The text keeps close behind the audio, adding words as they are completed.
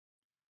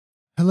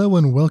Hello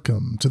and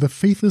welcome to the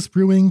Faithless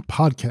Brewing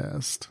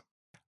Podcast.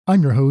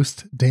 I'm your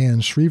host,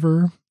 Dan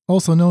Schriever,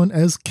 also known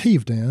as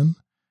Cave Dan,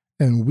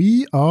 and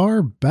we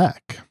are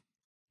back.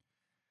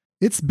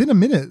 It's been a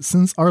minute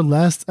since our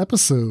last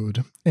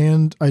episode,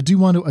 and I do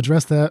want to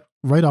address that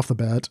right off the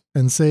bat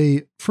and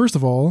say, first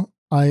of all,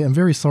 I am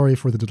very sorry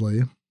for the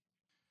delay.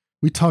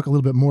 We talk a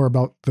little bit more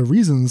about the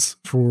reasons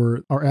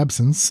for our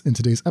absence in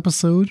today's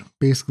episode.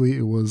 Basically,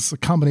 it was a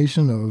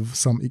combination of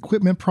some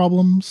equipment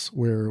problems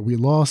where we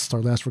lost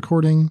our last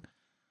recording.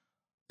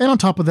 And on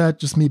top of that,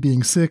 just me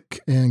being sick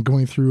and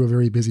going through a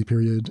very busy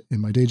period in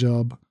my day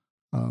job.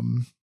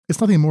 It's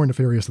nothing more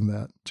nefarious than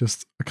that,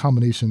 just a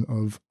combination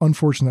of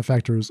unfortunate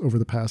factors over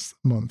the past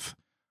month.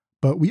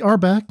 But we are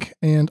back,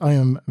 and I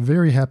am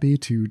very happy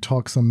to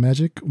talk some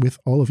magic with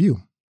all of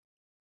you.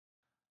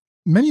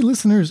 Many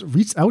listeners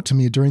reached out to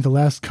me during the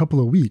last couple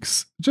of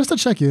weeks just to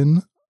check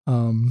in,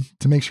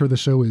 to make sure the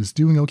show is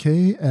doing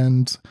okay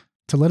and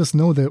to let us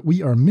know that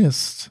we are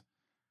missed.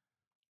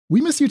 We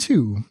miss you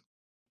too.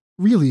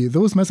 Really,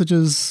 those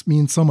messages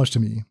mean so much to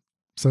me.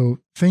 So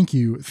thank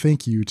you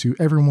to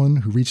everyone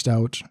who reached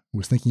out, who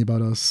was thinking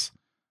about us.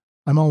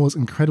 I'm always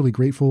incredibly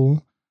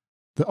grateful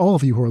that all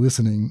of you who are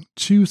listening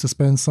choose to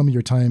spend some of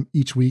your time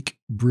each week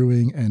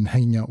brewing and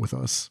hanging out with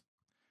us.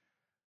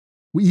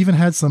 We even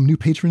had some new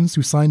patrons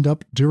who signed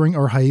up during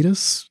our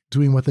hiatus,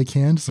 doing what they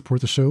can to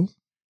support the show.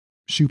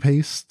 Shoe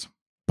Paste,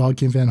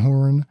 Bodkin Van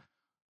Horn,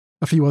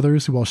 a few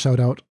others who I'll shout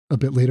out a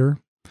bit later.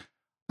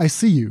 I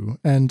see you,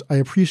 and I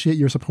appreciate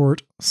your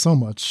support so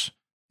much.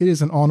 It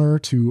is an honor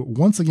to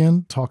once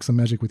again talk some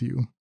magic with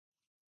you.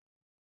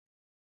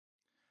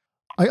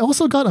 I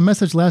also got a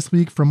message last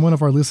week from one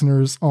of our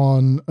listeners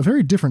on a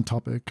very different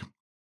topic,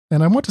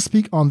 and I want to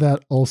speak on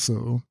that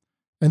also.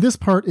 And this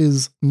part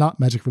is not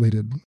magic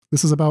related.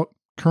 This is about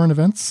current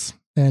events,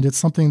 and it's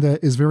something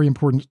that is very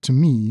important to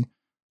me,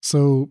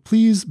 so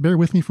please bear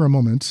with me for a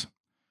moment.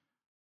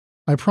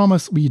 I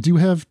promise we do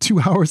have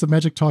 2 hours of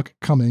magic talk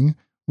coming.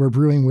 We're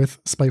brewing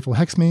with Spiteful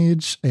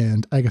Hexmage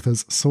and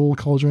Agatha's Soul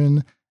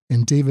Cauldron,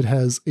 and David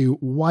has a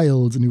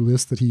wild new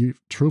list that he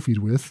trophied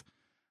with.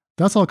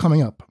 That's all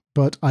coming up,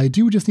 but I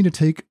do just need to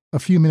take a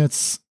few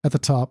minutes at the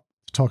top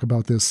to talk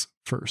about this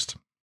first.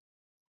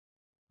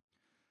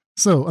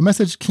 So, a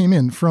message came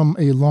in from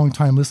a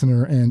longtime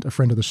listener and a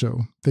friend of the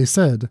show. They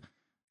said,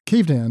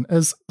 Cave Dan,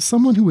 as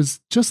someone who was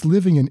just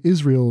living in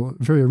Israel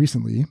very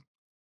recently,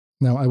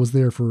 now I was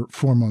there for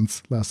 4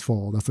 months last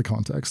fall, that's the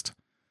context,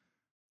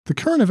 the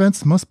current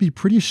events must be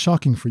pretty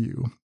shocking for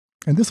you.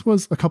 And this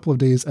was a couple of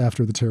days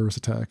after the terrorist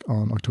attack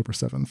on October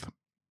 7th.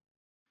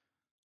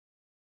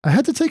 I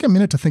had to take a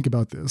minute to think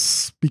about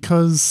this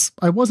because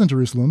I was in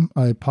Jerusalem.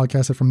 I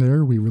podcasted from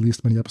there. We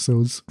released many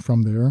episodes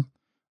from there.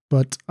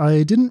 But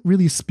I didn't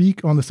really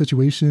speak on the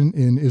situation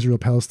in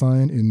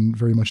Israel-Palestine in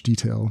very much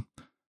detail.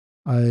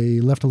 I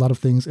left a lot of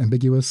things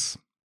ambiguous,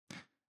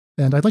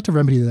 and I'd like to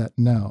remedy that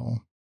now.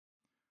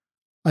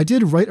 I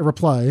did write a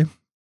reply,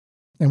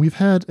 and we've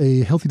had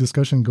a healthy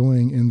discussion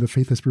going in the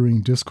Faithless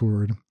Brewing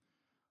Discord.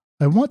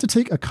 I want to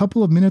take a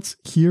couple of minutes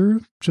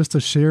here just to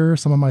share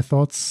some of my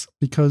thoughts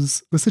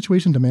because the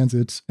situation demands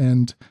it,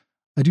 and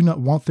I do not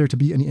want there to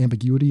be any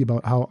ambiguity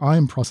about how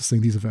I'm processing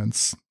these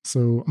events.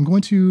 So I'm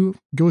going to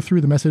go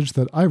through the message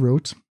that I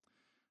wrote,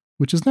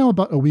 which is now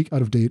about a week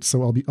out of date,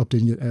 so I'll be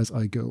updating it as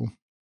I go.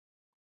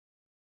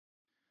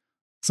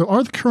 So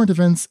are the current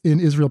events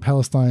in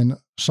Israel-Palestine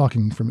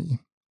shocking for me?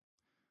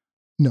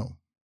 No.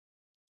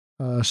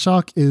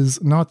 Shock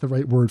is not the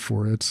right word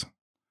for it.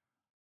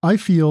 I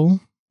feel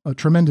a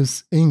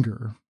tremendous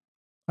anger.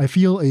 I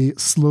feel a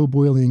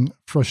slow-boiling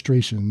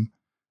frustration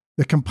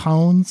that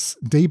compounds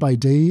day by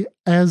day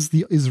as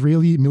the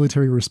Israeli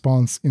military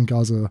response in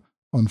Gaza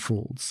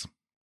unfolds.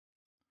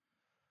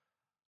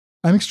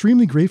 I'm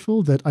extremely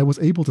grateful that I was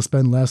able to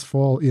spend last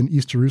fall in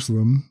East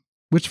Jerusalem,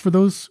 which for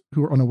those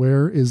who are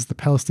unaware is the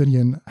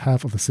Palestinian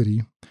half of the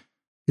city.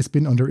 It's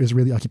been under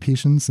Israeli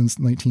occupation since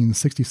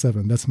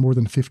 1967. That's more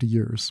than 50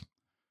 years.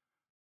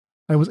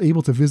 I was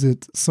able to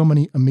visit so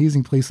many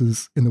amazing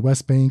places in the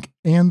West Bank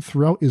and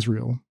throughout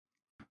Israel.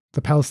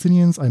 The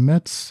Palestinians I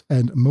met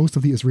and most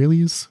of the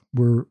Israelis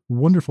were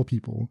wonderful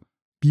people,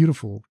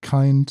 beautiful,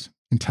 kind,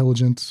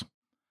 intelligent,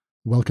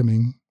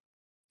 welcoming.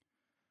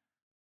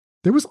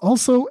 There was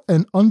also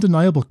an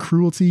undeniable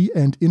cruelty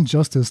and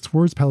injustice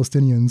towards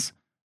Palestinians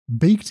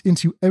baked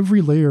into every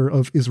layer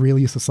of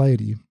Israeli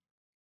society.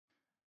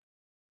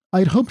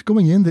 I'd hoped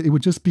going in that it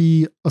would just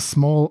be a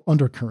small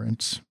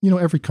undercurrent. You know,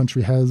 every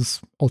country has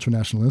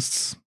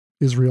ultranationalists.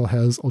 Israel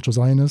has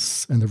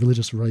ultra-Zionists and the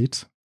religious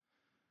right.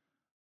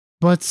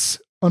 But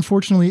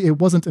unfortunately, it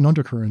wasn't an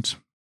undercurrent.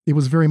 It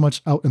was very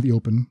much out in the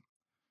open.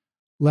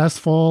 Last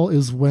fall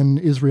is when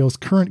Israel's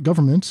current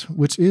government,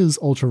 which is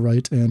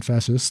ultra-right and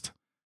fascist,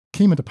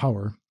 came into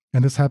power.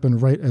 And this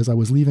happened right as I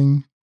was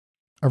leaving,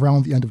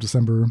 around the end of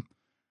December.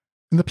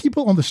 And the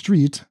people on the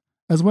street,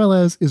 as well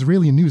as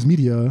Israeli news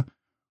media,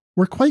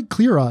 were quite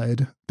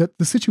clear-eyed that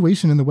the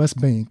situation in the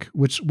West Bank,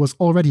 which was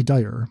already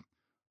dire,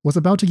 was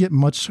about to get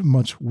much,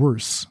 much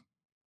worse.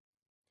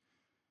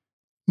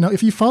 Now,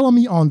 if you follow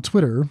me on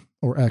Twitter,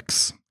 or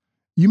X,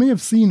 you may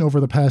have seen over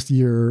the past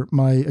year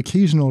my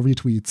occasional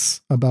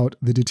retweets about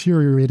the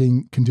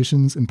deteriorating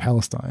conditions in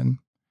Palestine,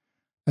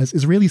 as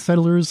Israeli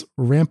settlers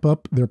ramp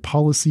up their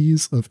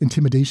policies of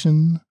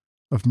intimidation,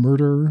 of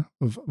murder,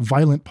 of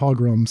violent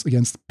pogroms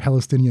against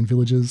Palestinian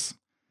villages,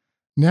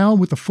 now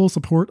with the full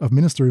support of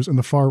ministers in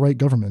the far-right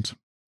government.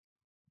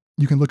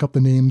 You can look up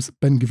the names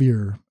Ben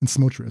Gvir and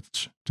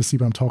Smotrich to see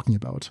what I'm talking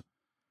about,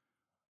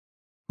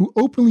 who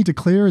openly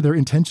declare their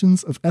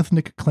intentions of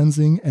ethnic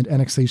cleansing and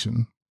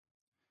annexation.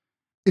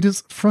 It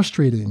is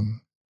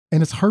frustrating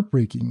and it's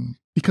heartbreaking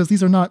because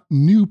these are not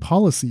new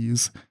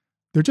policies.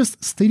 They're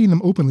just stating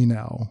them openly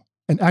now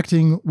and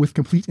acting with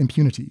complete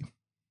impunity.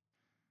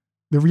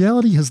 The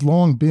reality has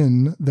long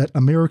been that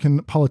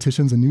American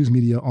politicians and news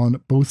media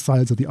on both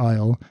sides of the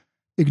aisle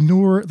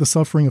ignore the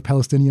suffering of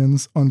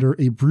Palestinians under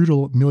a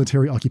brutal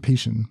military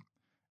occupation,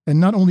 and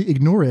not only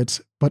ignore it,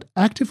 but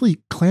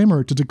actively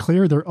clamor to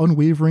declare their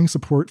unwavering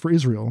support for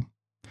Israel.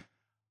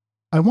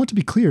 I want to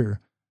be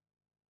clear.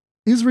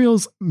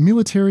 Israel's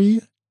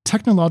military,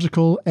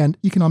 technological, and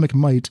economic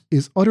might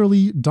is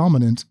utterly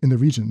dominant in the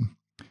region,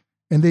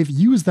 and they've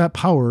used that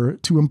power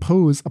to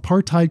impose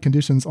apartheid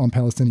conditions on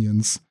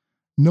Palestinians,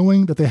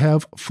 knowing that they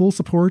have full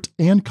support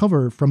and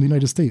cover from the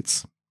United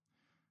States.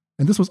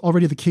 And this was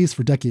already the case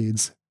for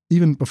decades,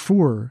 even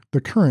before the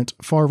current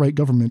far-right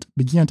government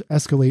began to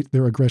escalate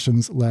their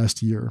aggressions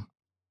last year.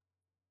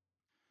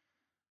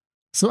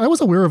 So I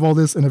was aware of all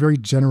this in a very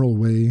general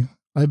way.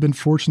 I've been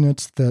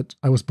fortunate that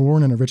I was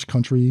born in a rich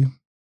country.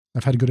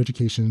 I've had a good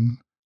education.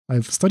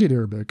 I've studied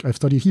Arabic. I've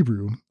studied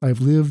Hebrew. I've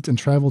lived and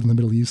traveled in the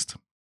Middle East.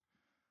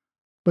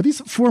 But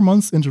these 4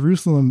 months in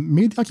Jerusalem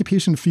made the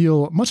occupation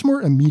feel much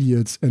more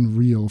immediate and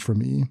real for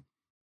me.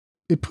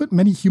 It put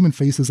many human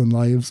faces and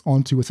lives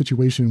onto a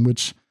situation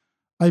which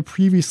I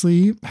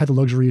previously had the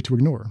luxury to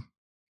ignore.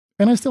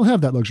 And I still have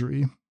that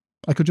luxury.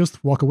 I could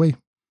just walk away.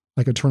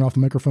 I could turn off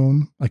the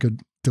microphone. I could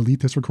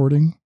delete this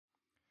recording.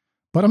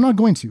 But I'm not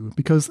going to,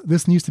 because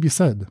this needs to be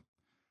said.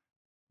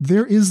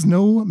 There is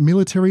no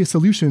military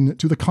solution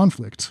to the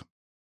conflict.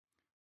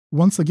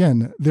 Once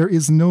again, there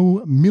is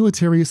no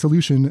military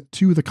solution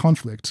to the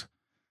conflict.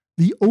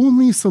 The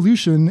only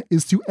solution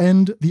is to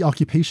end the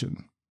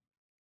occupation.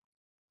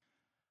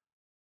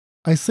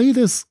 I say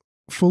this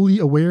fully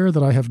aware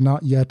that I have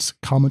not yet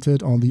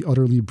commented on the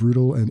utterly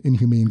brutal and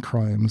inhumane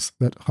crimes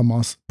that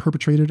Hamas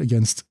perpetrated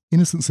against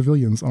innocent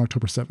civilians on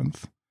October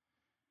 7th.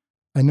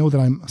 I know that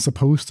I'm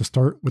supposed to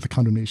start with a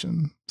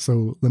condemnation,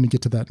 so let me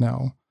get to that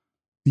now.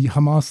 The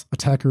Hamas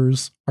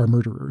attackers are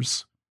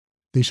murderers.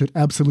 They should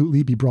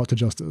absolutely be brought to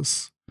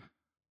justice.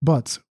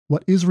 But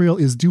what Israel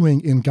is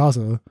doing in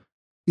Gaza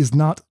is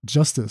not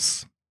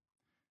justice.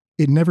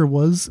 It never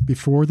was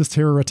before this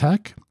terror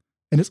attack,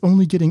 and it's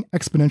only getting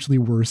exponentially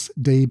worse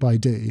day by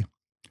day.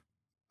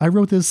 I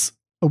wrote this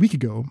a week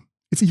ago.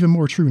 It's even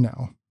more true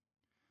now.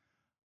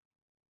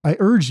 I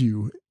urge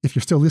you, if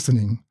you're still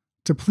listening,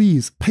 to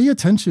please pay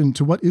attention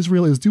to what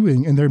Israel is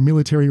doing in their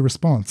military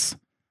response.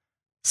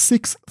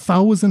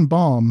 6,000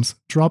 bombs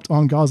dropped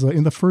on Gaza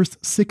in the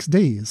first 6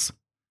 days.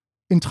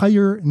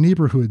 Entire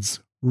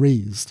neighborhoods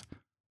razed.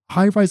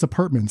 High-rise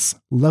apartments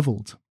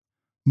leveled.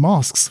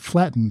 Mosques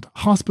flattened.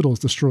 Hospitals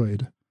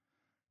destroyed.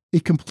 A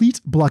complete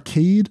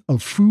blockade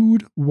of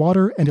food,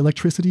 water, and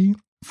electricity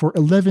for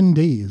 11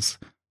 days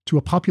to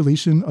a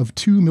population of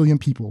 2 million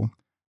people.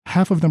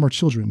 Half of them are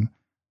children.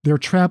 They're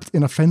trapped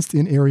in a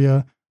fenced-in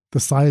area the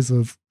size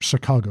of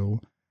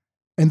Chicago,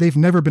 and they've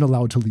never been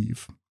allowed to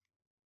leave.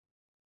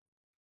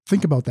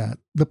 Think about that.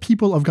 The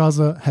people of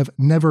Gaza have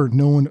never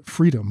known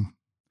freedom.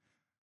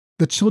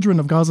 The children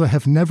of Gaza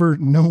have never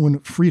known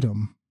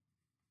freedom.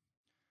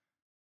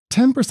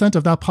 10%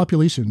 of that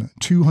population,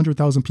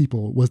 200,000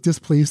 people, was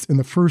displaced in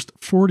the first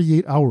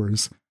 48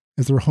 hours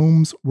as their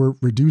homes were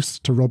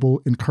reduced to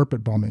rubble in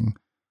carpet bombing.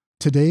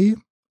 Today,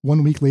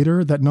 1 week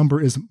later, that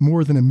number is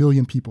more than 1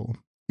 million people.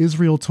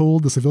 Israel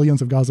told the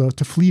civilians of Gaza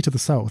to flee to the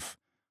south,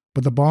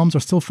 but the bombs are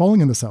still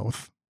falling in the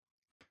south.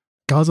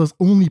 Gaza's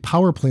only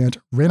power plant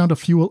ran out of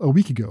fuel a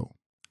week ago.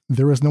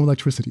 There is no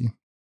electricity.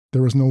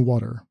 There is no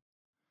water.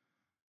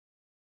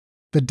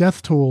 The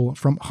death toll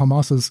from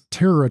Hamas's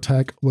terror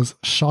attack was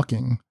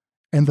shocking,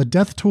 and the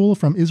death toll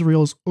from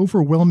Israel's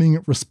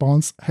overwhelming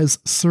response has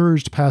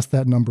surged past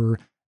that number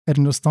at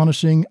an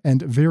astonishing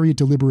and very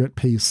deliberate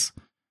pace.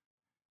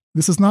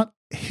 This is not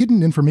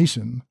hidden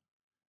information.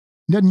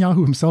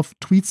 Netanyahu himself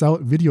tweets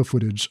out video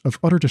footage of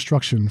utter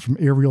destruction from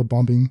aerial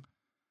bombing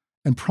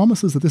and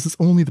promises that this is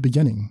only the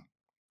beginning.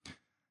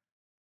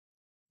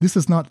 This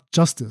is not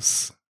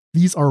justice.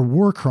 These are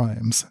war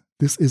crimes.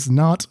 This is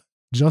not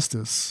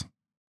justice.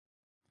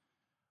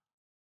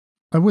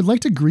 I would like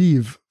to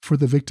grieve for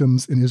the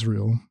victims in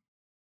Israel.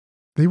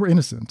 They were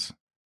innocent.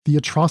 The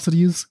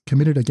atrocities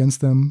committed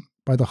against them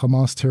by the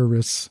Hamas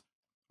terrorists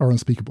are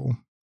unspeakable.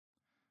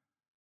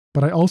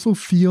 But I also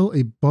feel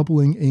a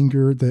bubbling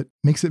anger that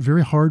makes it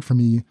very hard for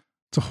me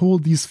to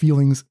hold these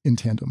feelings in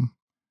tandem.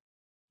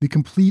 The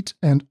complete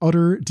and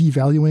utter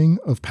devaluing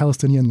of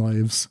Palestinian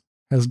lives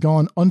has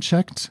gone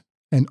unchecked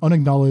and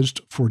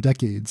unacknowledged for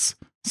decades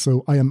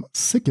so I am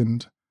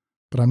sickened,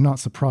 but I'm not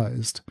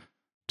surprised,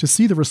 to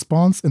see the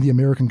response in the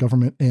American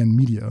government and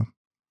media.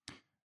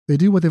 They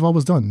do what they've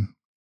always done.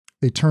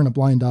 They turn a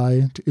blind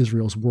eye to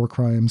Israel's war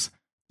crimes,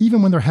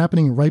 even when they're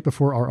happening right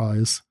before our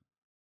eyes.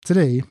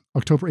 Today,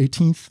 October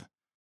 18th,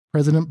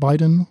 President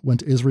Biden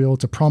went to Israel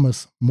to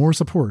promise more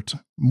support,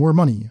 more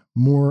money,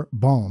 more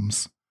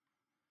bombs.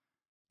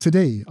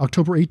 Today,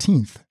 October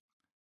 18th,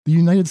 the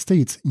United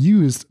States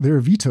used their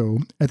veto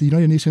at the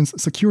United Nations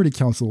Security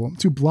Council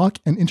to block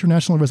an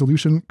international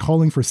resolution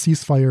calling for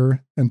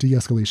ceasefire and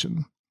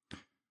de-escalation.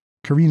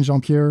 Karine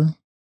Jean-Pierre,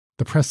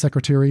 the press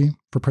secretary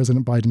for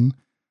President Biden,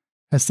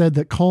 has said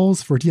that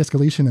calls for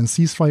de-escalation and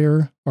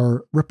ceasefire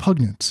are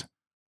repugnant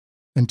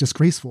and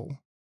disgraceful.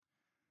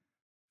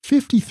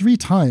 53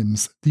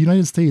 times the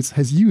United States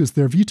has used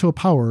their veto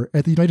power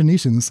at the United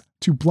Nations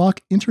to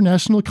block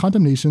international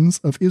condemnations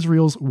of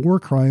Israel's war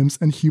crimes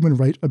and human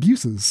rights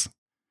abuses.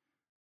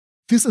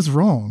 This is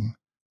wrong.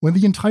 When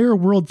the entire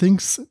world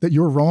thinks that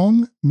you're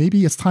wrong,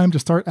 maybe it's time to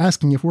start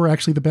asking if we're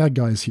actually the bad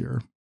guys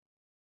here.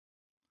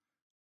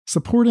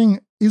 Supporting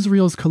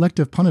Israel's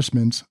collective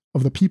punishment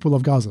of the people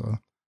of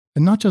Gaza,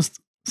 and not just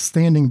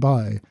standing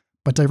by,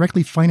 but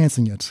directly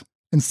financing it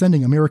and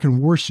sending American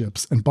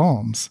warships and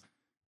bombs,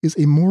 is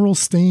a moral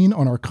stain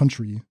on our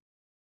country.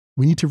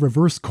 We need to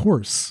reverse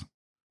course.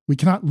 We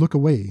cannot look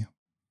away.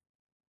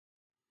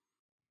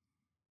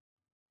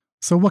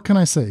 So what can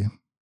I say?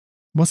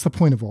 What's the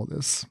point of all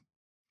this?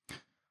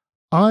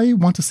 I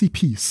want to see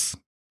peace,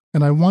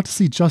 and I want to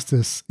see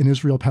justice in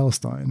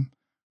Israel-Palestine,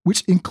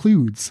 which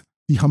includes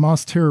the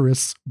Hamas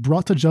terrorists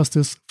brought to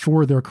justice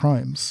for their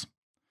crimes.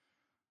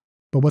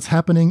 But what's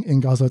happening in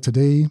Gaza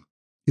today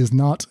is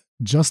not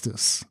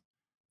justice.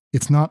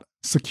 It's not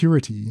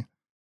security.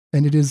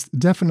 And it is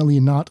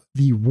definitely not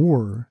the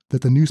war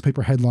that the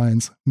newspaper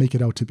headlines make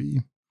it out to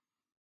be.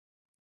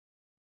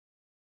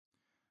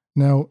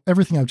 Now,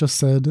 everything I've just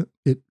said,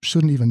 it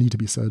shouldn't even need to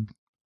be said.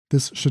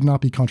 This should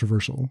not be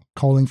controversial.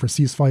 Calling for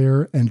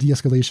ceasefire and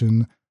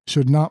de-escalation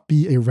should not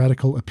be a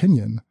radical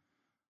opinion.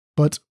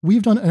 But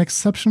we've done an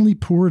exceptionally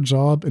poor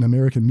job in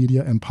American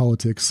media and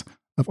politics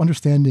of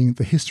understanding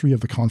the history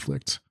of the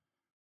conflict.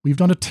 We've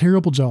done a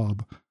terrible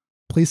job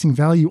placing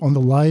value on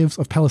the lives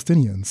of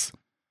Palestinians.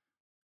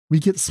 We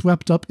get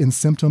swept up in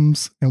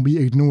symptoms and we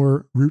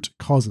ignore root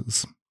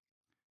causes.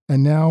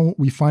 And now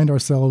we find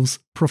ourselves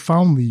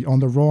profoundly on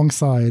the wrong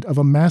side of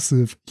a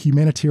massive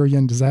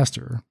humanitarian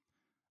disaster,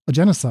 a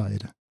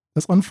genocide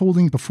that's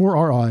unfolding before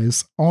our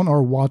eyes, on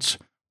our watch,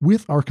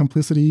 with our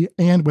complicity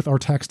and with our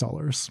tax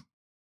dollars.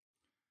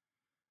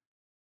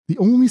 The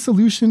only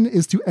solution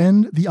is to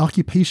end the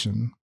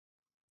occupation,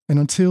 and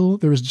until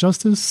there is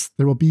justice,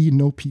 there will be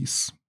no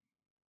peace.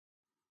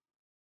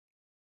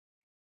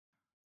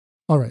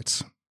 All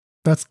right.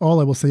 That's all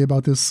I will say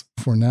about this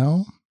for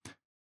now.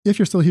 If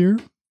you're still here,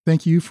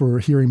 thank you for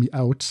hearing me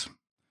out.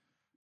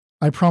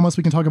 I promise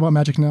we can talk about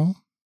magic now,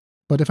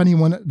 but if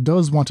anyone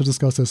does want to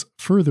discuss this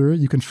further,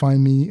 you can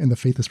find me in the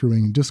Faithless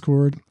Brewing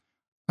Discord.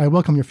 I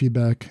welcome your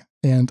feedback,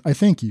 and I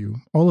thank you,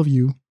 all of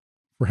you,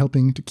 for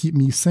helping to keep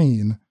me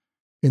sane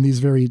in these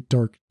very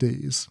dark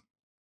days.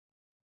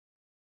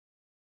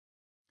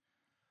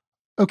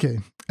 Okay,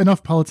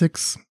 enough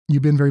politics.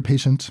 You've been very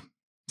patient,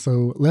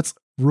 so let's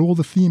roll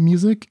the theme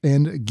music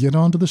and get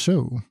on to the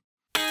show.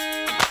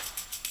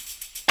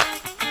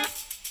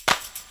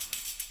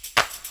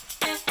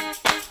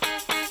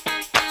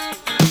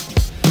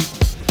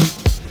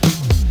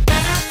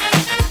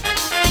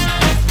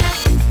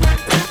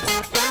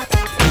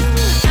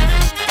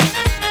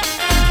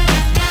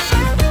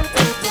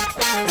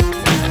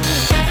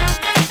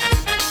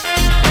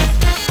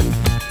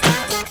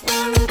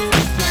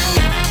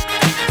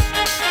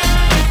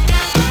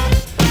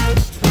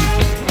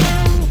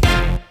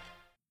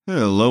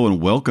 Hello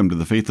and welcome to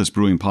the Faithless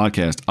Brewing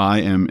Podcast.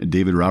 I am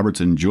David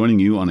Robertson, joining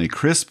you on a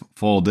crisp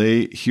fall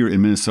day here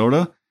in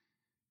Minnesota.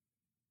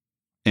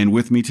 And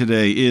with me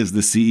today is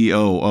the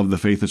CEO of the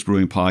Faithless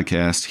Brewing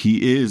Podcast.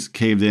 He is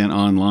Cave Dan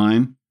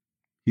Online.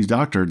 He's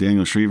Dr.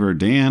 Daniel Schriever.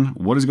 Dan,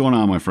 what is going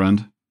on, my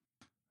friend?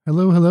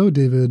 Hello,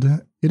 David.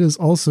 It is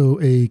also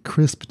a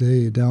crisp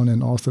day down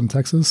in Austin,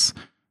 Texas.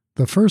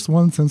 The first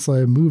one since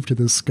I moved to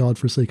this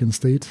godforsaken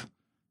state.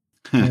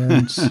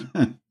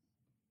 And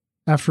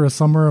after a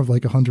summer of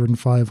like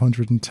 105,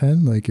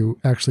 110, like it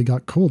actually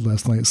got cold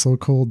last night. So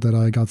cold that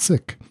I got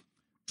sick.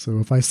 So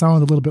if I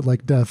sound a little bit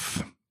like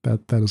death,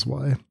 that is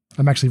why.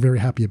 I'm actually very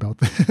happy about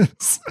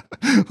this.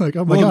 Like,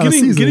 oh my God,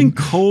 getting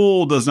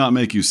cold does not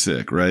make you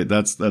sick, right?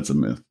 That's a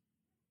myth.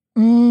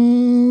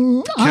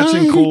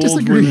 Catching cold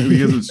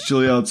because it's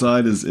chilly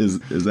outside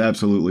is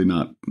absolutely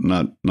not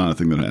a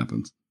thing that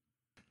happens.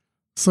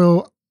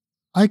 So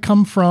I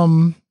come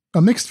from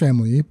a mixed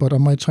family, but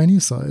on my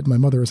Chinese side, my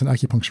mother is an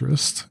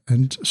acupuncturist,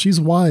 and she's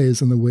wise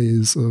in the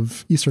ways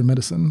of Eastern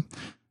medicine.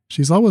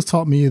 She's always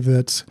taught me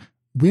that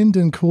wind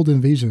and cold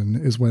invasion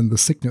is when the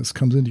sickness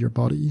comes into your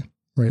body,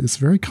 right? It's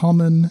very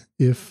common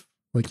if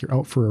like you're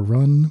out for a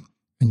run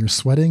and you're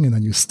sweating and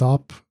then you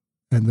stop,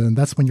 and then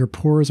that's when your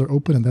pores are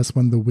open and that's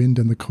when the wind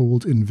and the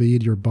cold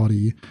invade your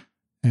body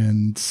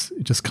and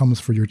it just comes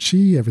for your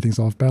chi. Everything's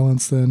off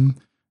balance. Then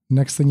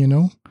next thing you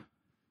know,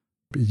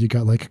 you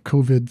got like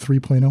COVID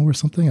 3.0 or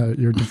something.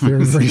 You're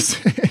very, very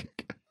sick.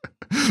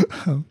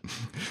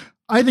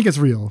 I think it's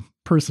real,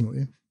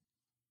 personally.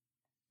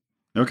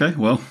 Okay,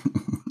 well,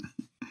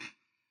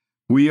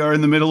 we are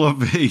in the middle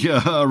of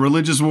a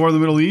religious war in the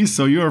Middle East,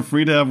 so you are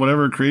free to have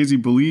whatever crazy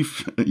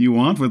belief you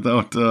want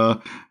without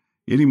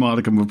any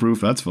modicum of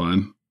proof. That's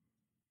fine.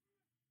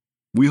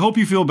 We hope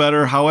you feel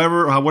better,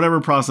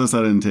 whatever process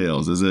that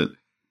entails. Is it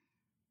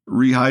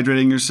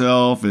rehydrating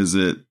yourself? Is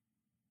it,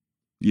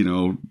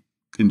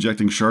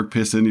 injecting shark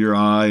piss into your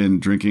eye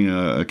and drinking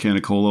a can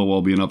of cola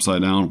while being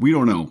upside down? We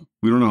don't know.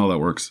 We don't know how that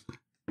works.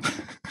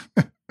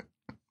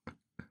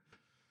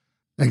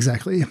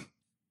 Exactly.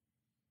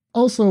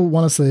 Also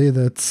want to say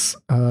that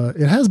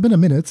it has been a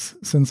minute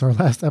since our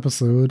last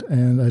episode,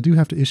 and I do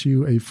have to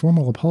issue a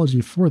formal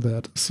apology for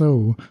that.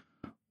 So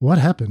what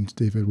happened,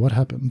 David? What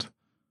happened?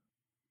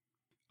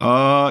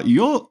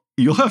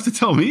 You'll have to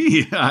tell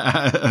me.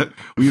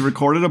 We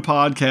recorded a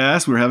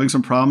podcast. We were having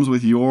some problems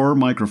with your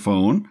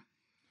microphone.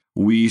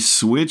 We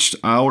switched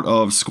out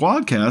of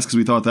Squadcast because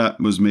we thought that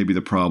was maybe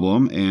the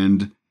problem.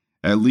 And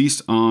at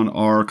least on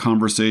our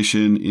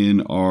conversation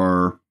in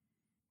our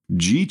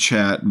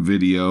G-Chat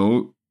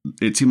video,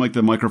 it seemed like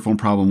the microphone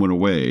problem went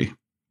away.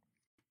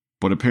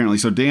 But apparently,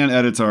 so Dan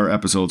edits our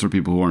episodes for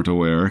people who aren't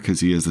aware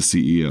because he is the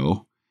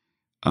CEO.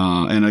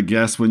 And I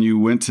guess when you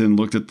went and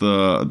looked at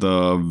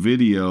the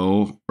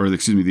video, or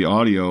the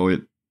audio,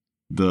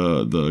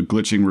 the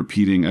glitching,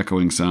 repeating,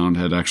 echoing sound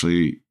had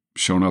actually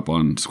shown up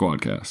on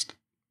Squadcast.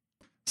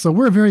 So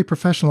we're a very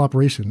professional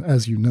operation,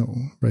 as you know,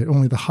 right?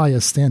 Only the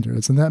highest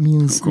standards. And that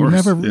means you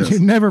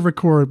never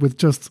record with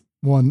just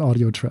one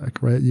audio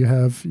track, right? You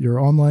have your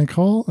online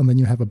call and then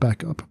you have a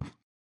backup.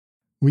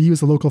 We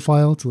use a local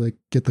file to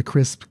get the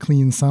crisp,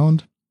 clean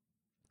sound.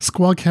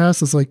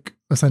 Squadcast is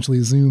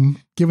essentially Zoom,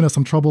 giving us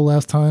some trouble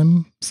last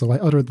time. So I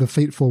uttered the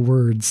fateful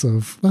words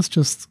of, let's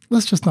just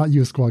not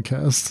use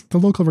Squadcast. The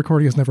local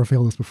recording has never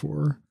failed us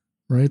before,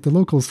 right? The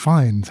local is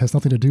fine. It has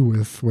nothing to do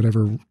with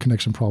whatever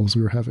connection problems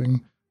we were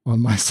having on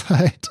my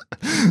side.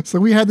 So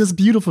we had this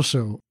beautiful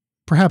show,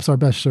 perhaps our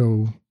best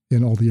show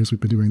in all the years we've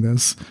been doing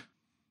this.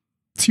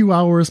 2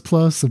 hours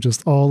plus of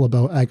just all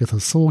about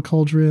Agatha's Soul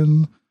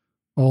Cauldron,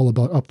 all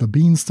about Up the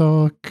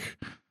Beanstalk.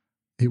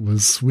 It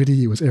was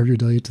witty, it was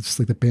erudite, it's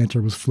just the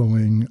banter was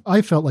flowing.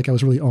 I felt like I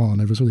was really on.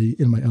 I was really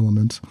in my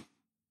element.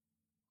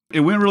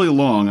 It went really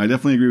long. I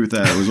definitely agree with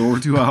that. It was over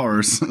 2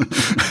 hours.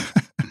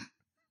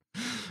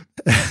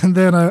 And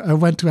then I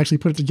went to actually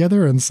put it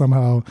together, and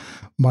somehow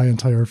my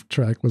entire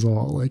track was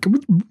all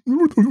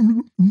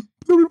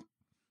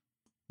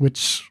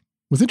which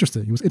was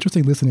interesting. It was an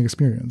interesting listening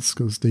experience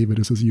because David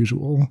is his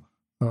usual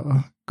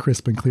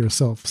crisp and clear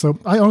self. So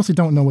I honestly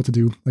don't know what to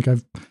do.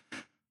 I've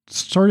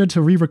started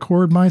to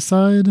re-record my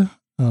side.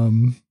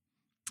 It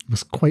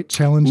was quite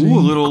challenging. Ooh, a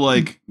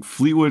little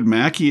Fleetwood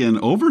Mackie and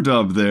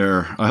overdub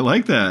there. I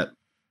like that.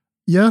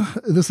 Yeah,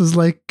 this is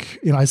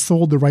I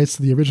sold the rights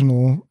to the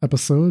original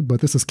episode,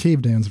 but this is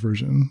Cave Dan's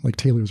version,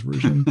 Taylor's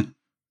version.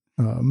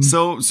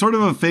 So sort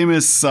of a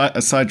famous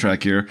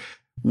sidetrack here.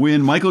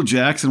 When Michael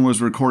Jackson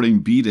was recording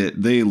Beat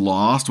It, they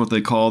lost what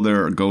they call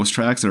their ghost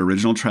tracks, their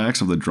original tracks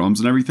of the drums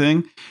and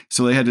everything.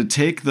 So they had to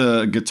take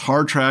the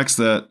guitar tracks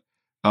that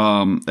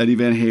Eddie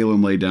Van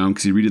Halen laid down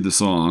because he redid the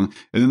song,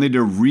 and then they had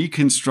to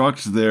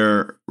reconstruct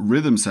their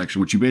rhythm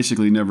section, which you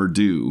basically never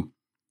do.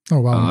 Oh,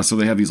 wow. So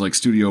they have these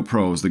studio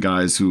pros, the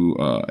guys who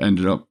are in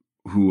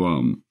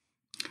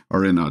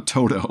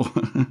Toto.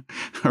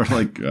 Or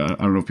I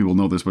don't know if people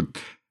know this, but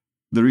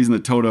the reason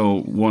that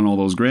Toto won all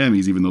those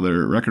Grammys, even though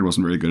their record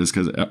wasn't very good, is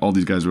because all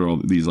these guys were all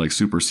these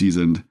super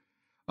seasoned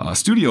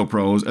studio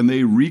pros, and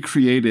they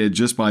recreated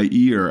just by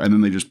ear, and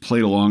then they just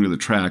played along to the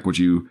track, which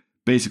you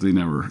basically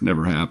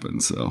never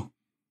happens. So.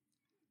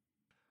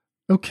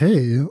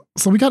 Okay.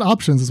 So we got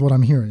options is what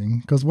I'm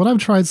hearing, because what I've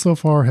tried so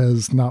far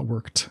has not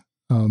worked.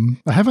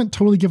 I haven't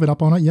totally given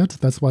up on it yet.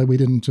 That's why we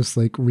didn't just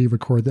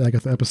re-record the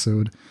Agatha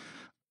episode.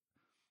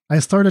 I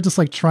started just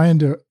trying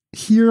to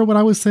hear what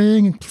I was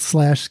saying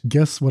 /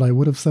 guess what I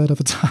would have said at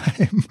the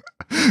time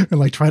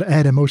and try to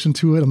add emotion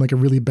to it. I'm a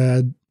really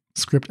bad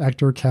script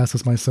actor, cast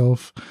as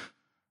myself.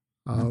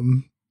 I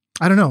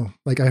don't know.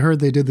 I heard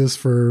they did this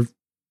for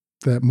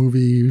that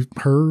movie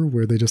Her,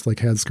 where they just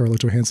had Scarlett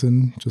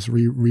Johansson just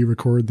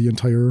re-record the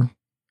entire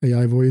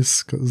AI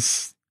voice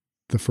because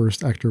the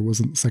first actor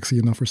wasn't sexy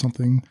enough or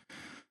something.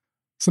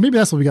 So maybe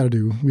that's what we got to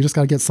do. We just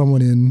got to get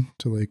someone in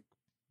to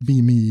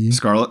be me.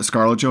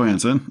 Scarlett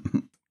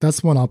Johansson.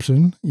 That's one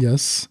option.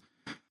 Yes.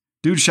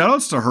 Dude, shout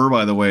outs to her,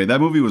 by the way. That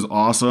movie was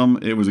awesome.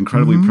 It was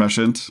incredibly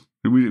prescient.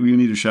 We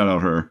need to shout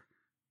out her.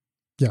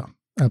 Yeah,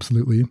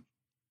 absolutely.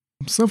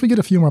 So if we get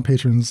a few more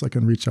patrons, I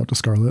can reach out to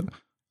Scarlett.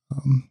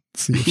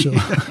 See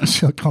if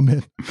she'll come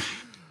in.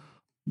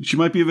 She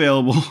might be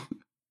available.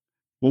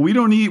 Well, we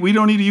don't need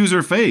to use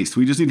her face.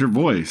 We just need her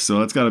voice. So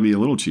that's got to be a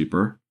little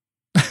cheaper.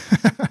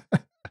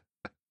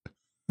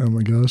 Oh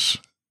my gosh.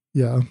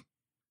 Yeah.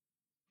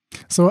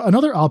 So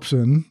another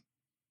option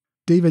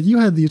David, you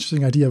had the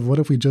interesting idea of what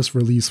if we just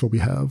release what we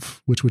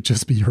have, which would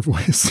just be your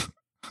voice.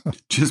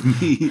 Just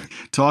me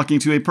talking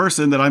to a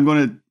person that I'm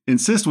going to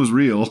insist was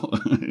real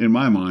in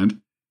my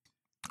mind.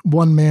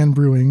 One Man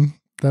Brewing.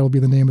 That'll be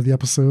the name of the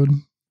episode.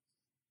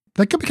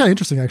 That could be kind of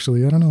interesting,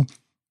 actually. I don't know.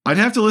 I'd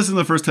have to listen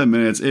to the first 10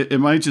 minutes. It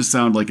might just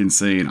sound like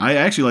insane. I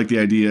actually like the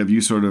idea of you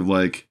sort of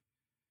like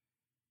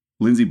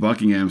Lindsey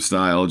Buckingham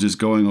style, just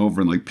going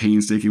over and like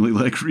painstakingly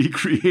like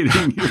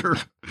recreating your...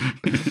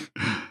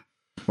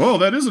 Well,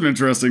 that is an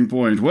interesting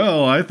point.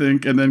 Well, I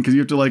think, and then because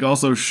you have to like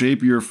also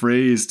shape your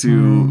phrase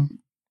to...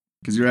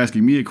 Because you're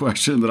asking me a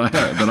question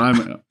that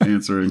I'm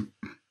answering.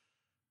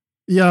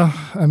 Yeah,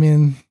 I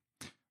mean,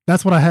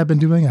 that's what I have been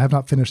doing. I have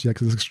not finished yet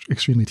because it's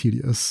extremely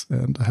tedious,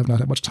 and I have not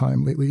had much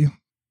time lately.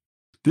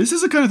 This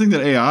is the kind of thing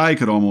that AI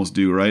could almost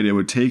do, right? It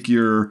would take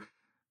your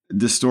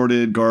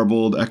distorted,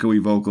 garbled,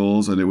 echoey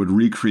vocals, and it would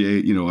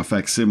recreate, a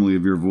facsimile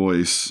of your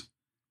voice,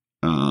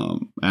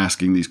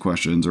 asking these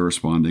questions or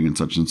responding in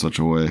such and such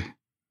a way.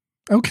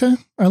 Okay,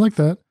 I like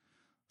that.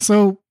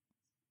 So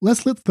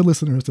let's let the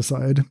listeners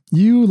decide.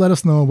 You let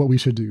us know what we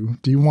should do.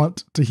 Do you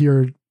want to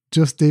hear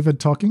just David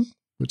talking,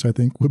 which I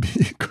think would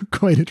be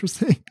quite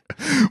interesting?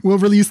 We'll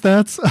release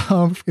that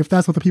if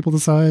that's what the people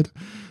decide.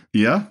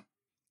 Yeah.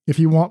 If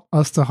you want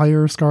us to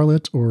hire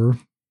Scarlett or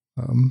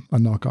a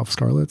knockoff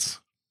Scarlett,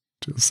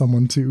 just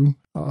someone to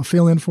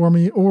fill in for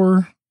me,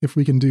 or if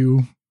we can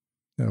do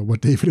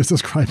what David is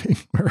describing,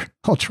 where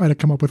I'll try to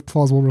come up with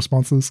plausible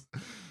responses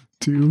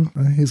to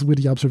his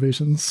witty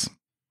observations.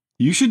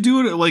 You should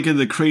do it like in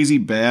the crazy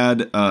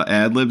bad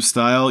ad-lib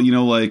style,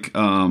 like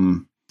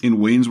in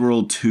Wayne's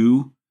World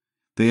 2,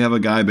 they have a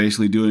guy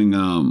basically doing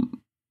Van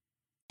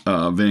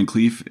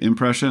Cleef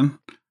impression.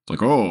 It's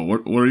like, oh,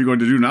 what are you going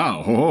to do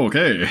now? Oh,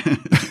 okay.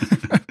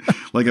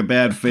 Like a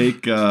bad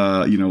fake,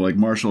 like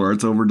martial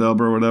arts overdub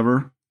or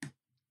whatever.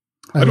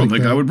 I don't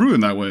think I would brew in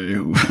that way.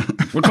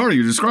 What part are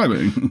you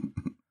describing?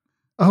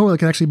 Oh, it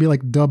can actually be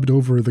like dubbed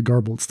over the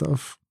garbled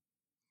stuff.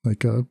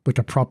 Like a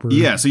proper...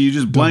 Yeah, so you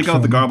just blank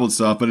out the garbled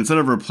stuff, but instead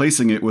of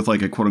replacing it with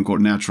like a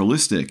quote-unquote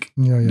naturalistic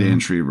Dan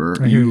Schriever,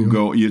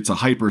 it's a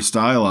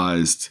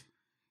hyper-stylized...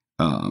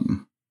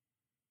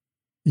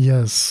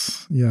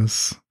 Yes.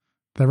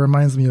 That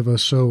reminds me of a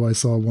show I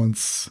saw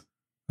once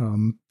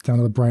down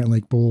at the Bryant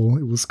Lake Bowl.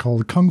 It was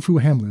called Kung Fu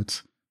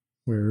Hamlet,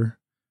 where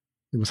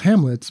it was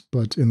Hamlet,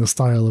 but in the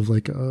style of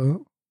like a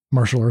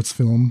martial arts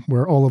film,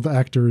 where all of the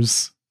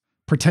actors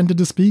pretended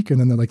to speak, and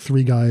then like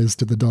three guys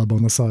did the dub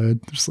on the side,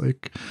 just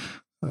like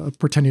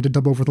pretending to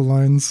dub over the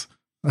lines.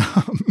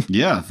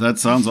 Yeah, that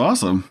sounds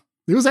awesome.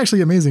 It was actually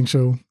an amazing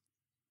show.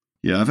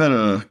 Yeah, I've had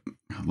a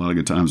lot of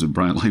good times at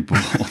Bryant Lake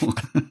Bowl.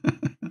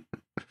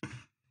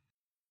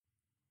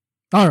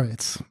 All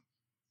right,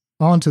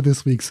 on to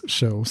this week's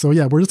show. So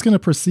yeah, we're just going to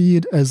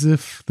proceed as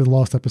if the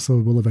lost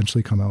episode will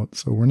eventually come out.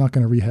 So we're not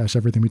going to rehash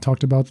everything we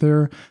talked about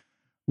there.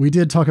 We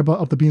did talk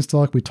about Up the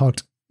Beanstalk. We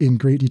talked in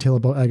great detail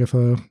about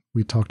Agatha.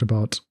 We talked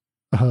about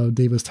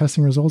David's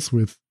testing results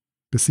with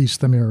Beseech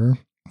the Mirror.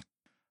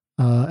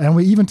 And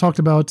we even talked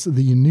about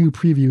the new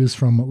previews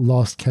from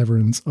Lost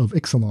Caverns of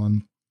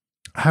Ixalan.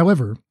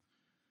 However,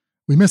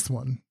 we missed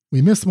one.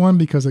 We missed one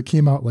because it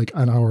came out like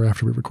an hour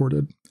after we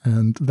recorded,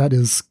 and that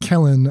is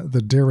Kellen the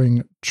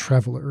Daring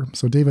Traveler.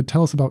 So David,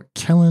 tell us about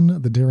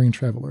Kellen the Daring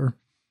Traveler.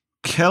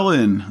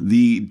 Kellen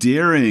the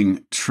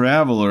Daring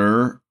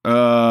Traveler.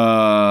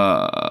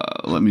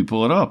 Let me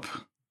pull it up.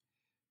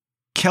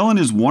 Kellen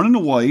is 1 and a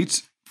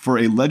white for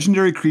a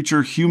legendary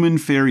creature, human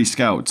fairy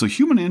scout. So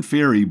human and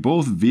fairy,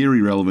 both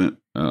very relevant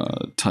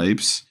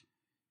types.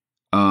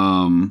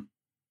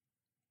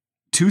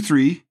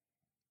 2/3.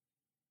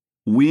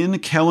 When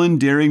Kellen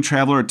Daring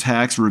Traveler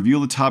attacks, reveal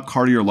the top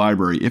card of your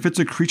library. If it's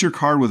a creature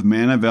card with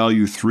mana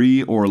value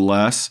 3 or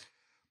less,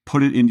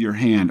 put it into your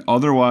hand.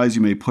 Otherwise,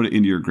 you may put it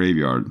into your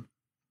graveyard.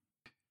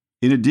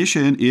 In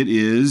addition, it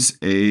is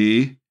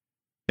a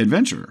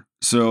adventure.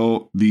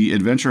 So the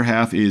adventure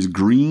half is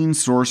green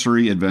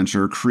sorcery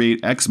adventure.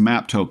 Create X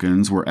map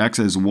tokens, where X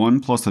is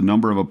 1 plus the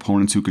number of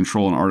opponents who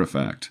control an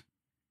artifact.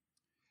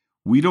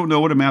 We don't know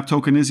what a map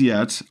token is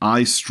yet.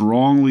 I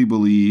strongly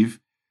believe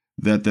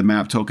that the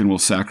map token will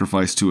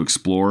sacrifice to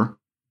explore,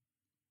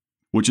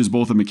 which is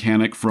both a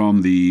mechanic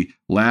from the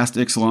last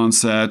Ixalan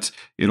set.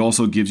 It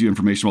also gives you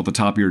information about the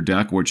top of your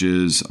deck, which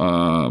is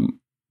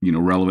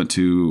relevant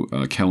to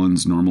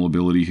Kellen's normal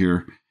ability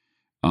here.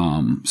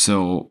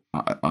 So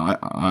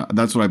I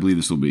that's what I believe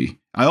this will be.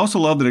 I also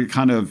love that it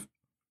kind of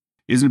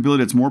is an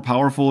ability that's more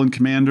powerful in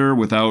Commander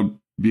without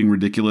being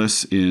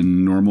ridiculous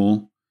in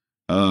normal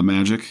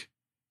Magic.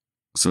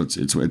 So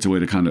it's a way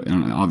to kind of,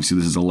 and obviously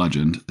this is a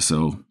legend.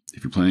 So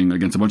if you're playing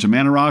against a bunch of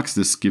mana rocks,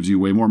 this gives you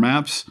way more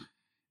maps.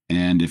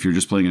 And if you're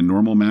just playing a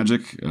normal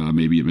Magic,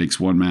 maybe it makes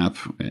 1 map.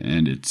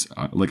 And it's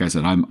like I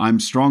said, I'm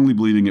strongly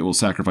believing it will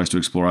sacrifice to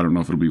explore. I don't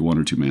know if it'll be 1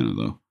 or 2 mana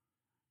though.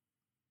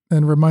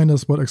 And remind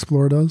us what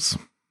Explore does.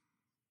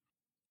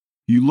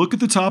 You look at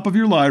the top of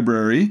your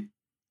library.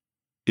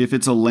 If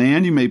it's a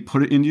land, you may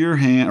put it into your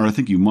hand, or I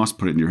think you must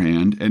put it in your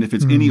hand. And if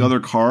it's any other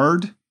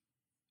card,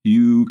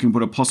 you can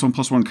put a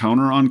 +1/+1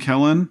 counter on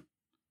Kellen.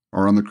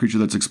 or on the creature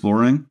that's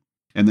exploring,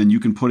 and then you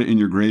can put it in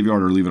your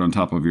graveyard or leave it on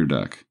top of your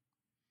deck.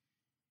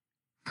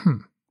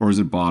 Or is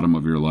it bottom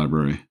of your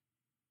library?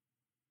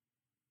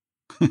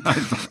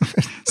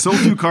 So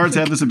few cards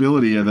have this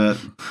ability that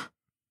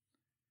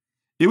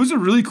it was a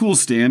really cool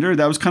standard.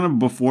 That was kind of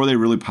before they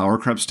really power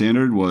crept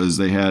standard. Was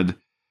they had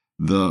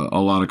a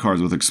lot of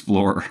cards with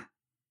Explorer.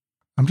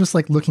 I'm just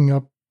like looking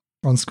up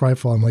on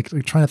Scryfall. I'm like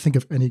trying to think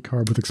of any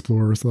card with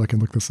Explorer so I can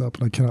look this up,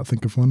 and I cannot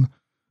think of one.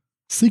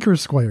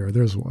 Seeker's Squire,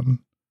 there's one.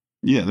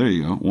 Yeah, there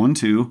you go. 1,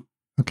 2.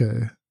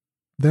 Okay.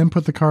 Then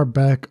put the card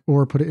back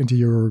or put it into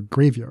your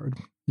graveyard.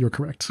 You're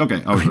correct.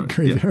 Okay, I was right.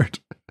 Graveyard.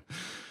 Yeah.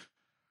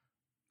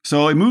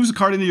 So it moves a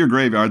card into your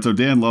graveyard, so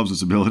Dan loves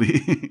this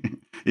ability.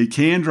 It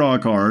can draw a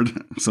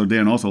card, so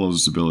Dan also loves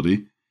this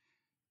ability.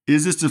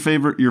 Is this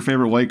your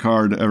favorite white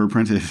card ever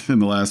printed in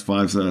the last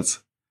 5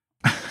 sets?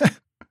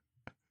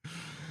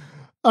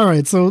 All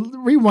right, so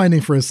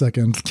rewinding for a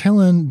second.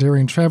 Kellen,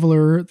 Daring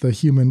Traveler, the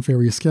human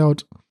fairy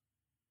scout.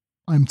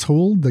 I'm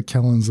told that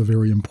Kellen's a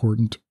very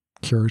important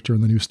character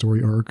in the new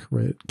story arc,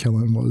 right?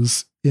 Kellen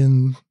was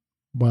in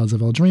Wilds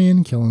of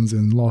Eldraine. Kellen's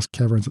in Lost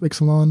Caverns of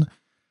Ixalan.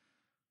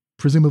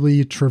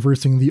 Presumably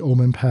traversing the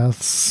Omen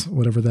Paths,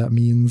 whatever that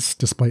means,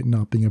 despite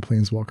not being a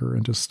planeswalker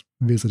and just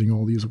visiting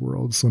all these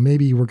worlds. So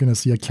maybe we're going to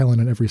see a Kellen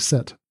in every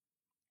set.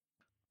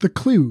 The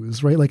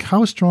clues, right? Like,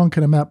 how strong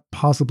can a map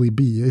possibly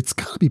be? It's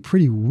got to be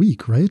pretty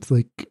weak, right?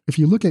 Like, if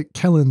you look at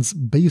Kellen's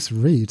base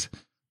rate,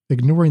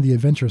 ignoring the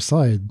adventure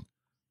side,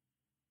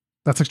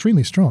 that's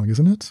extremely strong,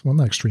 isn't it? Well,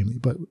 not extremely,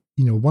 but,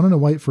 1 and a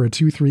white for a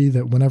 2/3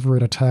 that whenever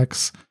it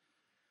attacks,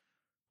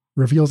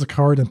 reveals a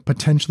card and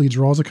potentially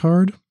draws a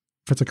card.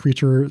 If it's a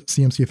creature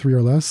CMC 3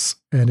 or less,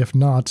 and if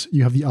not,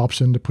 you have the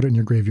option to put it in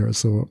your graveyard.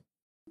 So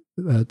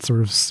that sort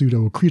of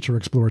pseudo creature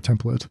explorer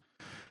template.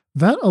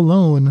 That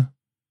alone,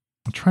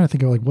 I'm trying to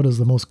think of like what is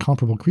the most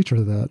comparable creature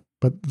to that,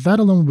 but that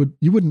alone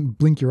you wouldn't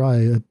blink your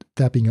eye at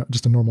that being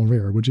just a normal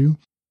rare, would you?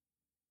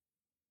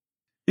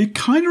 It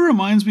kind of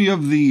reminds me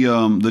of the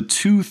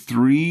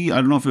 2/3. I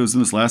don't know if it was in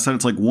this last set.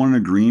 It's like 1 and a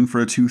green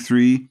for a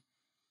 2/3,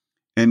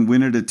 and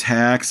when it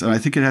attacks, and I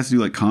think it has to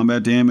do like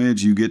combat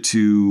damage, you get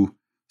to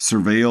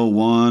surveil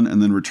 1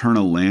 and then return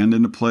a land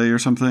into play or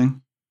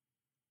something.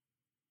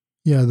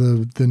 Yeah,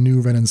 the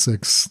new Ren and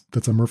 6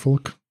 that's a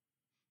merfolk.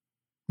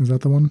 Is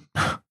that the one?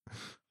 I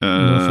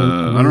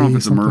don't know if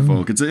it's something. A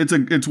merfolk.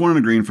 It's 1 and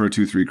a green for a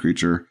 2/3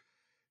 creature.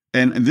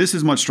 And this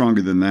is much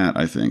stronger than that,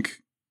 I think.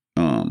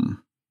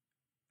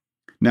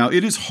 Now,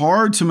 it is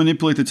hard to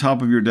manipulate the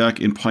top of your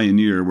deck in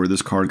Pioneer, where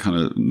this card kind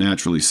of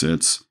naturally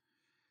sits.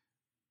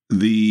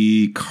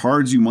 The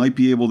cards you might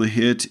be able to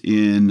hit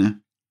in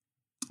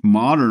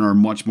Modern are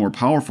much more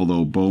powerful,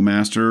 though.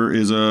 Bowmaster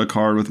is a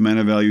card with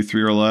mana value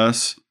 3 or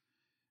less.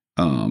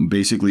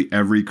 Basically,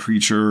 every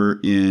creature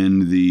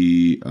in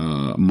the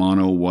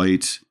mono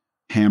white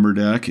hammer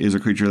deck is a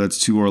creature that's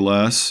 2 or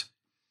less.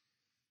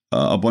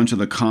 A bunch of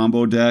the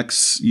combo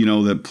decks,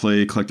 that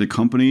play Collected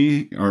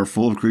Company are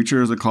full of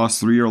creatures that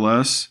cost 3 or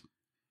less.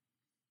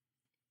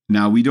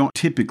 Now, we don't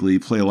typically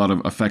play a lot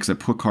of effects that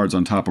put cards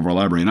on top of our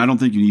library, and I don't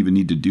think you even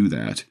need to do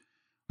that.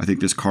 I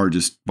think this card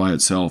just by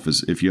itself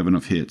is if you have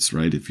enough hits,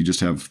 right? If you just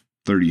have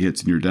 30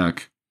 hits in your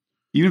deck,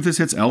 even if this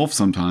hits Elf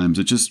sometimes,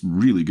 it's just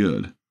really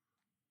good.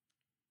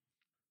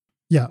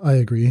 Yeah, I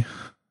agree.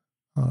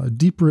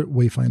 Deep Root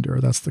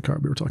Wayfinder, that's the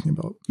card we were talking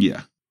about.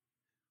 Yeah.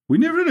 We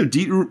never had a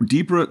Deep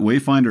Root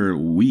Wayfinder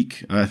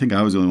week. I think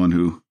I was the only one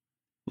who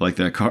liked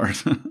that card.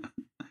 I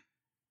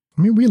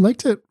mean, we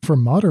liked it for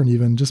Modern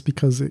even, just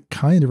because it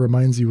kind of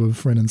reminds you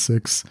of Ren and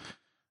 6.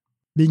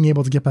 Being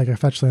able to get back a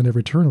fetch land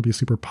every turn will be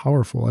super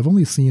powerful. I've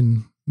only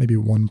seen maybe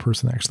one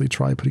person actually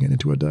try putting it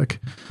into a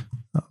deck.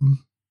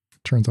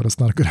 Turns out it's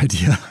not a good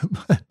idea.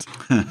 But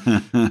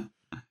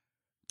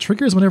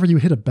triggers whenever you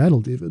hit a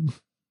battle, David.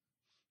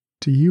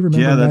 Do you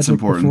remember that's Magic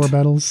important. Before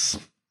battles?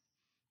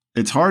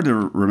 It's hard to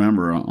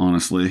remember,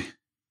 honestly.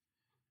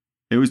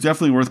 It was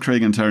definitely worth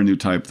creating an entire new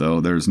type,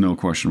 though. There's no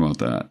question about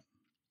that.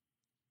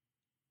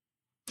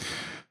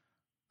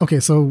 Okay,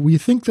 so we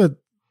think that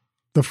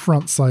the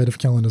front side of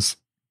Kellen is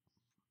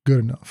good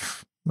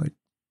enough. Like,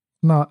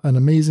 not an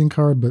amazing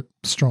card, but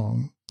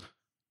strong.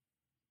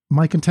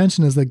 My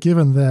contention is that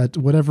given that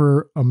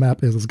whatever a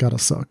map is, it's got to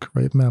suck,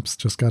 right? Maps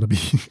just got to be...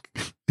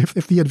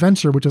 if the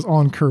adventure, which is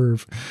on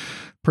curve,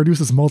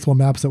 produces multiple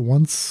maps at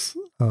once,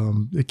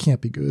 it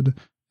can't be good.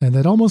 And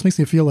that almost makes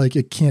me feel like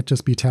it can't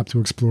just be tap to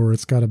explore.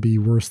 It's got to be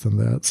worse than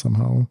that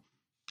somehow.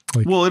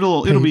 Like, well,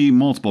 it'll be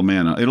multiple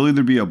mana. It'll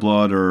either be a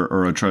blood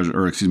or a treasure,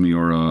 or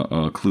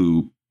a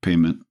clue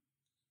payment.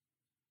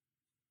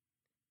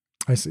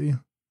 I see.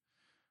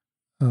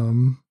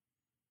 And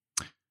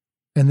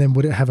then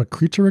would it have a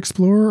creature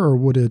explorer, or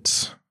would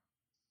it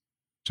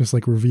just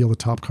like reveal the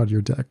top card of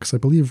your deck? Because I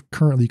believe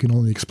currently you can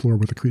only explore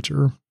with a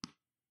creature.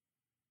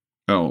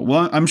 Oh,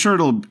 well, I'm sure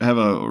it'll have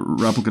a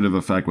replicative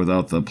effect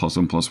without the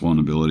 +1/+1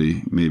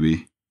 ability,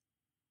 maybe.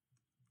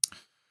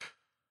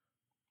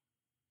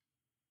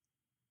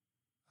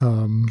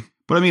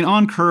 But I mean,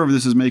 on curve,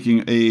 this is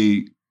making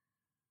a,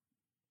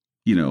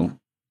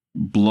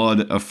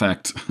 blood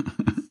effect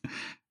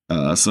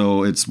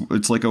So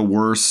it's like a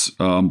worse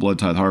Blood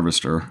Tithe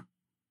Harvester.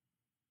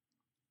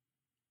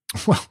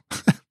 Well,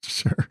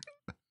 sure.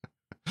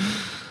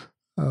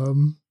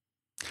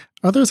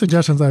 Other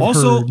suggestions I've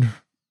heard.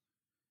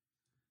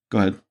 Go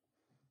ahead.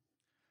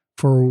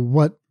 For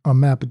what a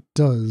map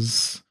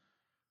does.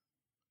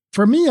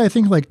 For me, I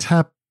think like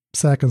tap,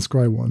 sack, and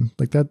scry one.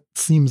 Like that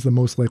seems the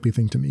most likely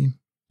thing to me.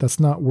 That's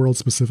not world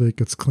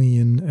specific. It's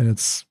clean and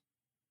it's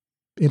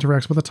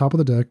interacts with the top of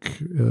the deck.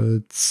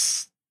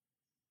 It's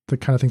the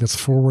kind of thing that's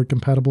forward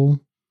compatible.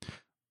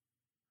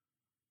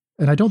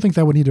 And I don't think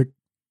that would need to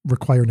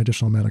require an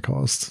additional mana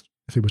cost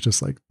if it was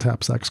just like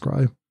tap, sack,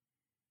 scry.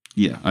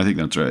 Yeah, I think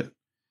that's right.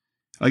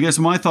 I guess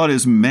my thought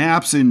is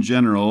maps in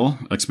general,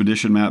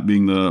 Expedition map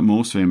being the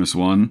most famous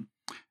one,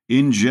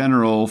 in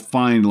general,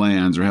 find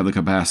lands or have the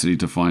capacity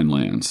to find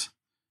lands.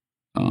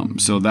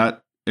 So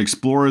that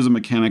Explorer is a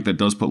mechanic that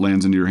does put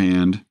lands into your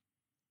hand.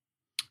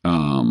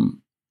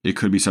 It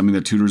could be something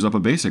that tutors up a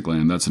basic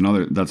land. That's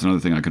another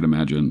thing I could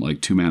imagine,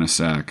 like 2 mana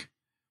sack,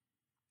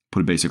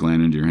 put a basic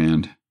land into your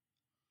hand.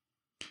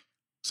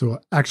 So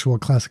actual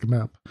classic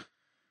map.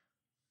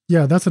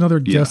 Yeah, that's another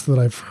guess that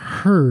I've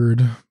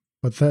heard.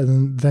 But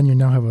then you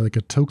now have like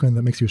a token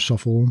that makes you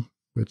shuffle,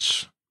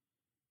 which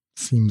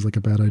seems like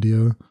a bad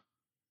idea.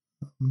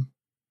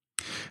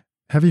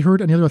 Have you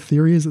heard any other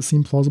theories that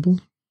seem plausible?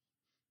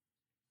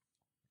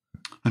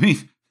 I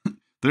mean,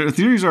 the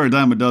theories are a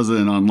dime a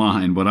dozen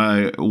online, but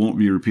I won't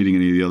be repeating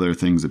any of the other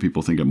things that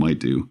people think it might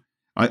do.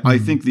 I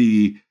think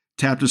the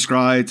tap to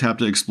scry, tap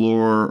to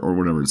explore, or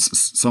whatever,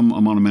 it's some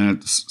amount of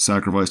mana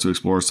sacrifice to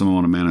explore, some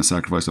amount of mana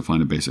sacrifice to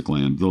find a basic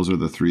land. Those are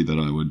the 3 that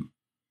I would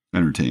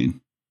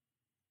entertain.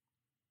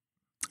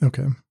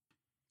 Okay.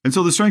 And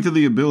so the strength of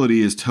the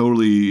ability is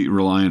totally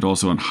reliant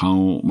also on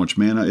how much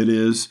mana it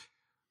is.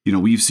 You know,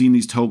 we've seen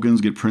these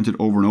tokens get printed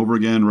over and over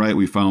again, right?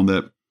 We found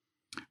that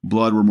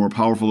blood were more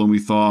powerful than we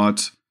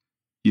thought.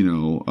 You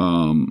know,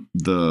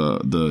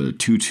 the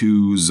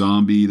 2/2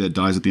 zombie that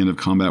dies at the end of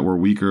combat were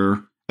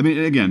weaker. I mean,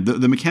 again,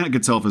 the mechanic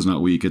itself is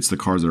not weak. It's the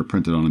cards that are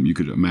printed on them. You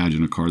could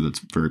imagine a card that's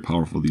very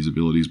powerful with these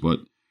abilities, but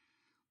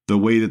the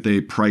way that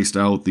they priced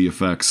out the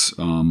effects,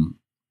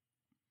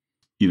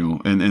 you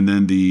know, and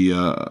then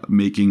the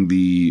making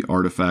the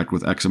artifact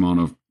with X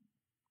amount of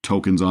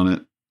tokens on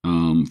it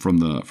from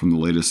the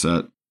latest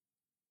set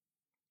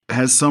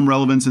has some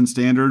relevance in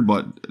standard,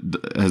 but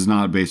has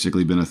not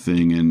basically been a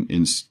thing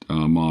in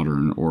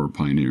modern or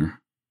Pioneer.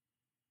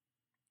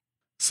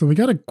 So we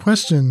got a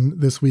question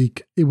this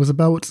week. It was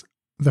about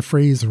the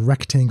phrase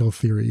rectangle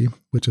theory,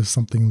 which is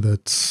something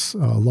that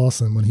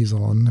Lawson, when he's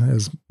on,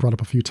 has brought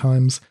up a few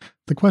times.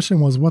 The question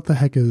was, what the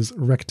heck is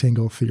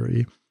rectangle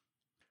theory?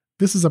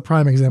 This is a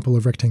prime example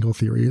of rectangle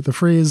theory. The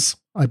phrase,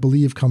 I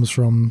believe, comes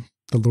from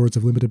the Lords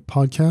of Limited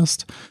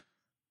podcast.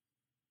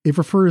 It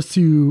refers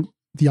to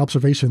the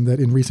observation that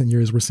in recent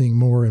years we're seeing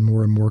more and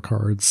more and more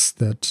cards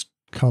that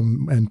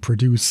come and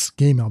produce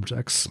game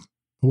objects,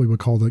 what we would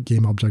call the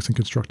game objects in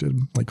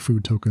Constructed, like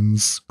food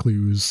tokens,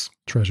 clues,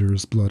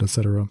 treasures, blood,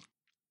 etc.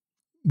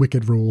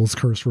 Wicked rolls,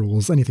 curse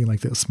rolls, anything like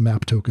this,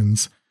 map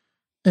tokens.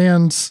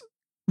 And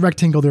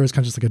rectangle there is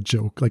kind of just like a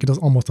joke. Like it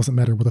almost doesn't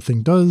matter what the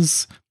thing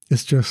does.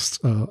 It's just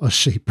a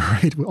shape,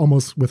 right?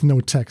 Almost with no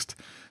text.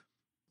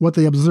 What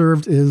they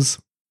observed is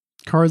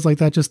cards like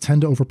that just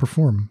tend to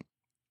overperform.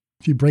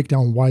 If you break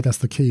down why that's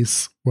the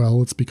case,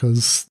 well, it's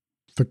because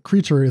the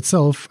creature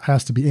itself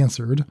has to be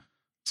answered.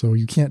 So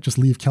you can't just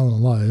leave Kellen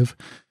alive.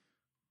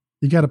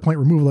 You got a point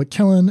removal like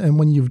Kellen, and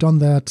when you've done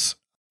that,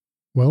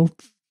 well,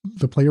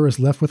 the player is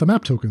left with a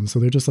map token. So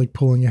they're just like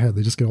pulling ahead.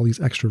 They just get all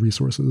these extra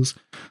resources.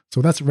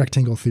 So that's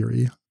rectangle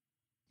theory.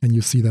 And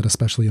you see that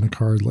especially in a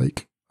card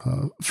like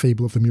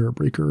Fable of the Mirror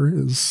Breaker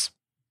is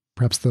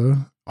perhaps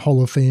the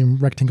Hall of Fame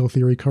rectangle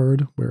theory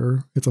card,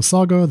 where it's a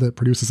saga that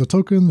produces a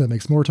token that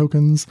makes more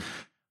tokens.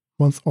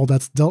 Once all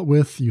that's dealt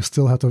with, you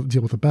still have to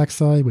deal with the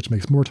backside, which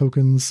makes more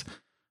tokens.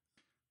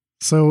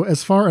 So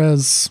as far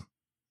as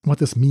what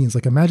this means,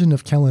 like imagine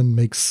if Kellen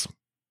makes,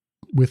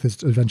 with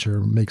his adventure,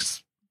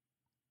 makes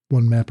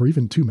 1 map or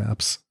even 2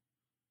 maps.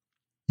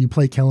 You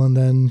play Kellen,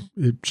 then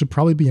it should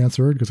probably be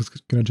answered because it's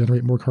going to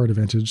generate more card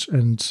advantage.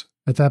 And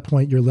at that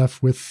point, you're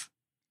left with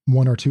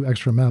 1 or 2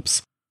 extra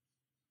maps.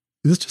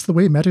 Is this just the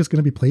way Magic is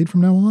going to be played from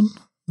now on?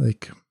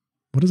 Like,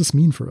 what does this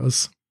mean for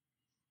us?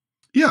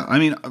 Yeah, I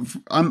mean,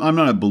 I'm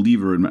not a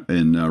believer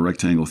in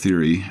rectangle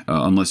theory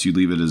unless you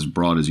leave it as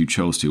broad as you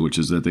chose to, which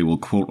is that they will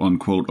quote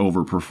unquote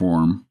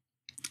overperform,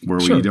 where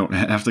Sure. we don't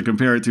have to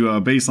compare it to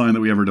a baseline that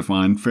we ever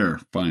define.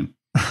 Fair, fine.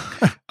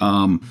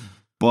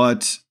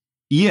 But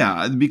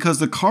yeah, because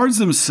the cards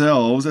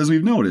themselves, as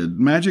we've noted,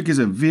 Magic is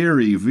a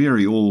very,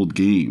 very old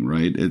game,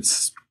 right?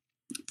 It's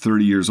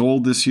 30 years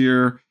old this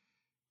year.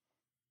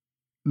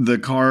 The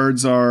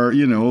cards are,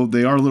 you know,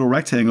 they are little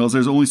rectangles.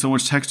 There's only so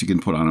much text you can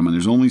put on them, and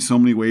there's only so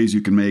many ways you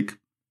can make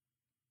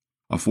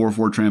a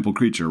 4/4 trample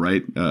creature,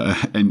 right?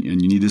 And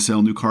you need to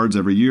sell new cards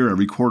every year,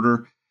 every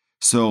quarter.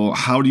 So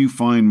how do you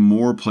find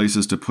more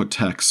places to put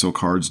text so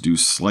cards do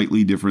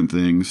slightly different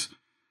things?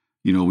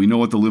 You know, we know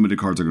what the limited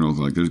cards are going to look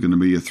like. There's going to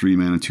be a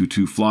 3-mana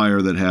 2/2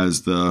 flyer that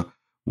has the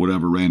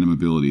whatever random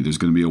ability. There's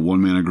going to be a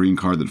 1-mana green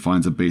card that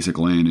finds a basic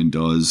land and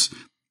does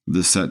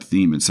the set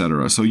theme,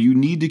 etc. So you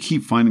need to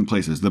keep finding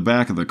places. The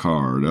back of the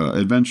card,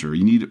 adventure.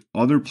 You need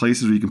other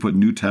places where you can put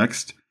new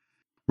text,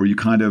 where you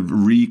kind of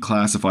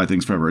reclassify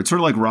things forever. It's sort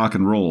of like rock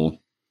and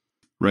roll,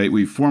 right?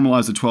 We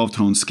formalized the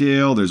 12-tone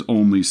scale. There's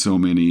only so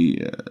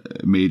many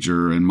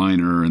major and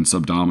minor and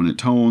subdominant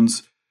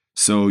tones.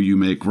 So you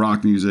make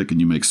rock music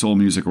and you make soul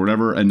music or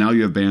whatever. And now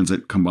you have bands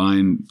that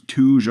combine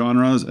 2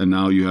 genres, and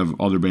now you have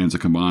other bands that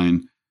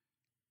combine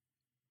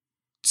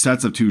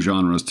sets of 2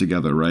 genres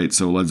together, right?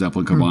 So Led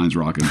Zeppelin combines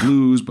rock and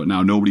blues, but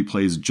now nobody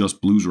plays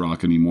just blues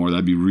rock anymore.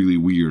 That'd be really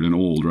weird and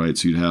old, right?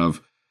 So you'd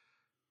have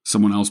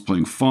someone else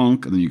playing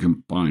funk, and then you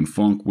combine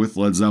funk with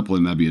Led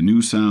Zeppelin. That'd be a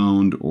new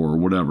sound or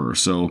whatever.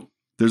 So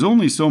there's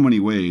only so many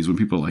ways when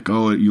people are like,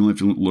 oh, you only have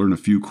to learn a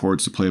few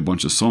chords to play a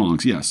bunch of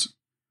songs. Yes,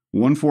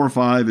 1, 4,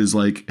 5 is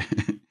like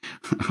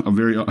a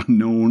very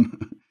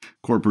unknown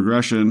chord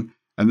progression,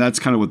 and that's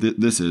kind of what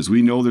this is.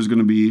 We know there's going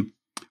to be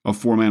a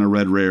 4-mana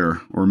red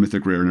rare or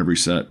mythic rare in every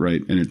set,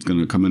 right? And it's going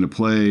to come into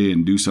play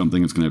and do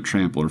something. It's going to have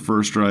trample or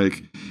first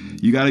strike.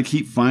 You got to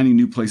keep finding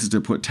new places to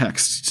put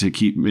text to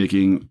keep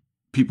making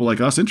people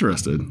like us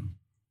interested.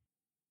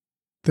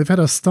 They've had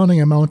a stunning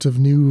amount of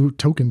new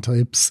token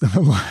types in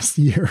the last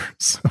year.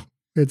 So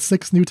it's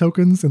 6 new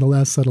tokens in the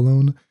last set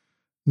alone.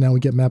 Now we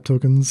get map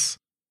tokens.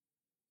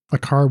 A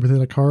card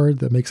within a card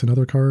that makes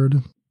another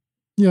card.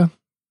 Yeah.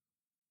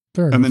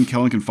 Fair enough. And then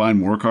Kellen can find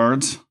more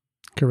cards.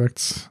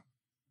 Correct.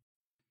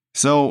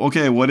 So,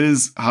 okay,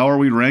 how are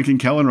we ranking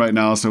Kellen right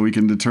now so we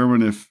can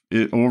determine if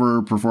it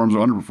overperforms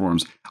or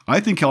underperforms? I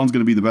think Kellen's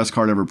going to be the best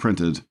card ever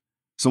printed.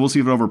 So we'll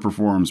see if it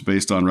overperforms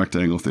based on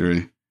rectangle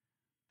theory.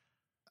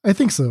 I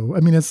think so.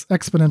 I mean, it's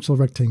exponential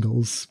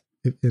rectangles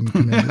in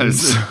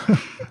Commanders.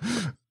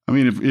 I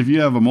mean, if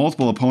you have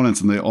multiple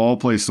opponents and they all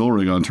play Soul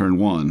Ring on turn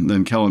 1,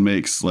 then Kellen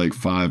makes like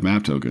 5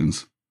 map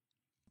tokens.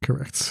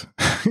 Correct.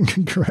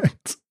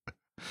 Correct.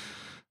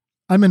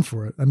 I'm in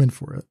for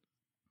it.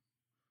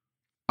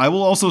 I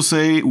will also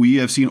say we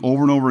have seen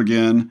over and over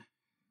again,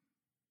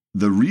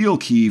 the real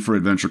key for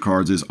adventure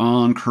cards is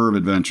on curve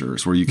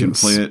adventures, where you can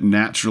play it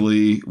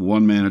naturally,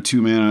 1 mana,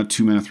 2 mana,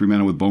 2 mana, 3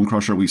 mana with Bone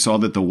Crusher. We saw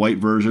that the white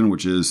version,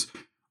 which is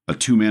a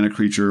 2 mana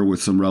creature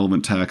with some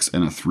relevant text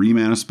and a 3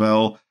 mana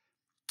spell,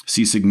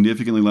 see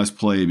significantly less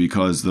play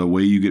because the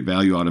way you get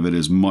value out of it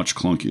is much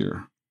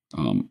clunkier.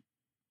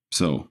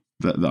 So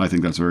I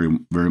think that's very,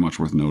 very much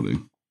worth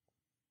noting.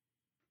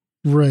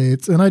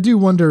 Right. And I do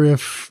wonder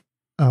if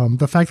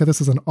the fact that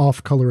this is an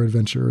off-color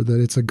adventure, that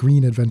it's a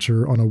green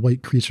adventure on a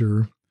white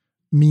creature,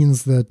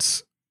 means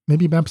that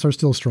maybe maps are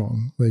still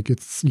strong. Like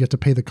you have to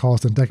pay the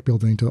cost in deck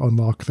building to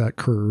unlock that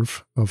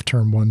curve of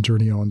turn 1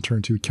 Journey on,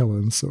 turn 2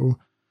 Kellen. So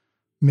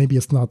maybe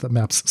it's not that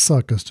maps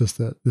suck, it's just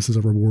that this is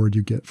a reward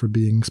you get for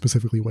being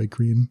specifically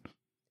white-green.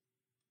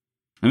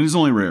 And it's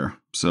only rare,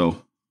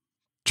 so.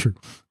 True.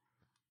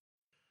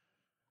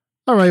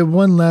 All right,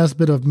 one last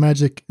bit of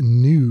Magic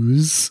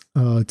news.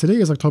 Today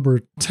is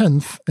October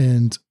 10th,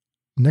 and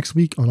next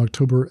week on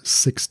October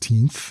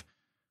 16th,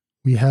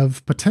 we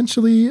have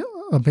potentially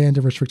a banned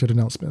and restricted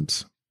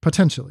announcement.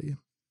 Potentially.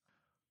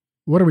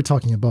 What are we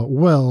talking about?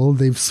 Well,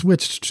 they've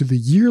switched to the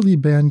yearly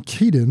ban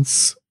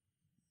cadence,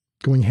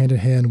 going hand in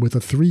hand with a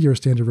 3-year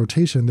standard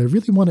rotation. They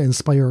really want to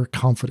inspire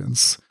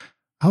confidence.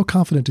 How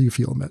confident do you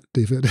feel,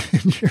 David,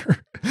 in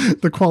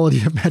the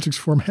quality of Magic's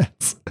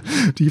formats?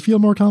 Do you feel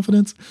more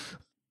confident?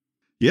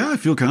 Yeah, I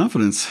feel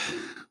confidence.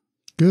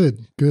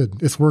 Good.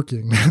 It's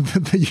working.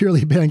 The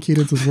yearly ban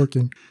cadence is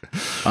working.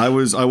 I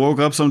woke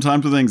up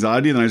sometimes with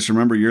anxiety, and I just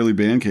remember yearly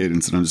ban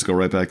cadence, and I just go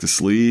right back to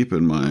sleep,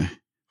 and my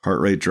heart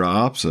rate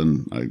drops,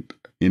 and I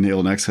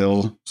inhale and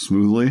exhale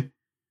smoothly.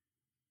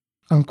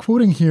 I'm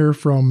quoting here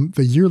from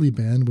the yearly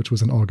ban, which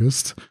was in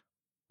August.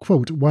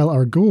 Quote, while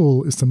our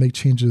goal is to make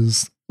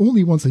changes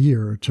only once a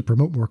year to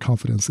promote more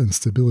confidence and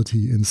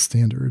stability in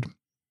standard.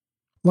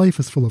 Life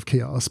is full of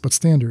chaos, but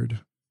standard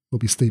will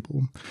be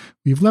stable.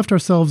 We've left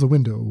ourselves a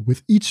window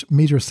with each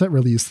major set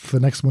release. The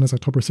next one is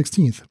October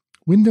 16th.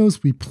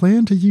 Windows we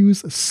plan to use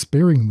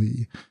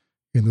sparingly.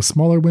 In the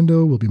smaller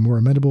window, we'll be more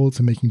amenable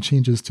to making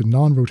changes to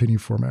non-rotating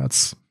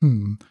formats.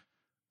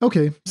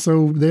 Okay,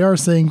 so they are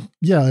saying,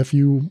 yeah, if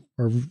you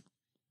are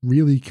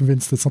really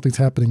convinced that something's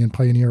happening in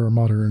Pioneer or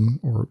Modern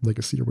or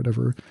Legacy or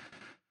whatever,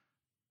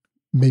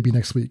 maybe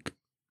next week.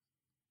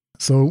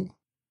 So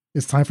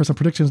it's time for some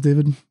predictions,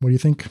 David. What do you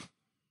think?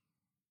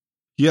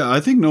 Yeah, I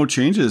think no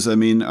changes. I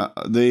mean,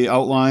 they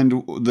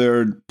outlined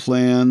their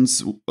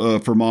plans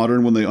for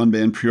Modern when they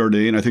unbanned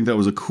Preordain. I think that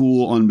was a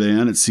cool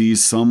unban. It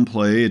sees some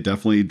play. It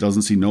definitely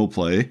doesn't see no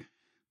play.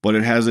 But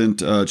it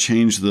hasn't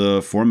changed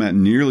the format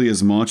nearly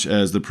as much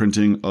as the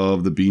printing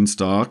of the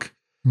Beanstalk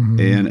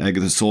and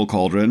Agatha's Soul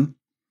Cauldron.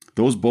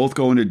 Those both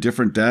go into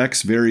different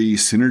decks, very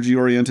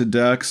synergy-oriented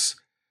decks.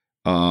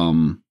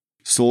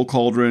 Soul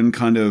Cauldron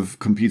kind of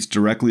competes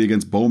directly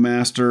against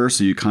Bowmaster,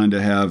 so you kind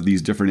of have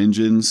these different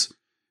engines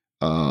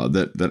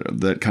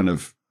that kind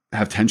of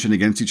have tension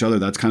against each other.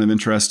 That's kind of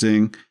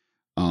interesting.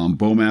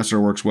 Bowmaster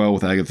works well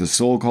with Agatha's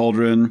Soul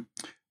Cauldron.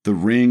 the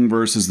ring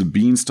versus the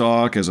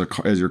beanstalk as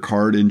your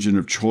card engine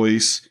of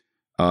choice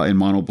in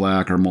mono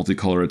black or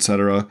multicolor,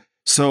 etc.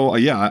 So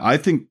I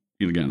think,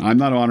 again, I'm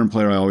not a Modern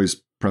player. I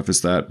always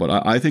preface that,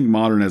 but I think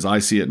Modern, as I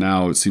see it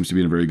now, it seems to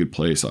be in a very good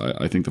place.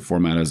 I think the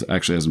format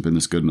hasn't been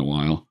this good in a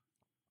while.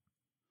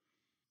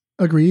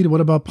 Agreed.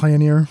 What about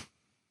Pioneer?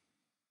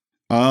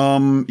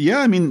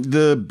 I mean,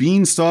 the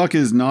beanstalk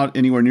is not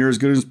anywhere near as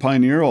good as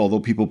Pioneer, although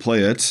people play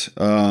it.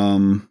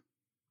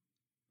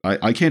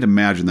 I can't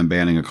imagine them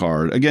banning a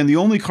card. Again, the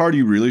only card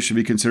you really should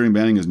be considering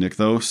banning is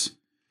Nykthos.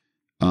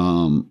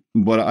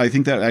 But I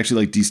think that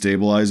actually like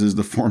destabilizes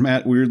the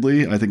format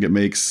weirdly. I think it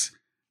makes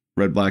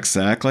Red Black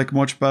Sack like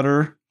much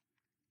better.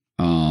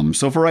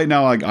 So for right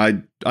now,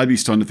 I'd be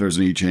stunned if there's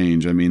any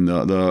change. I mean,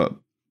 the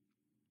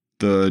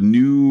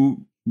new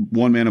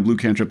 1-mana blue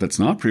cantrip that's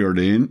not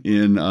preordained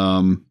in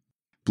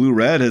Blue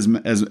Red has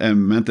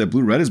meant that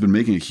Blue Red has been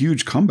making a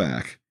huge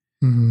comeback.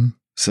 Mm-hmm.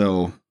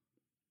 So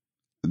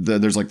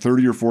there's like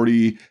 30 or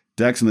 40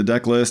 decks in the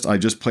deck list. I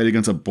just played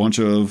against a bunch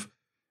of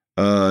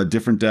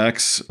different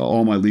decks.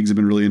 All my leagues have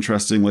been really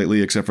interesting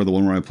lately, except for the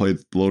one where I played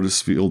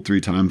Lotus Field 3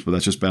 times, but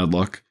that's just bad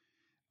luck.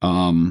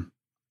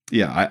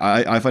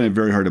 I find it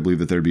very hard to believe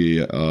that there'd be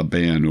a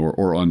ban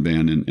or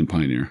unban in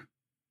Pioneer.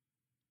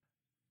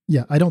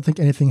 Yeah, I don't think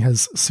anything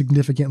has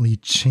significantly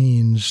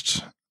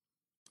changed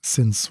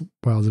since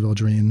Wilds of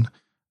Eldraine.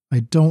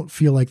 I don't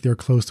feel like they're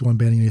close to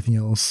unbanning anything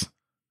else.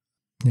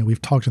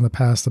 We've talked in the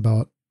past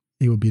about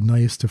it would be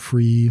nice to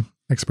free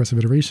Expressive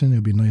Iteration. It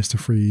would be nice to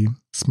free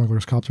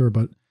Smuggler's Copter,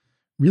 but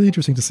really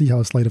interesting to see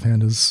how Sleight of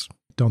Hand has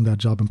done that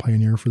job in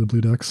Pioneer for the blue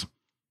decks.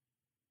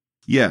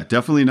 Yeah,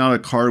 definitely not a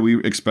card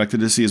we expected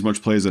to see as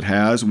much play as it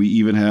has. We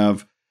even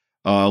have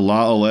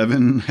Law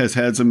 11 has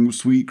had some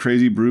sweet,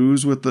 crazy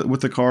brews with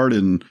the card,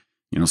 and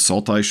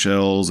Salt Ice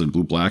Shells and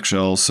Blue Black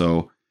Shells.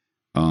 So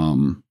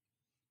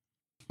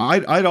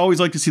I'd always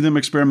like to see them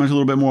experiment a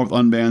little bit more with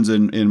unbans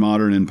in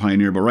Modern and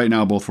Pioneer, but right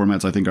now both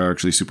formats I think are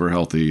actually super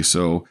healthy.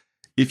 So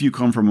if you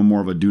come from a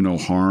more of a do no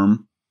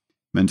harm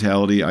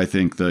mentality, I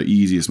think the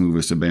easiest move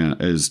is to ban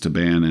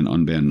and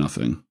unban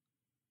nothing.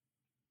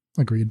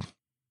 Agreed.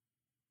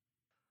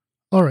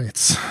 All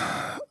right.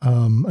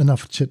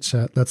 Enough chit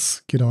chat. Let's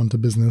get on to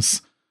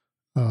business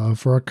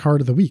for our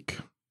card of the week.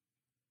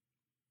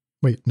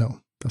 Wait,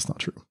 no, that's not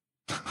true.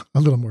 A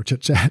little more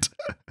chit chat.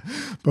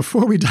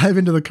 Before we dive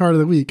into the card of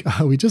the week,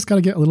 we just got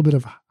to get a little bit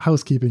of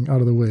housekeeping out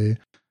of the way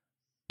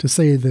to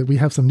say that we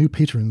have some new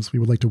patrons we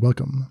would like to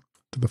welcome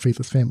to the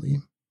Faithless family.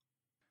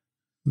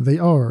 They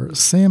are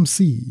Sam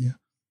C.,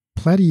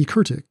 Platty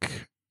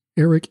Kurtik,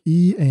 Eric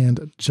E.,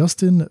 and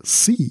Justin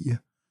C.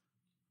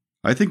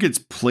 I think it's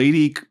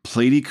Plady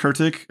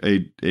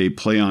Kurtik, a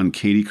play on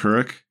Katie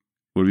Couric,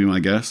 would be my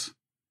guess.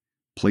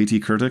 Platy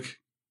Kurtik.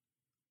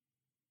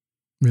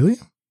 Really?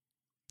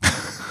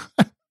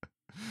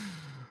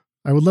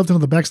 I would love to know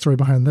the backstory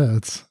behind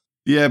that.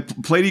 Yeah,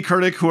 Plady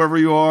Kurtik, whoever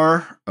you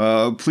are,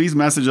 please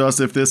message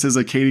us if this is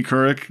a Katie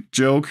Couric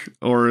joke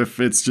or if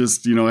it's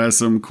just, has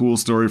some cool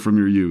story from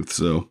your youth.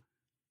 So,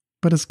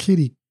 but it's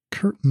Katie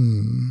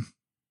Curtin.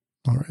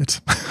 All right.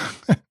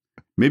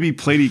 Maybe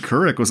Plady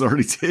Couric was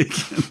already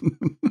taken.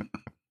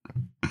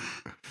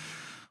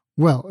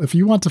 Well, if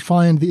you want to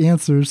find the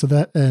answers to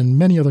that and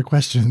many other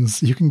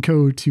questions, you can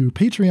go to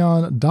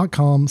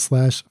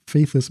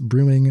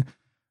patreon.com/faithlessbrewing.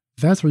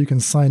 That's where you can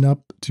sign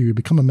up to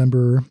become a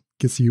member.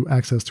 Gets you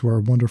access to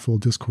our wonderful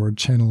Discord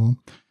channel,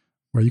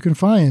 where you can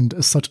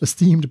find such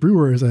esteemed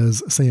brewers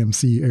as Sam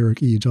C.,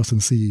 Eric E.,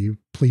 Justin C.,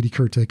 Plady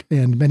Kurtik,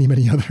 and many,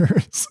 many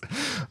others.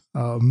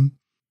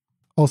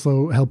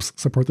 Also helps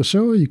support the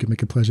show. You can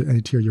make a pledge at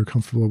any tier you're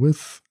comfortable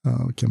with.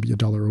 It can be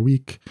 $1 a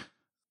week.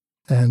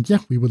 And yeah,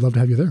 we would love to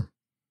have you there.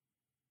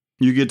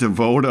 You get to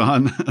vote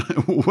on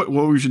what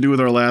we should do with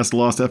our last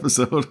lost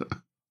episode.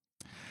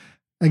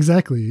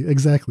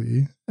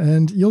 Exactly.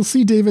 And you'll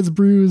see David's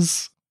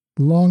brews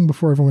long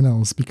before everyone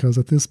else, because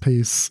at this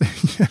pace,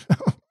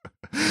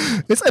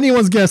 it's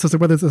anyone's guess as to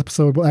whether this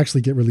episode will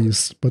actually get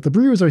released. But the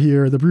brewers are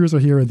here. The brewers are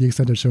here in the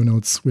extended show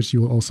notes, which you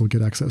will also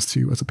get access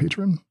to as a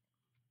patron.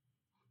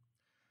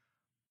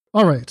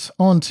 All right,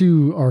 on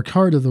to our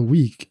card of the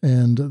week.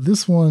 And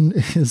this one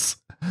is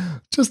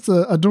just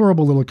an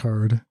adorable little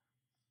card.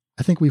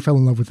 I think we fell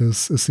in love with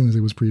this as soon as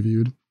it was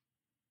previewed.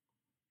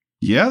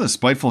 Yeah, the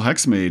Spiteful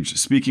Hexmage.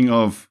 Speaking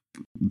of,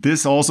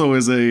 this also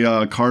is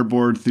a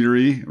cardboard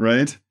theory,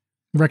 right?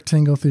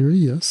 Rectangle theory,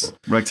 yes.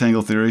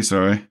 Rectangle theory,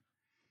 sorry.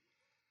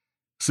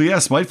 So yeah,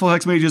 Spiteful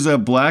Hexmage is a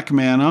black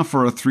mana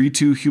for a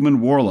 3/2 human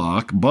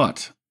warlock,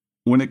 but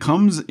when it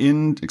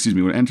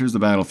enters the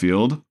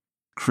battlefield,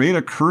 create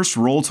a cursed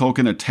roll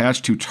token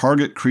attached to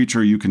target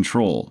creature you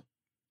control.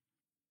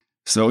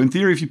 So in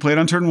theory, if you play it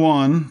on turn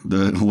 1,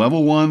 the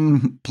level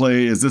 1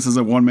 play is this is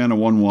a 1-mana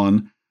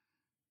 1/1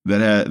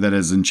 that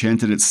has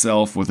enchanted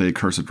itself with a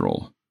cursed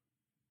roll.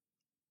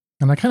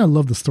 And I kind of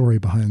love the story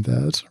behind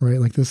that, right?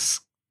 Like this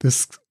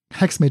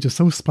Hexmage is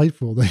so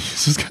spiteful that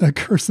he's just gonna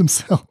curse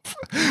himself.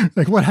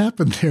 Like, what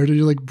happened there? Did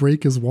you like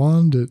break his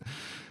wand?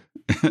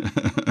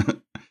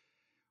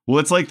 Well,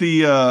 it's like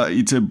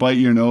the to bite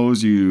your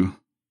nose, you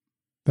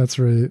That's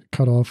right.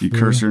 Cut off. You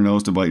curse your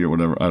nose to bite your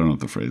whatever. I don't know what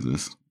the phrase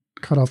is.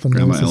 Cut off the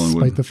Grandma nose to Ellen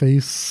spite would. the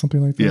face,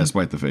 something like that. Yeah,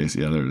 spite the face.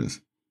 Yeah, there it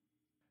is.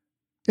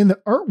 In the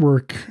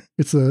artwork,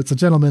 it's a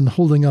gentleman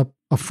holding up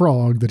a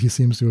frog that he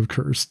seems to have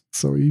cursed.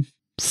 So he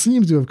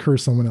seems to have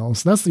cursed someone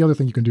else. That's the other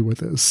thing you can do with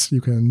this.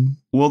 You can.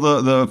 Well,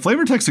 the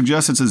flavor text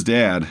suggests it's his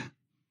dad.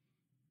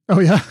 Oh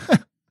yeah.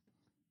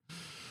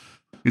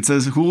 It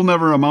says, "Who will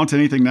never amount to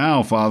anything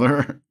now,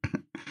 father?"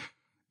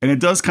 And it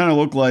does kind of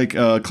look like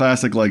a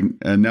classic, like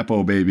a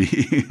Nepo baby.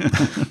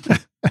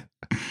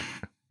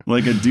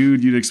 Like a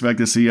dude you'd expect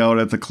to see out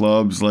at the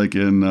clubs, like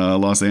in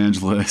Los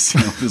Angeles, you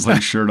know, his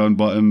like shirt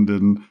unbuttoned,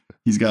 and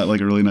he's got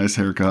like a really nice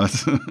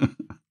haircut.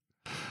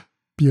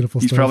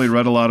 Beautiful He's stuff. probably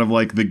read a lot of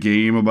like the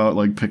game about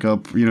like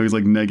pickup, you know, he's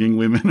like negging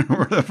women or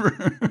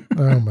whatever.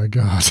 Oh my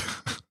God.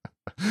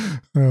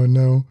 Oh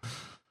no.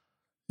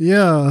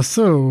 Yeah,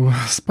 so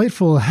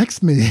Spiteful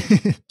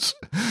Hexmage.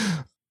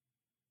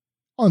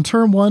 On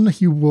turn 1,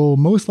 he will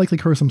most likely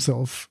curse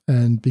himself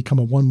and become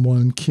a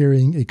 1/1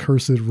 carrying a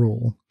cursed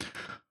roll.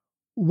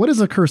 What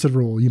is a cursed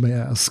roll, you may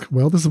ask?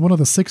 Well, this is one of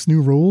the 6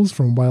 new rolls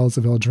from Wilds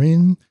of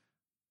Eldraine.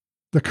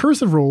 The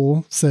cursed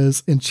roll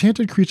says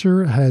enchanted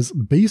creature has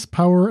base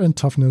power and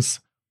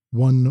toughness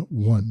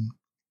 1/1.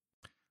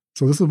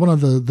 So this is one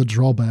of the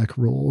drawback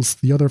rolls.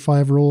 The other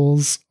 5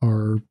 rolls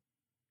are,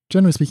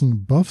 generally speaking,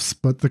 buffs,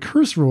 but the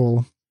curse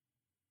roll,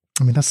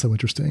 I mean, that's so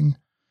interesting.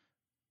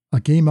 A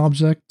game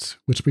object,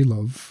 which we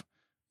love,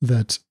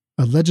 that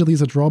allegedly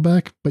is a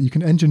drawback, but you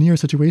can engineer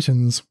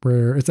situations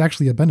where it's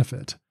actually a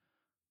benefit.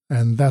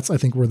 And that's, I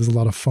think, where there's a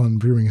lot of fun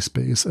brewing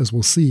space, as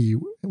we'll see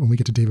when we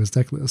get to David's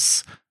deck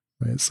lists.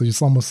 Right? So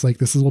it's almost like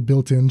this little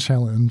built-in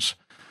challenge.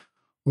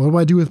 What do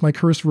I do with my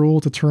curse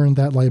roll to turn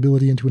that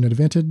liability into an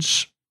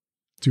advantage?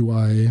 Do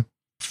I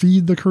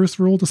feed the curse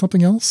roll to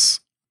something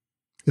else?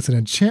 It's an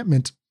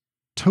enchantment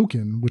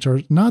token, which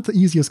are not the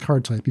easiest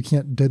card type. You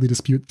can't deadly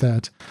dispute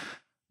that.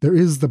 There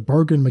is the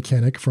bargain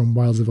mechanic from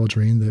Wilds of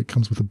Eldraine that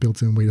comes with a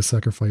built-in way to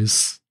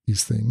sacrifice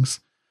these things.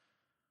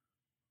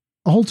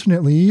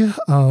 Alternately,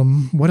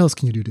 what else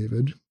can you do,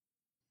 David?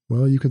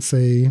 Well, you could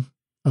say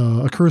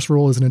a curse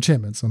roll is an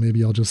enchantment, so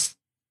maybe I'll just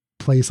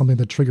play something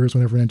that triggers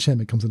whenever an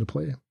enchantment comes into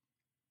play,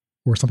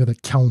 or something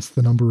that counts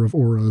the number of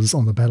auras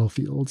on the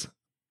battlefield.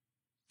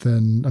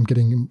 Then I'm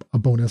getting a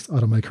bonus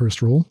out of my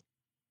curse roll.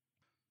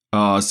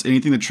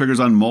 Anything that triggers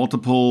on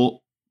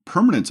multiple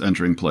permanents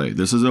entering play.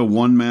 This is a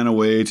 1-mana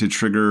way to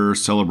trigger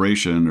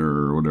celebration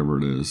or whatever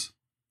it is.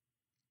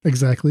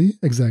 Exactly.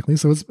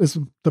 So it's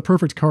the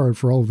perfect card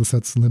for all of the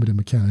set's limited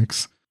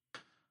mechanics.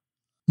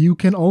 You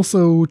can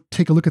also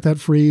take a look at that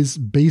phrase,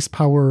 base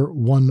power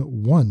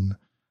 1/1.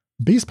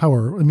 Base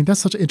power, I mean, that's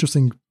such an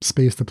interesting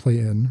space to play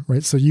in,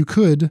 right? So you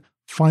could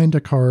find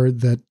a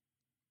card that,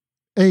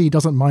 A,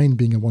 doesn't mind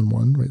being a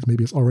 1/1, right?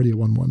 Maybe it's already a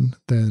 1/1.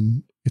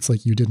 Then it's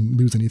like you didn't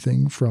lose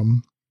anything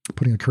from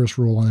putting a curse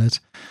roll on it.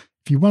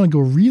 If you want to go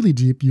really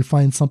deep, you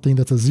find something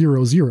that's a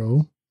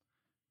 0/0,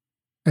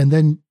 and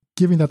then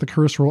giving that the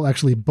curse roll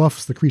actually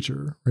buffs the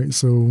creature, right?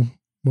 So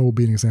what would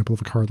be an example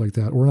of a card like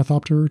that?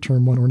 Ornithopter,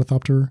 turn 1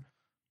 Ornithopter.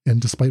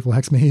 And Spiteful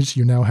Hexmage,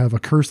 you now have a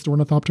cursed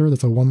Ornithopter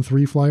that's a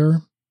 1/3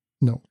 flyer.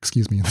 No,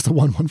 excuse me, that's a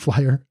 1/1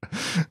 flyer.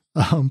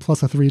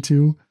 Plus a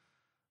 3/2.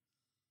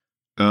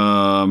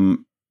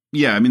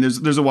 Yeah, I mean,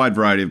 there's a wide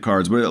variety of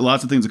cards, but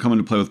lots of things that come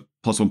into play with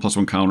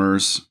 +1/+1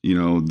 counters. You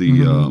know,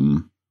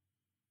 the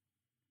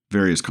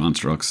various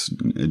constructs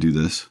do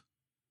this.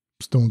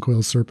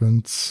 Stonecoil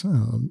Serpents,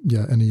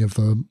 any of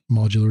the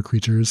modular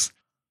creatures.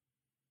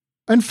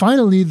 And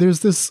finally,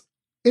 there's this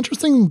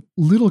interesting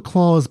little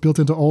clause built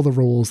into all the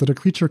rolls that a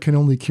creature can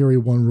only carry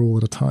 1 roll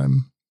at a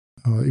time.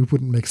 It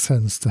wouldn't make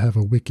sense to have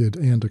a wicked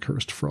and a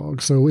cursed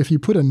frog. So if you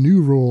put a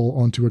new roll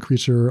onto a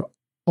creature,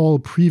 all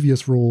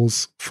previous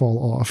rolls fall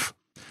off.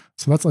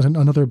 So that's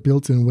another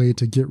built-in way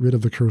to get rid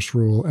of the cursed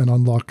roll and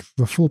unlock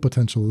the full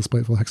potential of the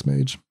Spiteful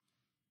Hexmage.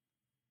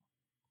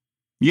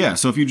 Yeah,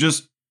 so if you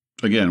just,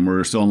 again,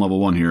 we're still on level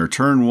 1 here.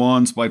 Turn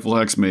 1, Spiteful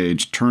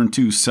Hexmage. Turn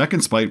 2,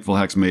 second Spiteful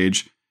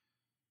Hexmage.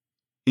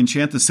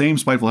 Enchant the same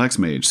Spiteful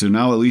Hexmage. So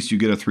now at least you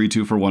get a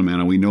 3/2 for 1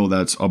 mana. We know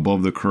that's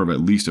above the curve,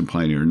 at least in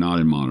Pioneer, not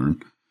in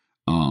Modern.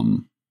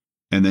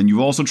 And then you've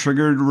also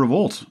triggered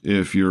Revolt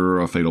if you're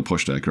a Fatal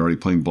Push deck. You're already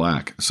playing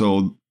black.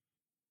 So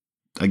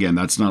again,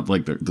 that's not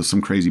like there's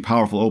some crazy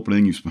powerful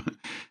opening.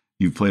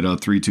 You've played a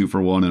 3/2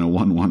 for 1 and a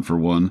 1/1 for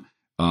 1.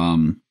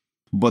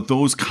 But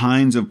those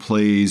kinds of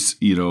plays,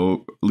 you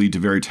know, lead to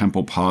very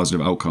tempo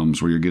positive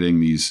outcomes where you're getting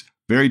these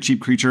very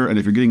cheap creature. And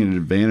if you're getting an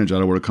advantage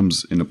out of what it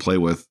comes into play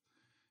with,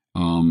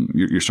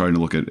 you're starting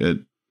to look at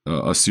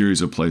a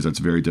series of plays that's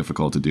very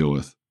difficult to deal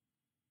with.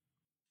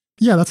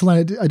 Yeah, that's a line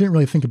I didn't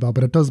really think about,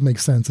 but it does make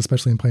sense,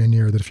 especially in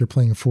Pioneer, that if you're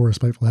playing for a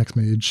Spiteful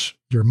Hexmage,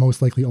 you're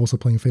most likely also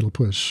playing Fatal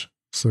Push.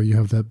 So you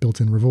have that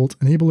built-in Revolt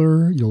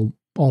enabler. You'll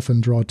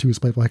often draw 2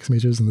 Spiteful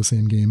Hexmages in the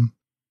same game.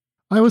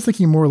 I was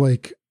thinking more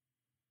like,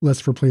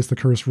 let's replace the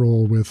curse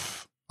roll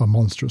with a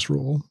monstrous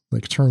roll,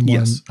 like turn 1.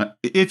 Yes,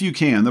 if you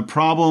can. The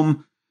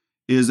problem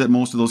is that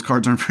most of those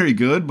cards aren't very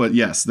good, but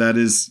yes, that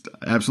is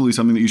absolutely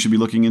something that you should be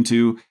looking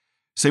into.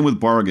 Same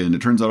with Bargain.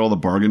 It turns out all the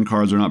Bargain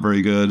cards are not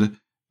very good.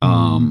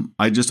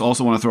 I just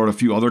also want to throw out a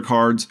few other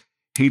cards.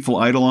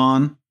 Hateful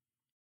Eidolon.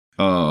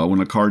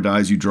 When a card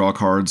dies, you draw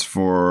cards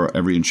for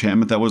every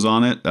enchantment that was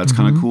on it. That's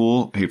kind of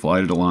cool. Hateful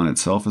Eidolon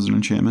itself is an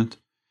enchantment.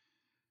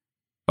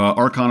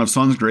 Archon of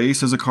Sun's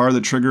Grace is a card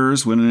that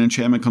triggers when an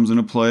enchantment comes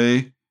into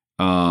play.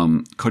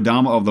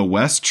 Kodama of the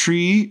West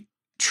Tree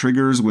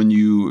triggers when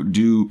you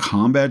do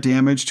combat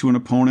damage to an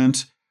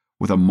opponent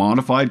with a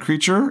modified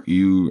creature.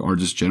 You are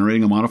just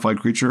generating a modified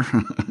creature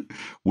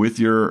with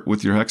your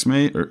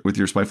Hexmage or with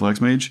your Spiteful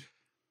Hexmage.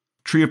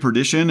 Tree of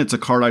Perdition. It's a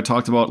card I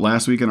talked about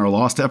last week in our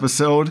Lost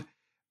episode.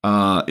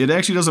 It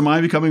actually doesn't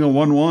mind becoming a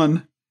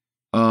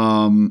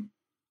 1/1.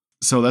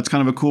 So that's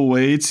kind of a cool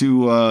way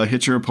to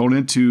hit your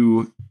opponent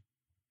to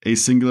a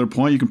singular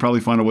point. You can probably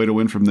find a way to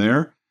win from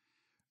there.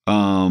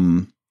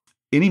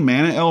 Any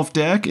Mana Elf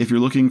deck, if you're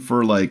looking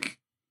for like,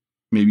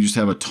 maybe you just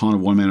have a ton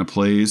of 1-mana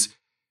plays.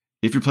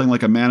 If you're playing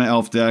like a Mana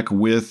Elf deck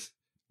with,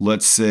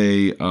 let's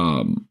say,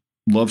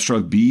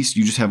 Lovestruck Beast,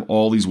 you just have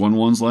all these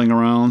 1/1s laying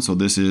around. So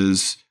this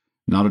is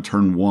not a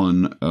turn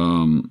 1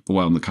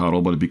 Wild in the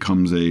Coddle, but it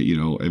becomes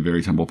a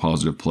very tempo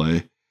positive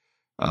play.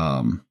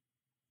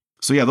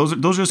 So yeah, those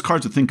are just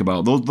cards to think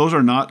about. Those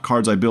are not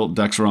cards I built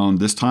decks around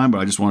this time, but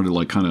I just wanted to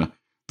like kind of,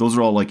 those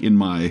are all like in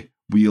my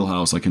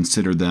wheelhouse. I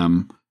consider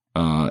them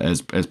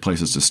as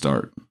places to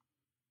start.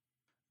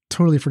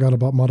 Totally forgot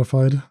about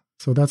Modified.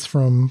 So that's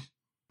from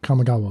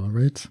Kamigawa,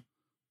 right?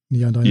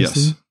 Neon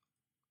Dynasty? Yes.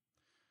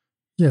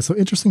 Yeah, so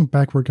interesting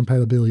backward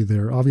compatibility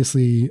there.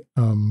 Obviously,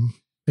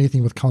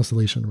 anything with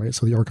Constellation, right?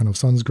 So the Archon of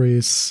Sun's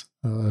Grace.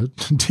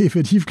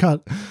 David, you've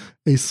got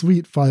a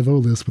sweet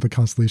 5/0 list with a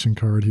Constellation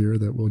card here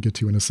that we'll get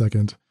to in a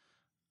second.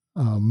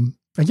 And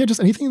yeah, just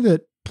anything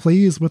that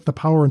plays with the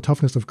power and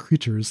toughness of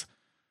creatures.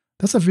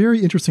 That's a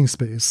very interesting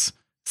space.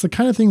 It's the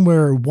kind of thing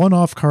where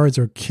one-off cards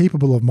are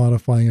capable of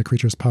modifying a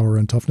creature's power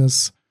and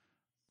toughness,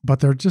 but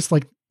they're just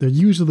like, they're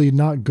usually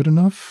not good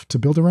enough to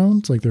build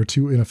around. Like they're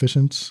too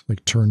inefficient,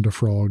 like turn to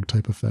frog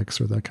type effects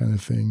or that kind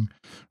of thing.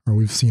 Or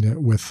we've seen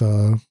it with,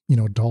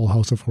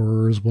 Dollhouse of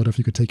Horrors. What if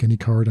you could take any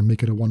card and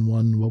make it a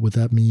 1/1? What would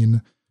that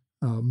mean?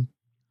 So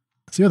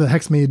yeah, the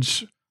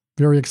Hexmage,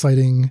 very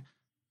exciting.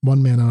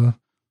 1 mana,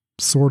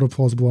 sort of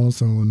plausible on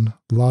its own.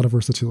 A lot of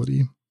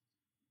versatility.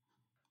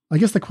 I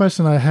guess the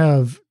question I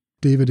have,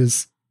 David,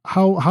 is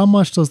how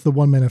much does the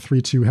 1 mana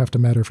 3/2 have to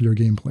matter for your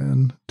game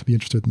plan to be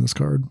interested in this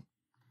card?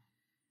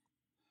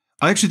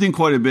 I actually think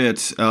quite a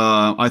bit.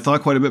 I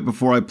thought quite a bit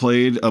before I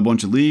played a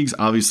bunch of leagues.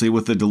 Obviously,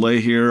 with the delay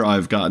here,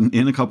 I've gotten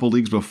in a couple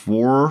leagues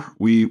before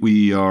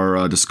we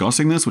are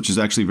discussing this, which is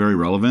actually very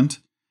relevant.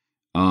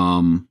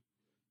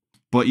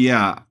 But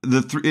yeah,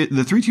 the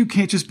 3/2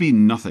 can't just be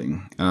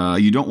nothing.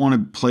 You don't want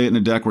to play it in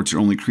a deck where it's your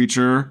only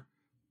creature.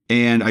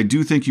 And I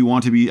do think you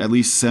want to be at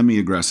least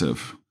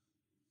semi-aggressive.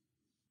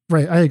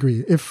 Right, I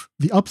agree. If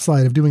the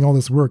upside of doing all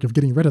this work, of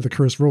getting rid of the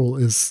Cursed Roll,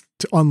 is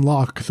to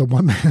unlock the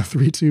 1 mana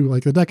 3/2,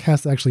 like the deck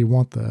has to actually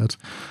want that.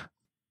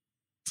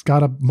 It's got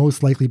to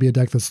most likely be a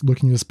deck that's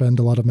looking to spend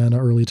a lot of mana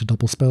early to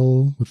double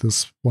spell with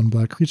this 1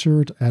 black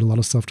creature to add a lot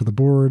of stuff to the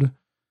board.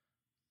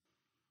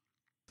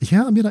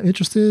 Yeah, I mean, I'm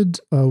interested.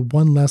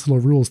 One last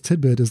little rules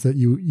tidbit is that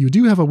you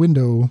do have a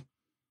window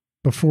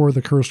before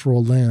the Cursed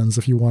Roll lands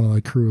if you want to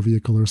like crew a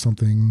vehicle or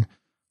something.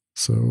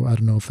 So I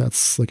don't know if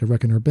that's like a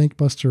Reckoner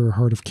Bankbuster or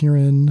Heart of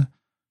Kirin.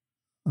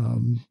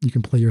 You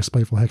can play your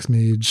Spiteful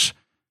Hexmage,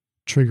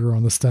 trigger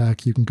on the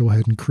stack. You can go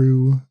ahead and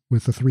crew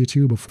with the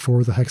 3/2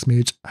 before the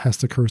Hexmage has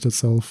to curse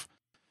itself.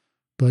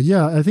 But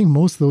yeah, I think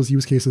most of those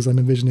use cases I'm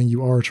envisioning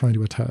you are trying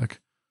to attack.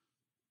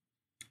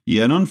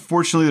 Yeah, and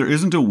unfortunately there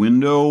isn't a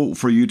window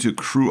for you to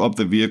crew up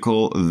the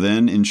vehicle,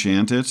 then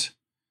enchant it.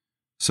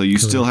 So you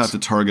still have to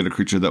target a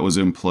creature that was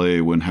in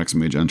play when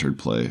Hexmage entered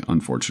play,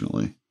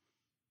 unfortunately.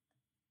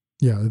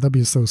 Yeah, that'd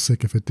be so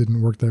sick if it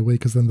didn't work that way,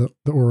 because then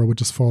the aura would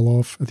just fall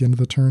off at the end of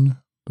the turn.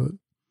 But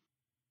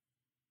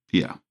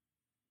yeah.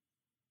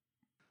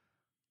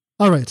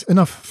 All right,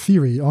 enough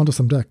theory, onto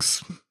some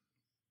decks.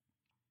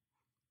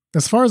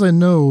 As far as I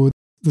know,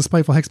 the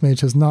Spiteful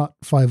Hexmage has not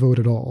 5/0'd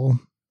at all.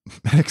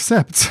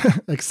 Except.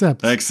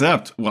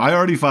 Well, I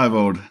already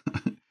 5/0'd.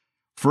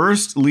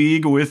 First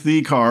league with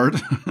the card.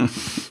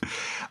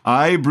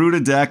 I brewed a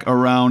deck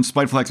around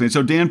Spiteful Hexmage.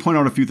 So Dan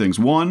pointed out a few things.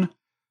 One,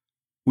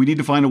 we need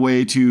to find a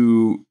way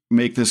to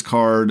make this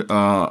card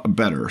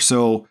better.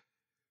 So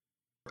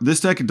this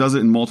deck does it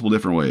in multiple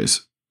different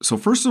ways. So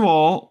first of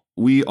all,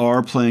 we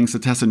are playing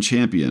Setessan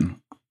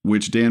Champion,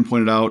 which Dan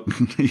pointed out.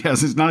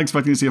 Yes, it's not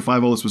expecting to see a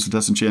 5/0 list with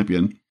Setessan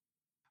Champion.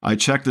 I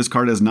checked, this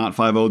card has not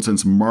 5/0'd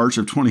since March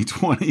of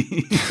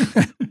 2020.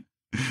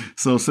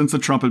 So since the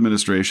Trump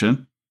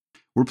administration,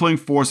 we're playing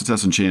for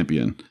Setessan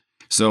Champion.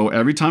 So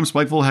every time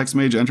Spiteful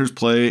Hexmage enters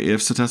play,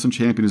 if Setessan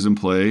Champion is in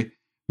play,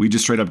 we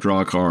just straight up draw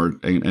a card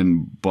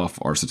and buff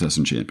our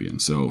Setessan Champion.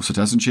 So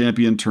Setessan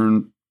Champion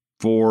turn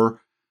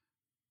 4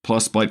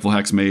 plus Spiteful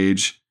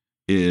Hexmage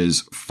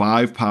is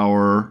 5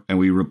 power, and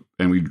we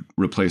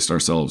replaced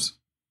ourselves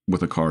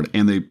with a card,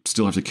 and they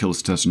still have to kill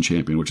Setessan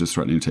Champion, which is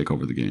threatening to take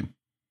over the game.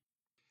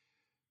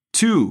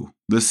 2,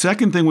 The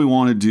second thing we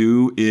want to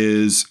do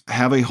is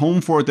have a home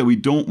fort that we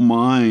don't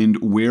mind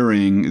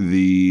wearing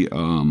the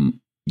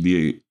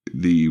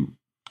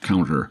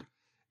counter,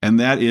 and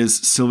that is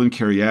Sylvan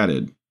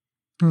Caryatid.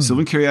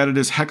 Sylvan Caryatid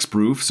is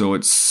hexproof, so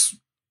it's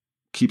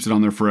keeps it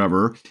on there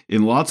forever.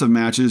 In lots of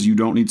matches, you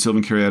don't need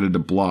Sylvan Caryatid to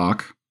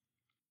block,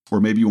 or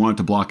maybe you want it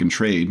to block and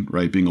trade,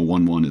 right? Being a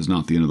 1/1 is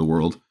not the end of the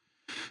world.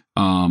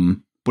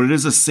 But it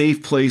is a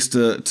safe place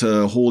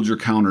to hold your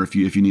counter if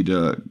you need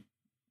to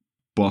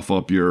buff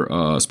up your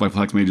Spiteful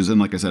Hexmages. And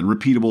like I said,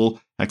 repeatable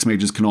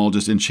Hexmages can all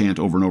just enchant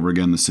over and over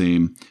again the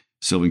same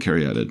Sylvan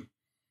Caryatid.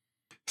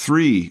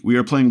 3, we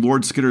are playing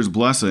Lord Skitter's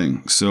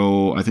Blessing.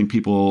 So I think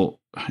people,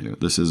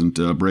 this isn't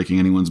breaking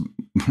anyone's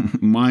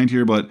mind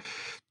here, but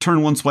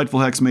turn 1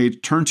 Spiteful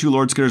Hexmage, turn 2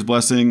 Lord Skitter's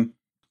Blessing,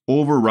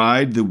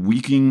 override the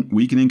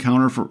weakening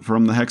counter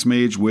from the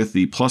Hexmage with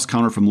the plus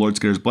counter from Lord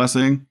Skitter's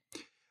Blessing.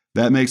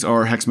 That makes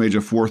our Hexmage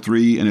a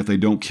 4/3, and if they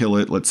don't kill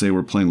it, let's say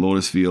we're playing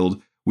Lotus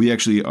Field, we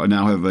actually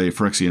now have a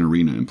Phyrexian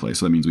Arena in place.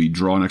 So that means we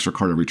draw an extra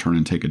card every turn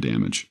and take a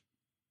damage.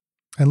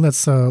 And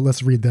let's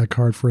read that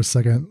card for a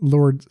second.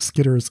 Lord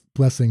Skitter's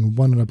Blessing,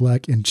 1 and a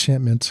black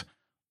enchantment.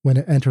 When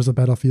it enters a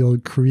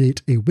battlefield,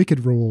 create a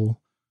Wicked Roll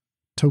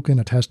token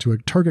attached to a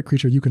target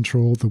creature you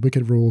control. The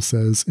Wicked Roll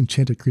says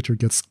enchanted creature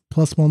gets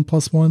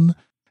 +1/+1.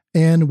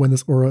 And when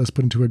this aura is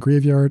put into a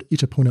graveyard,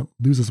 each opponent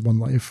loses 1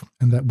 life,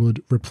 and that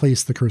would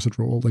replace the Cursed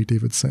Roll, like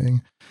David's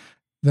saying.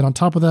 Then on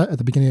top of that, at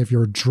the beginning of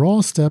your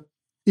draw step,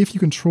 if you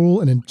control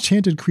an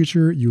enchanted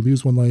creature, you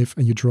lose 1 life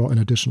and you draw an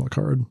additional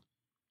card.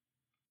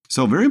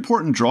 So very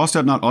important draw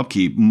step, not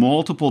upkeep.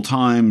 Multiple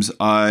times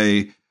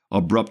I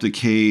abrupt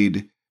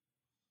decayed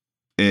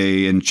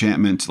a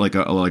enchantment like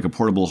a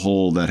portable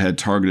hole that had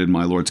targeted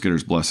my Lord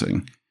Skitter's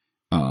Blessing.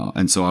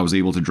 And so I was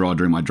able to draw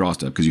during my draw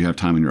step because you have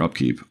time in your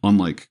upkeep,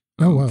 unlike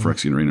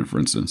Phyrexian Arena, for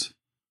instance.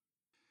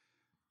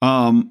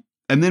 And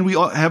then we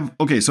have,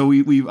 so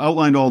we've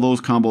outlined all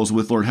those combos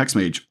with Lord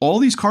Hexmage. All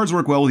these cards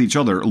work well with each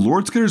other.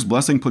 Lord Skitter's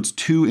Blessing puts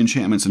 2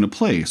 enchantments into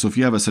play. So if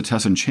you have a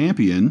Setessan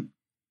Champion,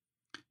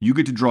 you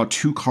get to draw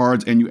 2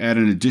 cards and you add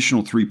an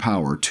additional 3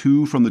 power,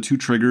 2 from the 2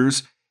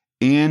 triggers,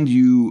 and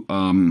you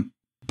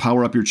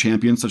power up your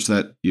champion such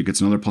that it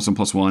gets another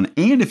 +1/+1.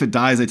 And if it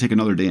dies, they take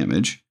another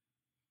damage.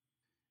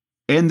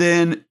 And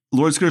then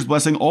Lord Skitter's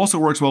Blessing also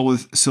works well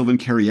with Sylvan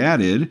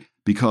Caryatid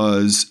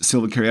because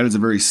Sylvan Caryatid is a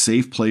very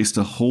safe place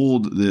to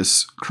hold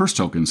this curse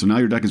token. So now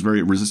your deck is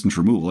very resistant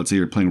to removal. Let's say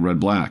you're playing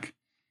red-black.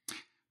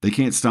 They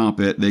can't stomp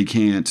it. They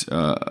can't,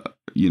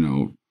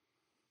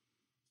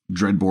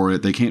 Dreadbore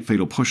it. They can't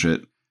Fatal Push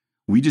it.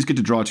 We just get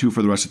to draw 2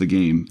 for the rest of the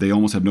game. They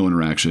almost have no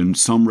interaction.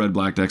 Some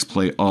red-black decks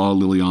play a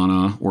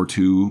Liliana or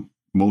 2.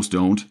 Most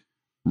don't.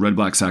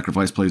 Red-black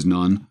Sacrifice plays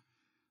none.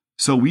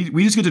 So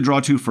we just get to draw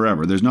 2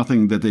 forever. There's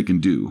nothing that they can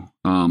do.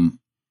 And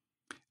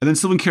then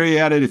Sylvan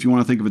Caryatid, if you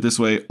want to think of it this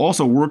way,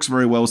 also works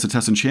very well with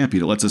Setessan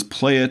Champion. It lets us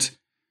play it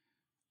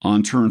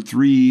on turn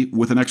 3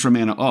 with an extra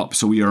mana up.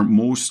 So we are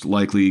most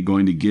likely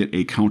going to get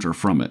a counter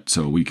from it.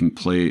 So we can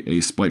play a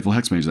Spiteful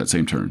Hexmage that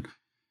same turn.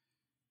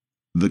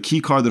 The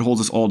key card that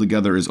holds us all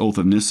together is Oath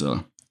of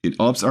Nissa. It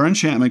ups our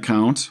enchantment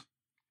count.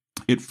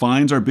 It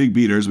finds our big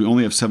beaters. We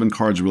only have 7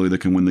 cards really that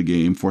can win the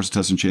game. 4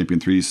 Setessan Champion,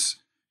 3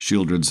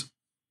 Shieldred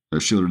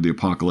the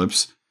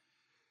Apocalypse.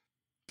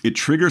 It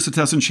triggers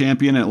Setessan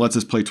Champion and it lets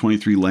us play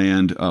 23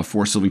 land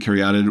for Sylvan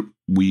Caryatid.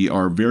 We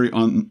are very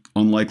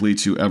unlikely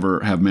to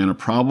ever have mana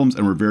problems,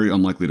 and we're very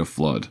unlikely to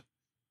flood.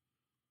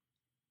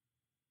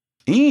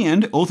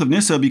 And Oath of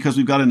Nissa, because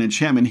we've got an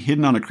enchantment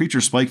hidden on a creature,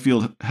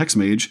 Spikefield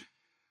Hexmage,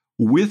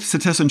 with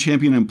Setessan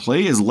Champion in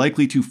play, is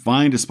likely to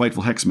find a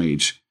Spiteful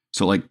Hexmage.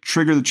 So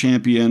trigger the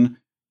champion,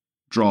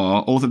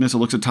 draw. Oath of Nissa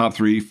looks at top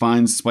 3,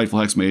 finds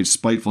Spiteful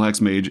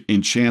Hexmage,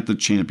 enchant the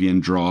champion,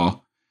 draw.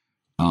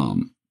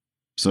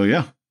 So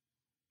yeah.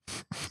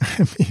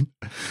 I mean,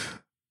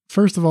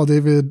 first of all,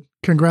 David,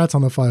 congrats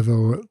on the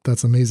 5-0.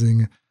 That's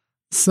amazing.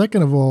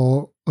 Second of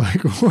all, what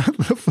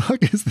the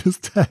fuck is this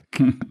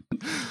deck?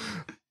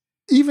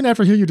 Even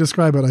after hearing you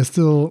describe it, I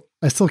still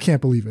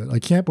can't believe it. I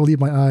can't believe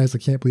my eyes. I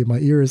can't believe my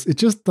ears. It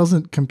just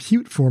doesn't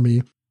compute for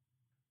me.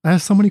 I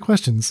have so many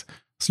questions.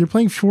 So you're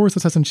playing 4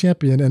 Setessan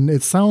Champion, and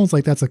it sounds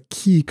like that's a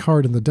key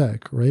card in the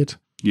deck, right?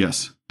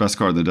 Yes. Best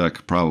card in the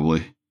deck,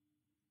 probably.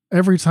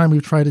 Every time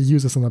we've tried to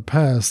use this in the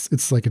past,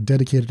 it's like a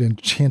dedicated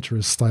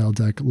Enchantress style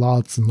deck,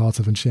 lots and lots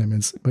of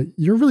enchantments, but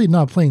you're really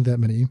not playing that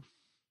many.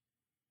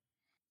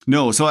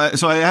 No, so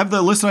I have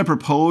the list that I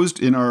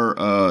proposed in our,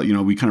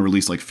 we kind of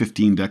released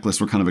 15 deck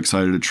lists. We're kind of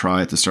excited to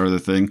try at the start of the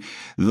thing.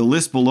 The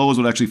list below is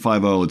what actually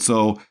 5-0'd.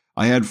 So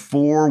I had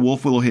 4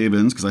 Wolfwillow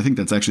Havens, because I think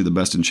that's actually the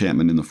best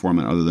enchantment in the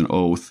format other than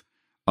Oath.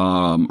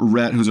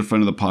 Rhett, who's a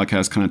friend of the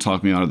podcast, kind of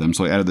talked me out of them.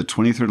 So I added the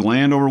 23rd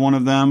land over one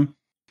of them.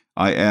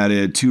 I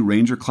added 2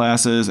 Ranger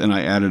classes, and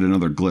I added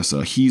another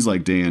Glissa. He's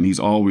like Dan. He's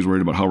always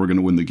worried about how we're going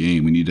to win the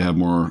game. We need to have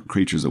more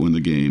creatures that win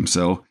the game.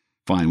 So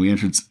fine, we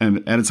entered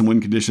and added some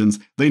win conditions.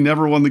 They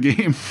never won the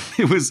game.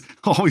 It was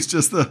always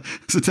just the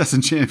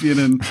Setessan Champion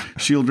and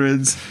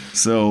Shieldreds.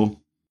 So,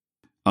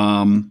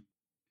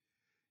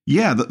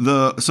 Yeah,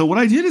 so what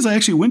I did is I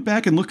actually went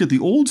back and looked at the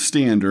old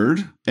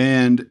standard,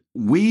 and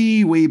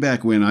way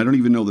back when, I don't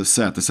even know the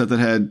set that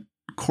had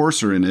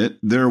Courser in it,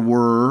 they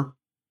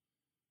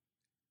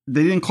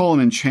didn't call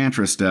them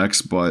Enchantress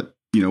decks, but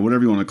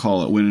whatever you want to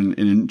call it. When an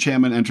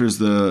enchantment enters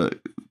the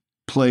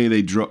play,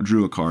 they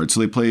drew a card. So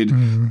they played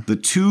the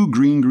 2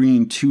 green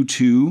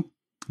 2/2.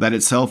 That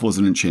itself was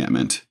an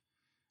enchantment.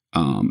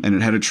 And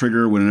it had a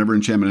trigger whenever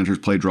enchantment enters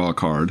play, draw a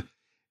card.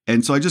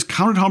 And so I just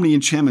counted how many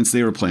enchantments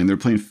they were playing. They were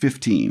playing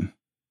 15.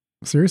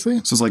 Seriously?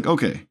 So it's like,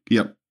 okay,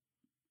 yep.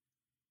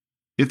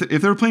 If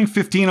they were playing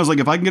 15, I was like,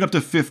 if I can get up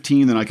to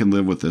 15, then I can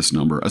live with this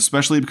number.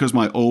 Especially because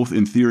my Oath,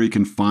 in theory,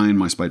 can find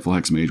my Spiteful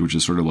Hexmage, which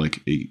is sort of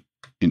like a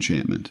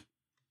enchantment.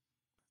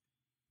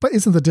 But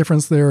isn't the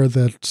difference there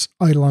that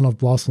Eidolon of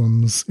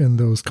Blossoms in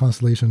those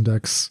Constellation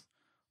decks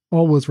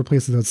always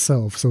replaces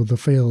itself, so the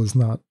fail is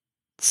not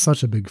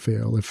such a big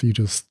fail if you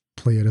just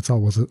play it. It's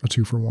always a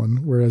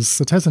 2-for-1. Whereas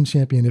Cetizen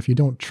Champion, if you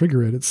don't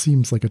trigger it, it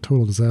seems like a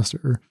total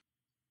disaster.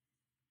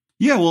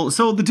 Yeah, well,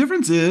 so the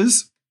difference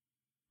is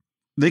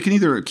they can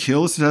either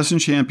kill a Cetizen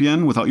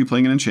Champion without you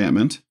playing an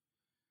enchantment,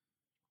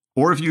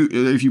 or if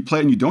you play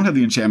it and you don't have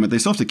the enchantment, they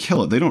still have to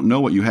kill it. They don't know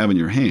what you have in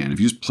your hand. If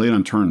you just play it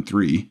on turn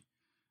 3,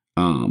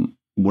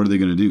 what are they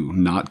going to do?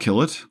 Not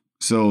kill it?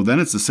 So then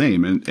it's the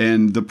same.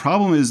 And the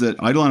problem is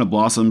that Eidolon of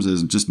Blossoms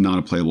is just not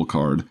a playable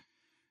card.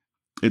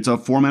 It's a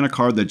 4-mana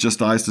card that just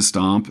dies to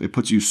stomp. It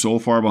puts you so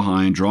far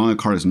behind. Drawing a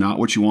card is not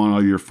what you want out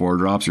of your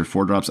 4-drops. Your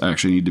 4-drops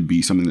actually need to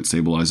be something that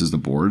stabilizes the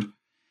board.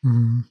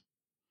 Mm-hmm.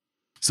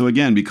 So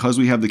again, because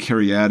we have the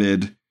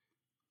Caryatid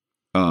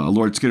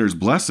Lord Skitter's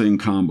Blessing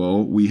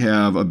combo, we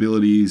have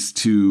abilities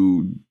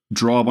to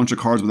draw a bunch of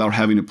cards without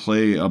having to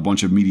play a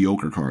bunch of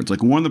mediocre cards.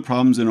 Like, one of the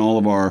problems in all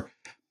of our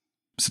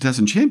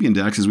Cetizen Champion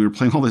decks is we were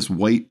playing all this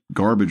white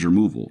garbage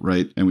removal,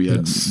 right? And we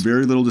had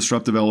very little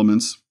disruptive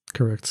elements.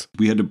 Correct.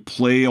 We had to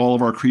play all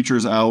of our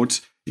creatures out,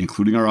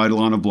 including our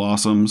Eidolon of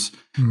Blossoms,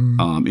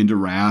 into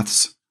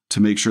Wraths to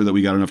make sure that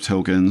we got enough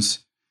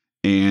tokens.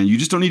 And you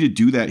just don't need to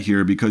do that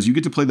here because you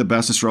get to play the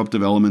best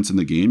disruptive elements in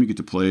the game. You get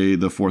to play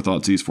the 4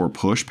 Thoughtseize 4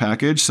 Push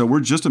package. So we're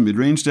just a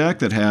mid-range deck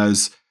that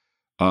has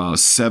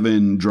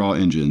 7 draw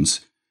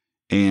engines.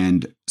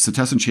 And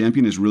Cetizen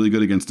Champion is really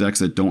good against decks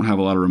that don't have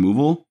a lot of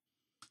removal.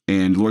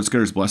 And Lord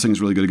Skitter's Blessing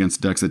is really good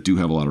against decks that do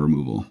have a lot of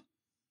removal.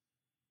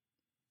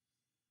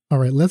 All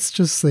right, let's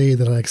just say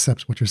that I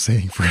accept what you're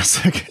saying for a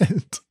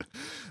second.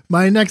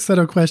 My next set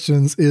of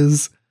questions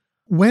is,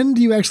 when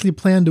do you actually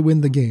plan to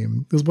win the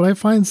game? Because what I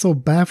find so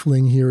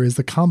baffling here is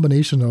the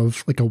combination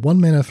of like a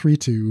 1-mana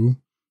 3/2,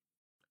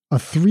 a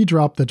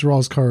 3-drop that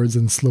draws cards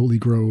and slowly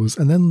grows,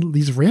 and then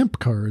these ramp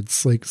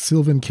cards like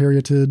Sylvan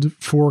Caryatid,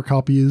 4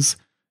 copies.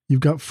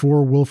 You've got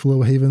 4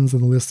 Wolfwillow Havens in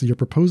the list that you're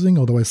proposing,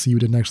 although I see you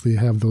didn't actually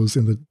have those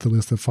in the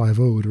list of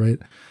 5-0'd, right?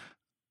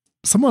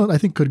 Someone, I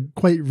think, could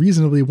quite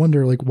reasonably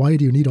wonder, like, why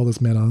do you need all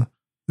this mana?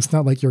 It's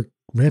not like you're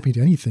ramping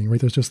to anything, right?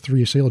 There's just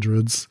 3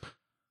 Sheoldreds.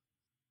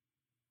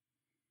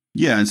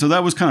 Yeah, and so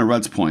that was kind of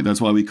Rhett's point.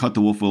 That's why we cut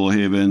the Wolfwillow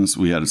Havens.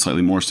 We had a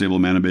slightly more stable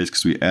mana base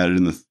because we added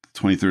in the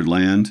 23rd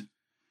land.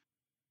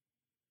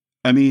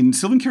 I mean,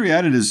 Sylvan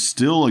Caryatid is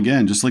still,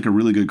 again, just like a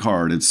really good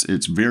card.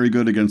 It's very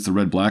good against the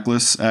red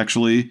blacklists,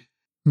 actually.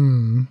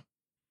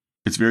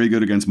 It's very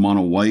good against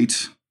mono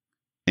white.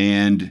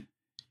 And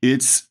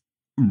it's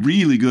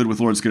really good with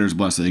Lord Skitter's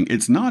Blessing.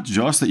 It's not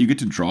just that you get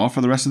to draw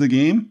for the rest of the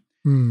game.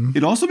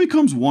 It also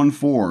becomes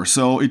 1/4.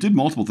 So it did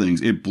multiple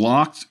things. It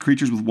blocked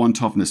creatures with 1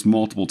 toughness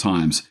multiple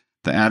times.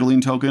 The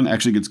Adeline token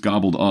actually gets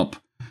gobbled up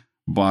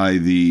by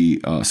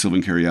the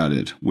Sylvan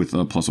Caryatid with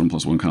a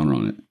 +1/+1 counter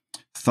on it.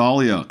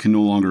 Thalia can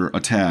no longer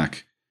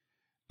attack.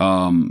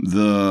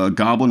 The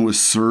Goblin with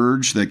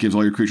Surge that gives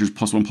all your creatures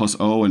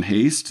 +1/+0 and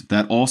haste,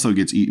 that also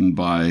gets eaten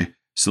by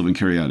Sylvan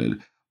Caryatid.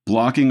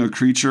 Blocking a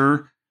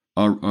creature,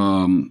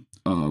 Burning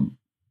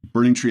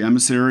Tree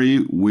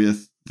Emissary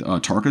with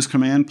Tarka's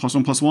command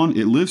 +1/+1,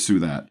 it lives through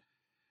that.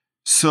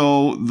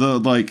 So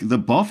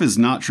the buff is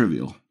not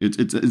trivial.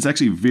 It's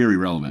actually very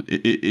relevant.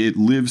 It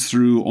lives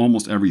through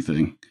almost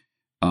everything.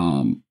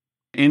 And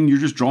you're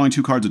just drawing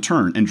 2 cards a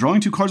turn. And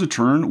drawing 2 cards a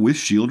turn with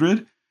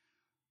Sheoldred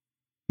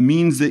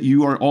means that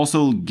you are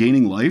also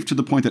gaining life to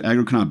the point that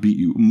aggro cannot beat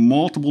you.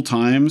 Multiple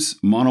times,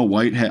 mono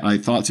white, I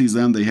Thoughtseize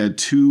them. They had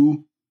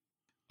 2,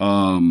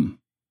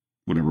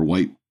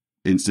 white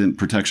instant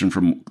protection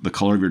from the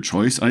color of your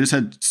choice. I just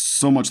had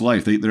so much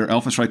life. Their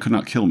Alpha Strike could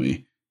not kill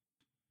me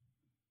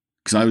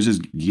because I was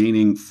just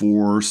gaining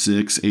 4,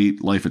 6,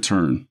 8 life a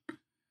turn.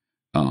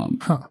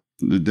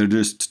 They're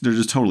just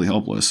totally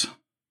helpless.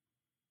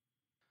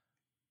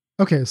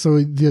 Okay,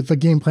 so the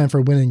game plan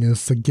for winning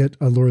is to get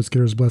a Lord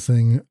Skitter's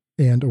Blessing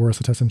and or a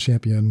Cetizen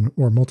Champion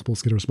or multiple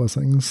Skitter's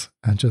Blessings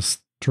and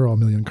just draw a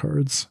million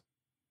cards.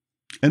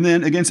 And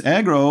then against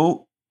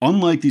aggro,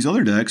 unlike these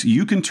other decks,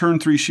 you can turn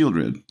 3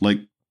 Sheoldred. Like,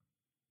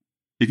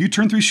 if you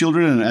turn 3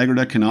 Sheoldred and an aggro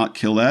deck cannot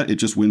kill that, it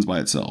just wins by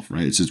itself,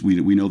 right? It's just we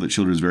know that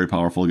Sheoldred is very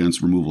powerful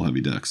against removal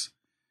heavy decks.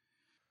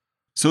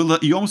 So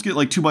you almost get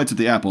like 2 bites at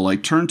the apple.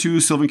 Like, turn 2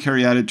 Sylvan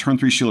Caryatid, turn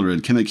 3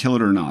 Sheoldred. Can they kill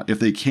it or not?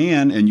 If they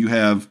can, and you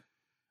have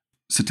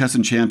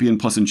Setessan Champion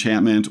plus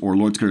Enchantment or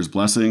Lordskaer's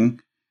Blessing,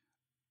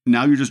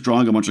 now you're just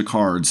drawing a bunch of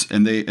cards,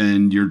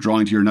 and you're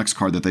drawing to your next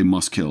card that they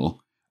must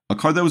kill. A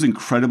card that was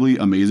incredibly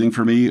amazing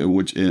for me,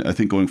 which I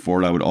think going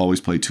forward I would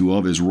always play 2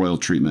 of, is Royal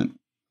Treatment.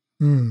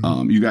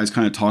 You guys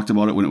kind of talked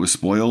about it when it was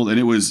spoiled, and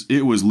it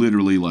was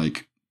literally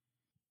like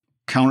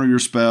counter your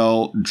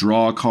spell,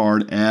 draw a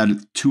card,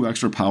 add 2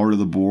 extra power to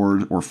the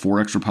board or 4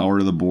 extra power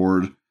to the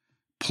board,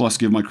 plus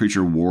give my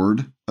creature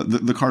ward.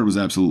 The card was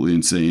absolutely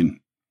insane.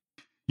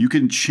 You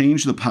can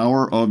change the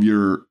power of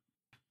your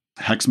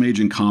Hexmage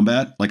in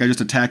combat. Like I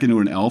just attack into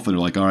an elf and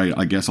they're like, all right,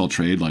 I guess I'll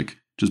trade. Like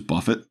just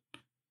buff it.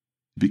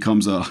 It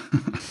becomes a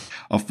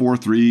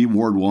 4/3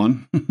 ward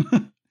 1.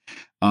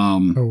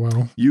 Oh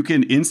wow! You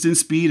can instant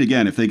speed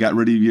again if they got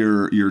rid of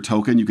your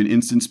token. You can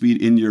instant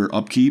speed in your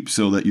upkeep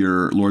so that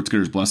your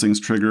Lordskaer's Blessings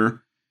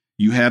trigger.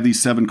 You have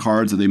these 7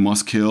 cards that they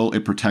must kill.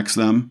 It protects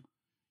them.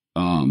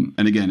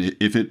 And again,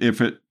 if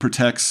it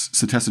protects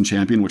Setessan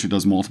Champion, which it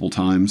does multiple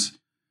times,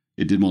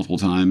 it did multiple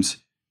times,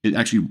 it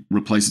actually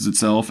replaces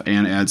itself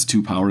and adds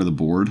 2 power to the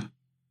board.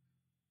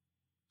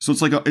 So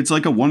it's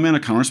like a 1 mana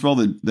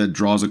counterspell that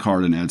draws a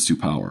card and adds 2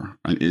 power.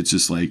 It's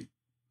just like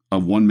a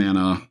 1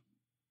 mana.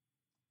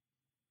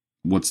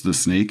 What's the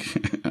snake?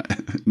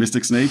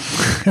 Mystic Snake?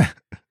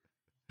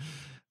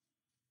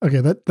 Okay,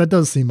 that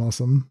does seem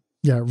awesome.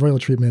 Yeah, Royal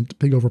Treatment,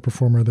 big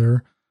overperformer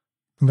there.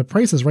 And the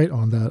price is right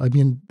on that. I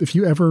mean, if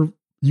you ever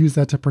use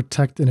that to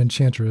protect an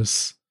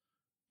Enchantress,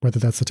 whether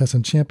that's a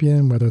Setessan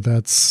Champion, whether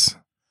that's,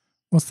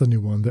 what's the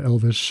new one? The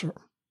Elvish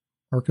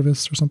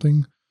Archivist or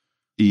something?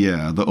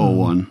 Yeah, the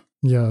O1.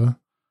 Yeah.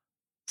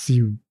 So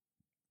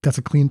that's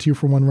a clean 2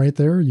 for 1 right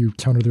there. You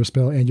counter their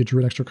spell and you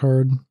drew an extra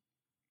card.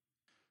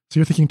 So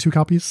you're thinking 2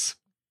 copies?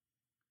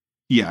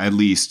 Yeah, at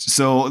least.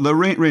 So the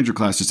Ranger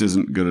class just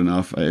isn't good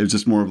enough. It's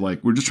just more of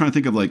like, we're just trying to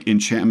think of like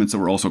enchantments that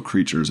were also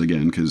creatures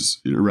again,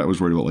 because Rhett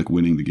was worried about like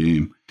winning the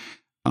game.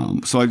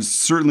 So I'd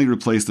certainly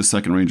replace the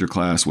second Ranger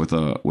class with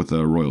a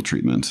Royal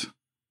Treatment.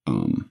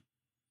 And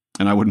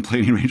I wouldn't play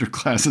any Ranger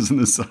classes in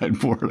the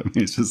sideboard. I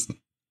mean, it's just,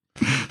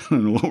 I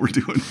don't know what we're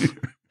doing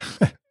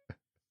here.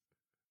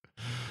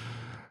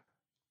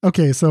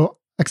 Okay, so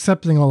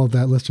accepting all of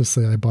that, let's just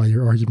say I buy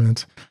your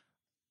argument.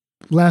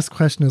 Last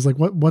question is like,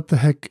 what the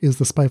heck is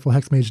the Spiteful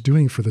Hexmage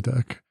doing for the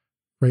deck?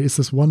 Right? It's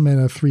this 1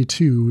 mana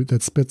 3/2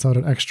 that spits out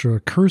an extra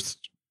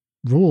cursed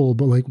roll,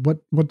 but like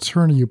what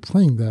turn are you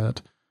playing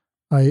that?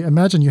 I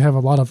imagine you have a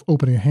lot of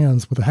opening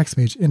hands with a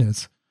Hexmage in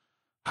it.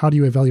 How do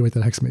you evaluate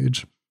that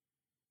Hexmage?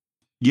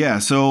 Yeah,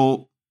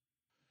 so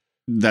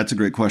that's a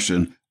great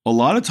question. A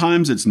lot of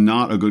times it's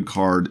not a good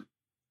card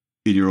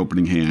in your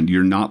opening hand.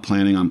 You're not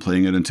planning on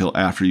playing it until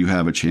after you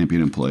have a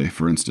champion in play,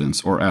 for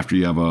instance, or after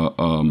you have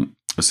a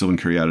Sylvan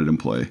Caryatid in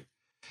play.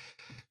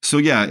 So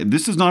yeah,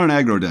 this is not an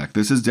aggro deck.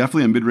 This is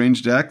definitely a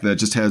mid-range deck that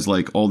just has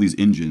like all these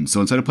engines. So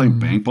instead of playing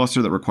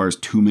Bankbuster that requires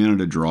 2 mana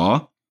to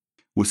draw,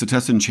 with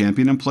Setessan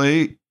Champion in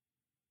play,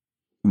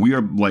 we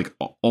are like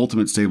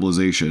ultimate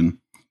stabilization,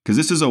 because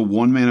this is a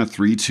 1 mana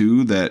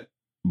 3/2 that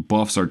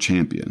buffs our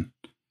champion.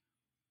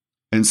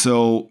 And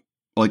so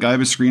like I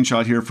have a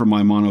screenshot here from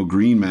my mono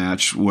green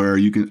match where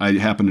I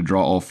happen to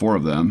draw all 4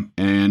 of them,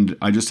 and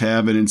I just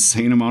have an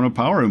insane amount of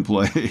power in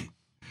play.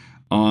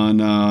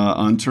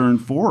 On turn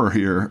 4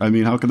 here. I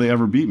mean, how could they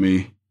ever beat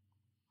me?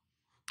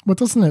 Well,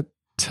 doesn't it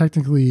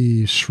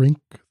technically shrink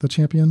the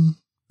champion?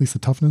 At least the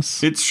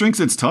toughness? It shrinks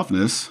its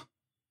toughness.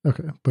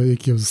 Okay, but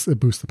it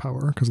boosts the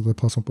power because of the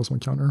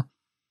 +1/+1 counter.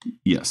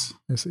 Yes.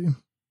 I see.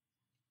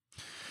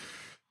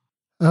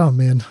 Oh,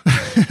 man.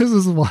 This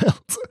is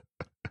wild.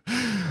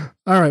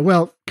 All right,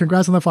 well,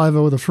 congrats on the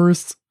 5-0. The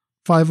first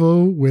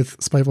 5-0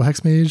 with Spiteful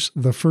Hexmage.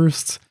 The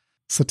first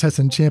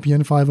Setessan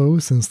Champion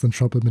 5-0 since the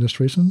Trump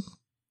administration.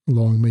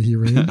 Long may he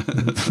reign.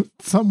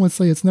 Some would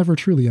say it's never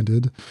truly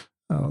ended.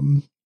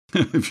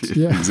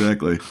 Yeah,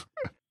 exactly.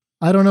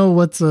 I don't know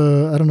what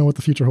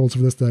the future holds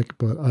for this deck,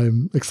 but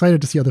I'm excited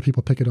to see other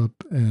people pick it up,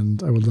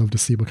 and I would love to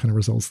see what kind of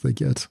results they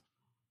get.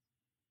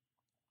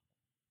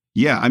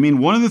 Yeah, I mean,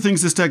 one of the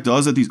things this deck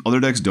does that these other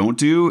decks don't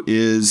do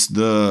is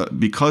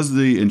because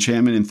the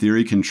enchantment in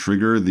theory can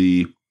trigger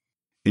the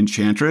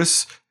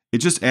Enchantress, it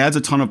just adds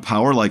a ton of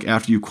power. Like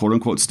after you quote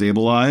unquote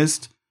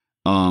stabilized.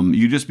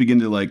 You just begin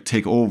to like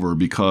take over,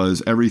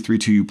 because every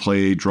 3/2 you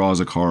play draws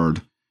a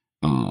card,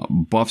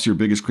 buffs your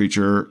biggest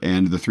creature,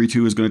 and the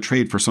 3/2 is going to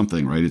trade for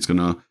something, right? It's going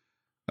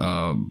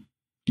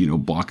to,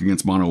 block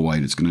against mono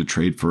white. It's going to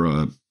trade for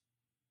a,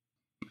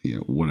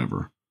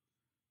 whatever,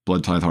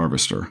 Blood Tithe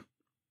Harvester.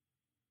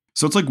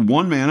 So it's like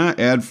 1 mana,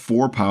 add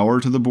 4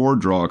 power to the board,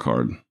 draw a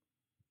card.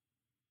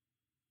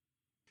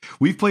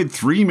 We've played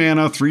 3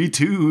 mana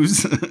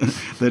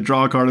 3/2s that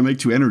draw a card and make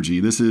 2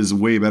 energy. This is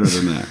way better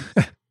than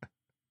that.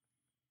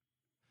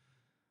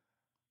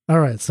 All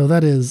right, so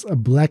that is a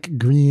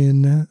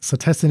black-green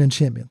Setessan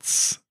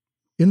enchantments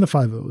in the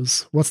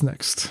 5-0s. What's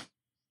next?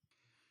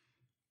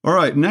 All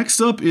right, next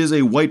up is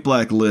a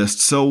white-black list.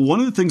 So one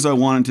of the things I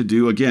wanted to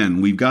do,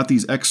 again, we've got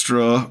these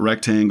extra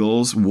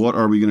rectangles. What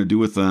are we going to do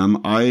with them?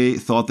 I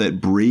thought that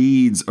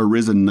Braid's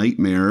Arisen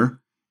Nightmare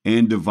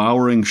and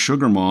Devouring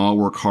Sugar Maw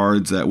were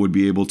cards that would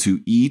be able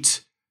to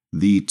eat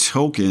the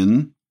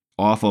token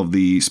off of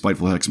the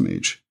Spiteful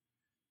Hexmage.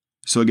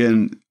 So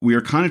again, we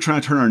are kind of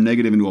trying to turn our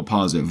negative into a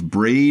positive.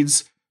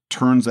 Braids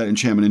turns that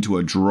enchantment into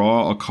a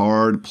draw a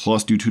card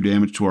plus do 2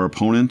 damage to our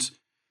opponent.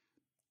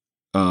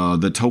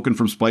 The token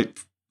from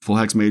Spiteful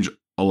Hexmage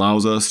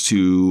allows us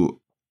to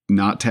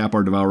not tap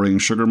our Devouring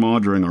Sugar Maw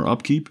during our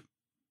upkeep.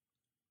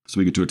 So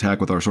we get to attack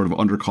with our sort of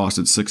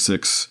undercosted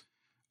 6/6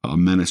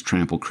 menace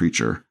trample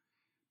creature.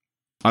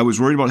 I was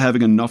worried about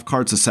having enough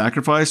cards to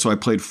sacrifice, so I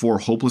played 4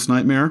 Hopeless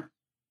Nightmare.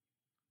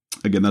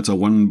 Again, that's a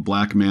 1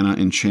 black mana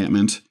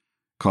enchantment.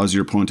 Cause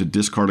your opponent to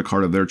discard a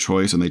card of their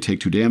choice, and they take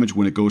 2 damage.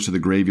 When it goes to the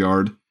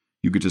graveyard,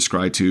 you get to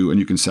scry 2, and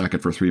you can sack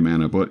it for 3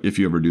 mana. But if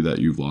you ever do that,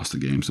 you've lost the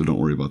game, so don't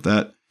worry about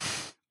that.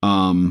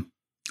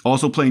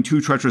 Also playing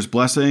 2 Treacherous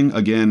Blessing.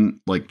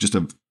 Again, like just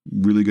a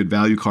really good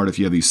value card if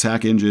you have these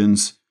sack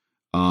engines.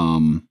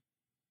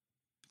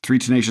 3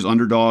 Tenacious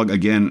Underdog.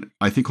 Again,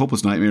 I think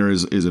Hopeless Nightmare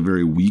is a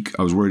very weak.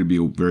 I was worried to be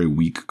a very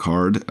weak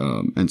card.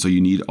 And so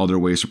you need other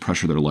ways to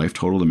pressure their life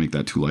total to make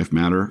that 2 life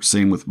matter.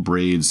 Same with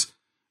Braids.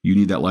 You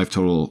need that life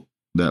total,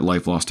 that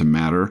life loss to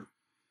matter.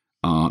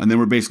 And then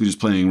we're basically just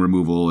playing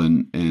removal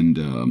and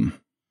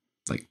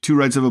like 2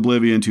 Rites of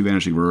Oblivion, 2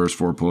 Vanishing Verse,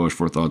 4 Push,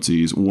 4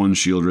 Thoughtseize, 1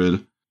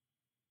 Shieldred,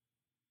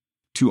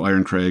 2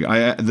 Iron Crag.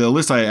 The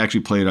list I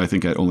actually played, I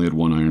think I only had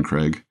 1 Iron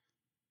Crag.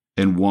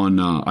 And 1,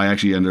 I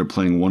actually ended up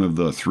playing one of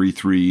the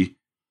 3/3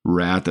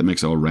 rat that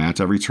makes a rat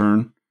every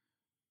turn.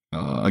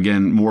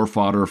 Again, more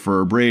fodder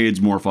for Braids,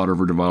 more fodder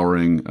for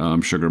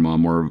Devouring Sugar Maw,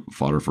 more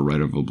fodder for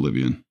Rite of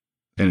Oblivion,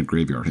 and a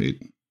Graveyard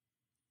Hate.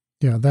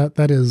 Yeah,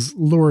 that is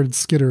Lord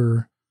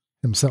Skitter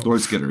himself.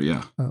 Lord Skitter,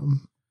 yeah.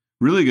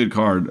 Really good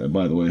card,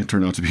 by the way. It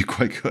turned out to be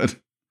quite good.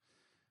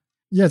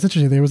 Yeah, it's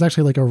interesting. There was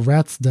actually like a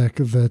rats deck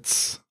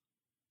that's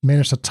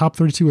managed to top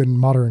 32 in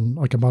modern,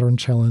 like a modern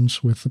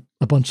challenge with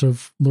a bunch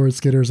of Lord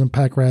Skitters and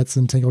Pack Rats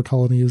and Tangle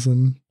Colonies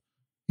and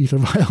Ether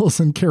Vials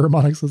and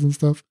Karamonixes and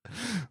stuff.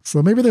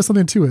 So maybe there's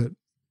something to it.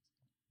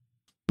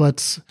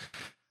 But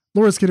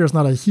Lord Skitter is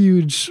not a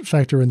huge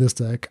factor in this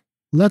deck.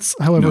 Let's,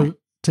 however,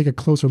 take a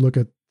closer look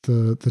at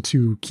the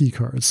 2 key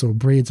cards. So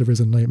Braids of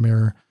Risen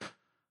Nightmare.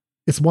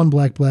 It's 1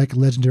 black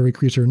legendary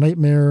creature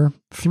Nightmare,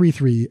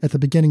 3/3. At the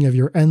beginning of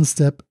your end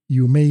step,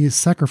 you may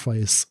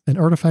sacrifice an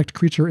artifact,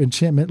 creature,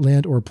 enchantment,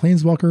 land, or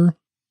planeswalker.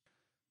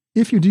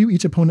 If you do,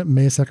 each opponent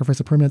may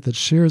sacrifice a permanent that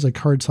shares a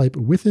card type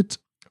with it.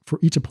 For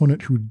each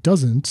opponent who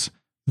doesn't,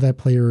 that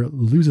player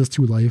loses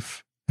 2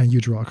 life and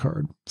you draw a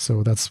card.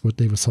 So that's what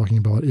Dave was talking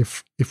about.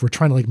 If we're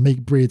trying to like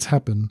make Braids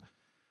happen,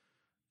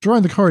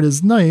 drawing the card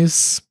is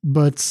nice,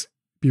 but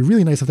it'd be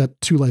really nice if that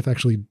 2 life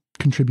actually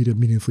contributed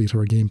meaningfully to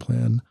our game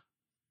plan.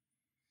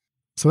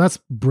 So that's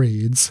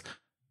Braids.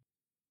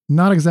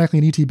 Not exactly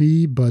an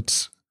ETB,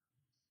 but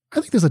I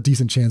think there's a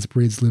decent chance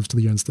Braids lives to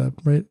the end step,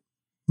 right?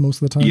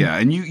 Most of the time. Yeah,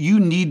 and you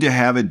need to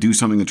have it do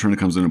something the turn it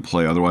comes into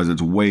play. Otherwise,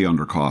 it's way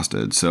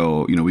undercosted.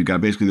 So, we've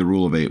got basically the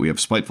rule of 8. We have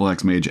Spiteful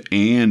Hexmage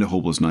and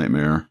Hopeless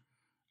Nightmare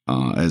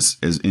as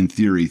in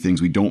theory,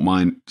 things we don't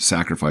mind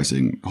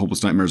sacrificing.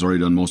 Hopeless Nightmare has already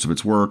done most of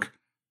its work.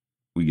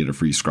 We get a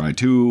free scry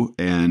 2,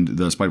 and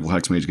the Spiteful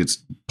Hexmage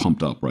gets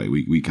pumped up, right?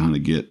 We kind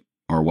of get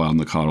our Wild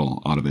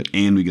Nacatl out of it,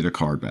 and we get a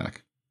card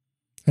back.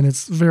 And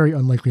it's very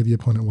unlikely the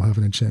opponent will have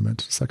an enchantment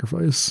to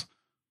sacrifice.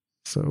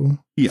 So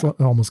it's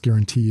almost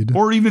guaranteed.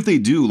 Or even if they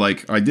do,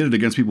 like I did it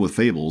against people with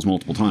Fables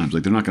multiple times.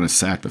 Like they're not going to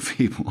sack the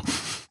Fable.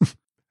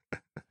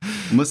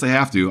 Unless they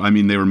have to. I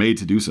mean, they were made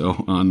to do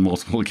so on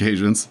multiple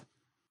occasions.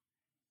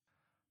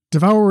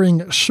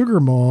 Devouring Sugar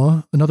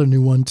Maw, another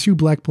new one, 2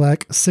 black,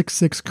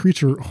 6/6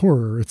 creature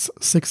horror. It's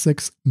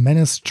 6/6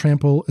 menace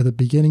trample. At the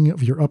beginning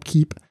of your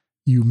upkeep,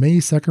 you may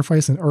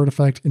sacrifice an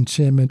artifact,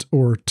 enchantment,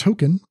 or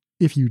token.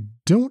 If you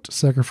don't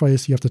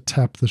sacrifice, you have to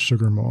tap the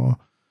Sugar Maw.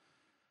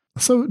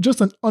 So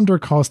just an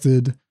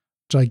undercosted,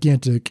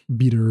 gigantic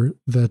beater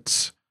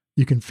that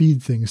you can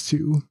feed things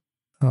to.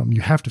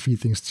 You have to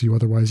feed things to,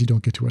 otherwise you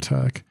don't get to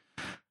attack.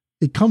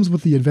 It comes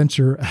with the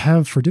adventure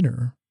Have for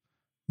Dinner.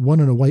 1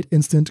 and a white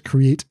instant,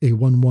 create a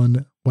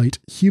 1/1 white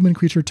human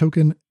creature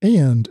token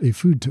and a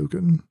food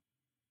token.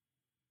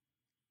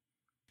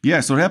 Yeah,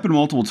 so it happened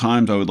multiple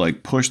times. I would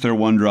like push their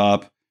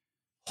 1-drop,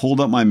 hold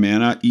up my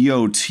mana,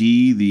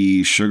 EOT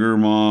the Sugar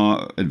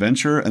Maw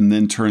adventure, and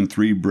then turn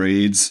 3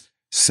 Braids,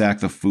 sack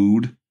the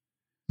food,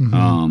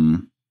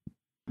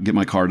 get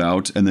my card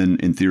out, and then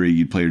in theory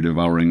you'd play your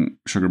Devouring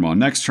Sugar Maw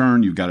next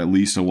turn. You've got at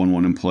least a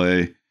 1/1 in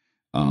play.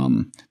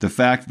 The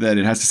fact that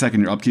it has to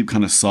second your upkeep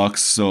kind of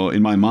sucks. So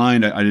in my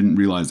mind, I didn't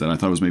realize that. I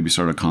thought it was maybe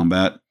start of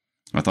combat.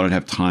 I thought I'd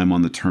have time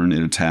on the turn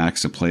it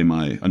attacks to play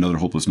another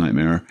Hopeless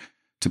Nightmare,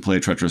 to play a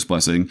Treacherous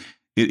Blessing.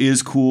 It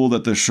is cool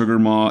that the Sugar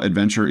Maw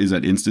adventure is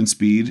at instant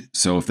speed.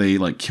 So if they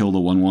like kill the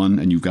 1/1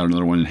 and you've got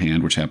another one in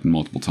hand, which happened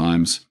multiple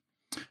times,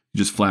 you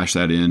just flash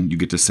that in, you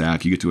get to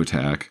sack, you get to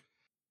attack.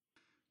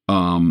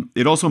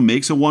 It also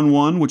makes a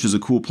 1/1, which is a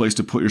cool place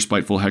to put your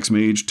Spiteful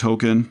Hexmage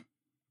token,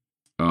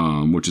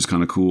 which is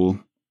kind of cool.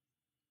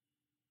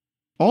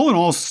 All in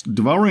all,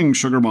 Devouring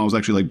Sugar Maw was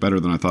actually like better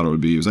than I thought it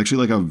would be. It was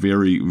actually like a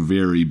very,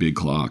 very big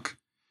clock.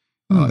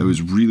 It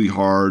was really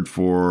hard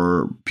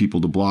for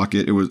people to block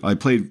it. I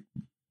played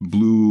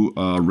blue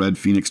red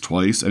Phoenix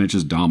twice, and it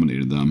just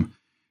dominated them.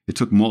 It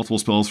took multiple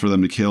spells for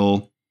them to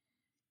kill.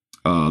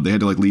 They had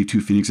to leave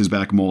 2 Phoenixes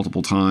back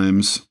multiple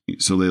times.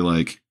 So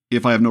they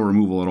if I have no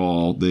removal at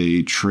all,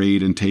 they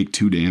trade and take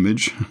 2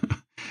 damage.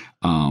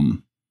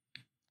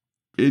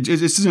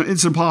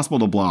 It's impossible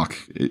to block.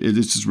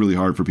 It's just really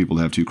hard for people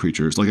to have 2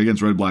 creatures. Like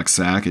against red black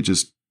sack, it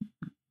just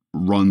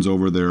runs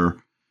over their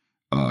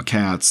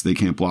cats. They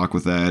can't block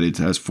with that. It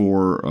has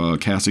 4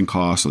 casting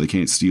costs, so they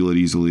can't steal it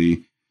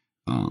easily.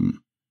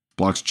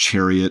 Blocks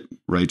Chariot,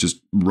 right?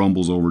 Just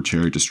rumbles over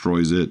Chariot,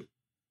 destroys it.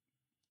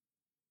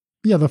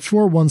 Yeah, the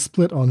 4-1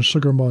 split on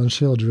Sugarmaw and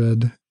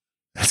Sheldred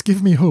has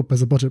given me hope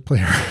as a budget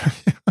player.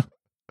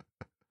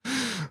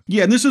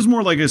 Yeah, and this is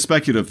more like a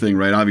speculative thing,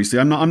 right? Obviously,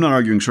 I'm not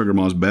arguing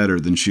Sugarmaw is better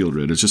than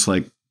Sheoldred. It's just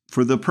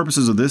for the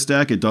purposes of this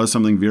deck, it does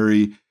something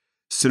very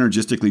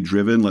synergistically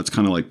driven. Let's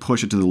kind of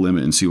push it to the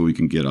limit and see what we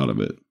can get out of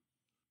it.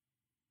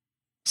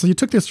 So you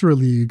took this through a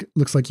league.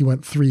 Looks like you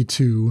went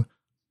 3-2.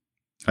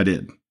 I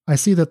did. I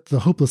see that the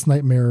Hopeless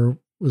Nightmare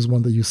was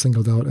one that you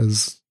singled out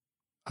as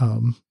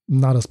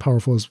not as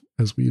powerful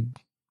as we'd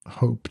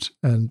hoped.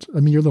 And I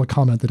mean, your little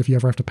comment that if you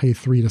ever have to pay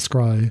 3 to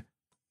scry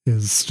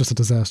is just a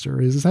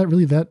disaster. Is that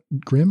really that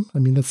grim? I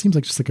mean, that seems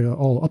like just a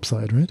all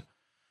upside, right?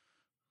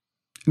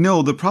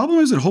 No, the problem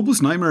is that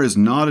Hopeless Nightmare is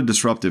not a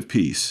disruptive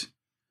piece.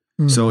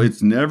 Mm-hmm. So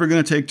it's never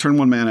going to take turn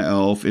 1 mana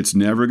elf. It's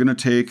never going to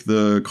take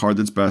the card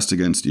that's best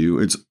against you.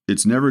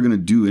 It's never going to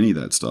do any of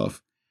that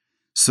stuff.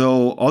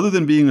 So other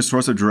than being a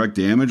source of direct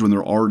damage when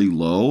they're already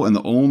low, and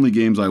the only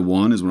games I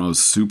won is when I was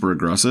super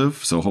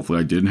aggressive. So hopefully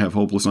I didn't have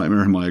Hopeless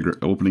Nightmare in my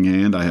opening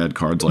hand. I had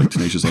cards like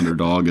Tenacious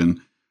Underdog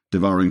and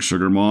Devouring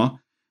Sugarmaw.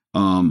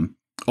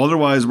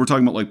 Otherwise, we're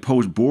talking about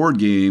post-board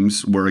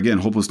games where, again,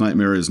 Hopeless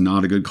Nightmare is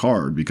not a good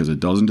card because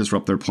it doesn't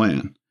disrupt their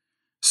plan.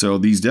 So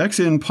these decks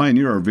in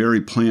Pioneer are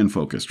very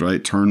plan-focused,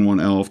 right? Turn 1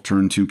 Elf,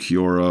 turn 2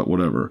 Kiora,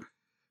 whatever.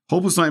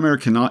 Hopeless Nightmare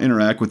cannot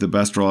interact with the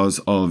best draws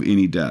of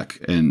any deck,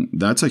 and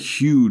that's a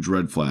huge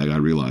red flag, I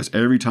realize.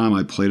 Every time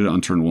I played it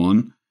on turn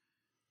 1,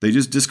 they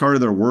just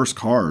discarded their worst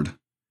card.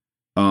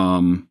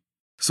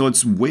 So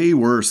it's way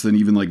worse than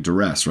even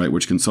Duress, right?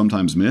 Which can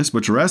sometimes miss,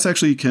 but Duress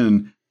actually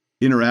can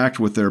interact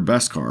with their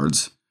best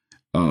cards.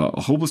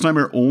 Hopeless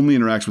Nightmare only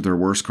interacts with their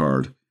worst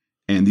card.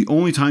 And the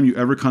only time you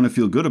ever kind of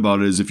feel good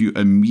about it is if you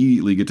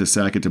immediately get to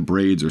sack it to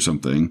Braids or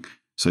something,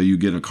 so you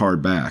get a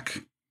card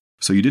back.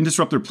 So you didn't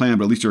disrupt their plan,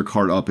 but at least you're a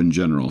card up in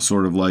general,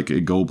 sort of like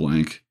a Go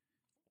Blank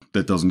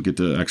that doesn't get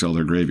to exile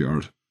their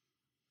graveyard.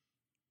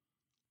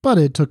 But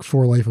it took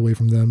 4 life away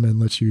from them and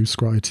let you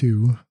scry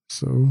 2,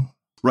 so...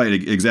 Right,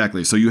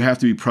 exactly. So you have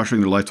to be pressuring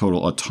their life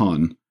total a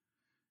ton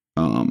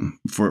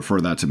for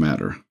that to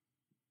matter.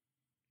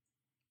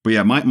 But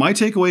yeah, my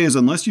takeaway is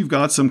unless you've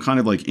got some kind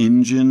of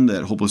engine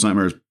that Hopeless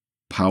Nightmare is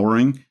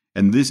powering,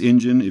 and this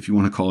engine, if you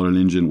want to call it an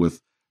engine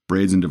with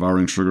Braids and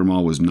Devouring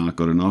Sugarmaw, was not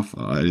good enough.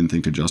 I didn't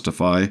think to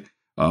justify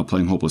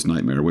playing Hopeless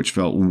Nightmare, which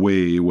felt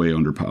way, way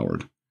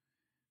underpowered.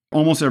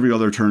 Almost every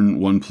other turn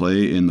 1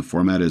 play in the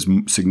format is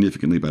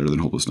significantly better than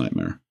Hopeless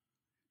Nightmare.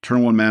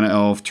 Turn 1 Mana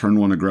Elf, turn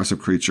 1 Aggressive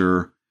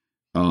Creature,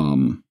 a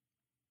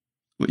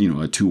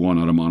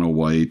 2/1 out of Mono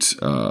White,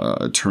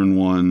 turn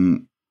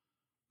 1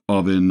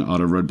 Oven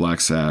out of Red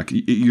Black Sack.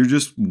 You're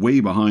just way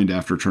behind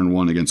after turn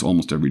 1 against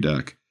almost every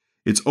deck.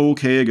 It's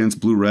okay against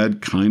Blue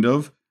Red, kind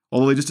of.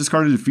 Although they just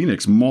discarded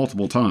Phoenix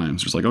multiple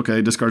times. Just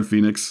okay, discard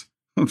Phoenix.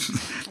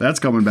 That's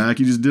coming back.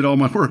 You just did all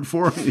my work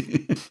for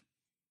me.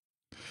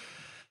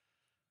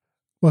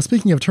 Well,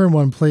 speaking of turn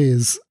 1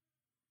 plays,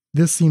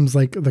 this seems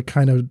like the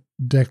kind of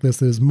deck list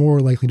that is more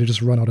likely to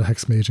just run out of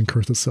Hexmage and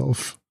curse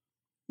itself.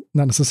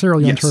 Not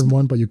necessarily on turn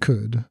 1, but you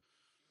could.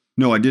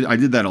 No, I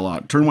did that a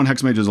lot. Turn 1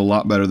 Hexmage is a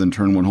lot better than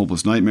turn 1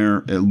 Hopeless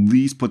Nightmare. At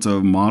least puts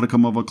a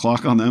modicum of a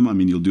clock on them. I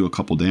mean, you'll do a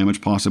couple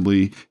damage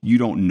possibly. You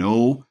don't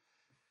know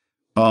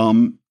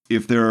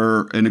if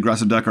they're an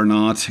aggressive deck or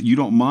not. You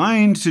don't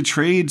mind to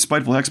trade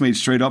Spiteful Hexmage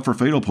straight up for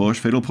Fatal Push.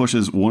 Fatal Push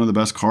is one of the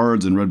best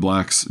cards in Red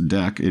Black's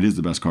deck. It is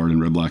the best card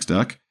in Red Black's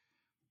deck.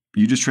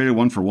 You just traded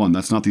 1 for 1.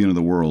 That's not the end of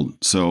the world.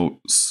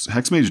 So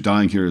Hexmage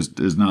dying here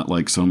is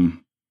not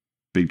some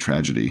big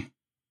tragedy.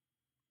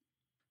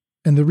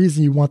 And the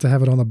reason you want to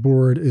have it on the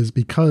board is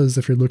because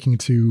if you're looking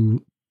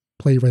to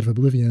play Rite of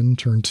Oblivion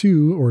turn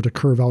 2 or to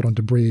curve out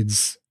onto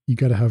Braids, you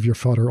got to have your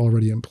fodder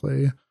already in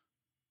play.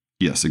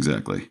 Yes,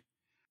 exactly.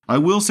 I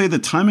will say the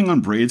timing on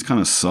Braids kind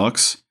of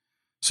sucks.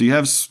 So you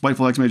have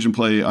Spiteful Hexmage in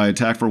play. I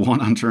attack for 1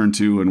 on turn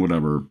 2 and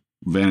whatever,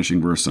 Vanishing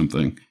Verse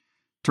something.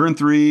 Turn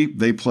 3,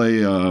 they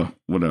play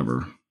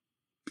whatever.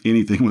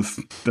 Anything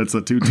that's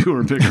a 2/2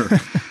 or bigger.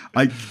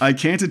 I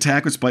can't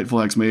attack with Spiteful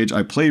Hexmage.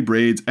 I play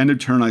Braids. End of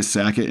turn, I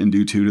sack it and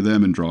do 2 to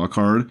them and draw a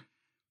card.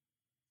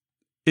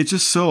 It's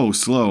just so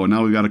slow. And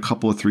now we've got a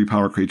couple of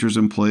 3-power creatures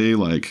in play.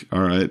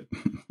 All right.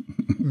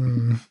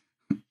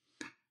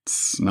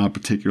 It's not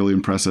particularly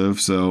impressive.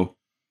 So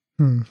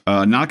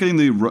not getting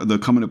the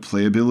come into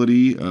play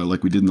ability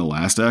like we did in the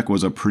last deck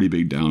was a pretty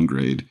big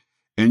downgrade.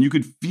 And you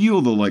could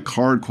feel the like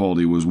card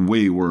quality was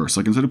way worse.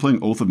 Like instead of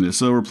playing Oath of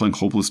Nissa or playing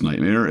Hopeless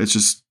Nightmare, it's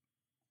just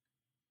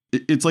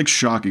it's like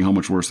shocking how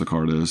much worse the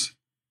card is.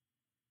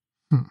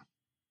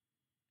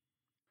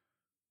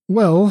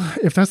 Well,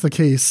 if that's the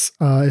case,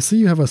 I see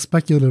you have a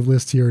speculative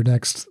list here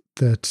next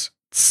that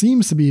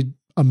seems to be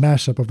a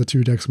mashup of the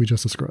two decks we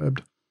just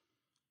described.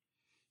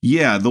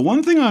 Yeah, the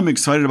one thing I'm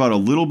excited about a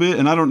little bit,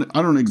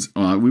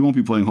 and we won't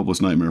be playing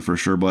Hopeless Nightmare for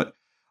sure, but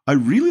I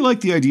really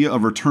like the idea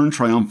of Return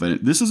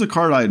Triumphant. This is a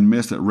card I had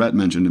missed that Rhett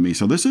mentioned to me.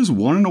 So this is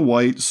 1 and a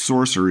white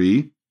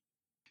sorcery.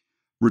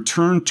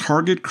 Return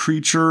target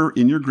creature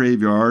in your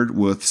graveyard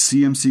with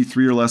CMC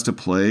 3 or less to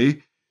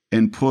play,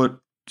 and put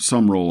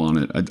some roll on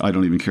it. I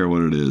don't even care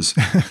what it is.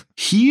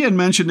 He had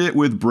mentioned it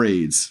with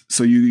Braids.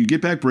 So you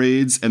get back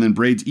Braids, and then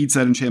Braids eats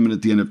that enchantment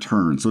at the end of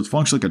turn. So it's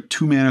functionally like a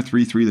 2 mana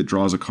 3/3 that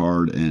draws a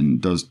card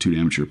and does 2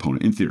 damage to your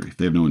opponent, in theory, if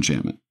they have no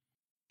enchantment.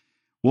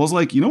 Well, I was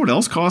like, you know what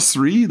else costs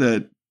 3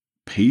 that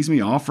pays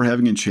me off for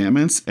having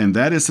enchantments? And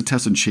that is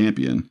Setessan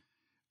Champion.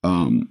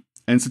 And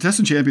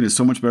Setessan Champion is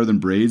so much better than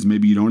Braids.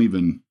 Maybe you don't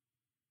even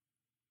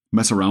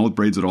mess around with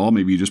Braids at all.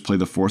 Maybe you just play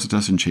the 4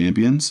 Setessan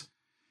Champions.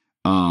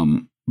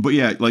 But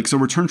yeah, like, so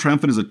Return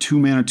Triumphant is a 2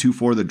 mana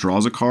 2/4 that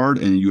draws a card,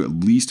 and you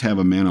at least have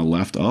a mana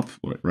left up,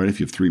 right? If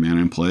you have 3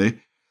 mana in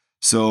play.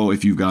 So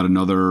if you've got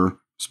another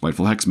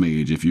Spiteful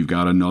Hexmage, if you've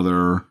got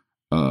another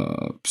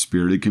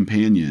Spirited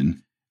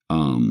Companion.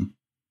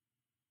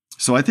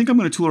 So I think I'm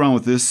going to tool around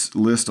with this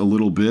list a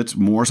little bit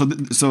more.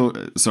 So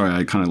sorry,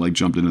 I kind of like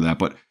jumped into that,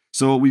 but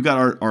so we've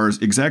got our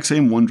exact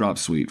same 1-drop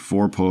suite: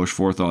 4 Push,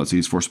 4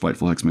 Thoughtseize, 4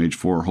 Spiteful Hexmage,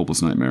 4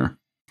 Hopeless Nightmare.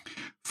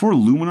 For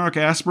Luminarch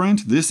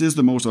Aspirant, this is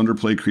the most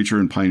underplayed creature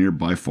in Pioneer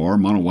by far.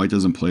 Mono White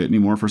doesn't play it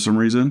anymore for some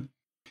reason.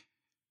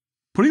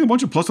 Putting a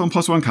bunch of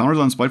 +1/+1 counters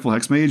on Spiteful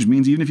Hexmage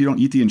means even if you don't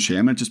eat the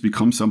enchantment, it just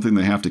becomes something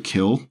they have to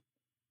kill.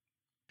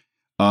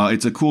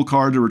 It's a cool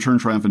card to return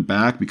Triumphant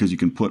back because you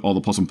can put all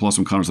the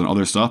 +1/+1 counters on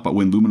other stuff, but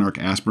when Luminarch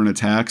Aspirant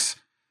attacks,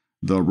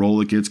 the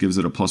roll it gets gives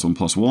it a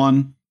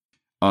 +1/+1.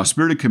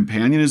 Spirited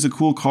Companion is a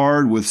cool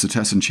card with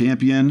Setessan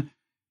Champion.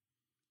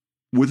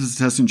 With the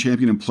Setessan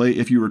Champion in play,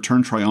 if you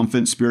return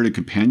Triumphant Spirited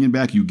Companion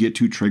back, you get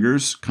 2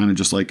 triggers, kind of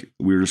just like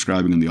we were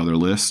describing in the other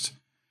list.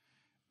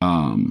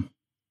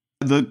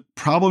 The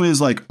problem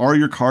is, like, are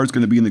your cards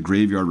going to be in the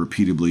graveyard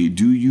repeatedly?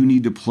 Do you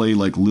need to play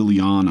like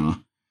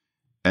Liliana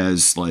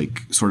as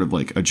like sort of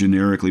like a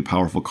generically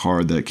powerful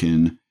card that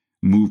can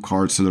move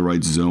cards to the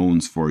right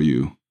zones for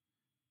you?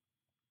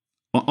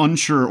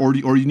 Unsure,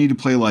 or you need to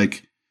play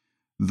like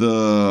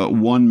the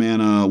 1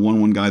 mana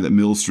 1/1 guy that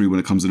mills 3 when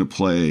it comes into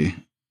play.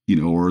 You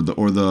know, or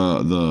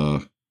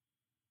the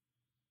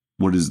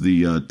what is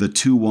the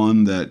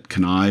 2/1 that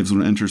connives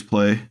when it enters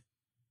play?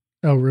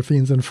 Oh,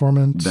 Raffine's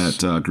Informant. That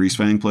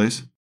Greasefang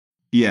plays.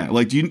 Yeah,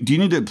 like do you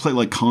need to play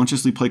like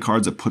consciously play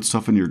cards that put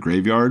stuff in your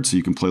graveyard so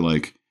you can play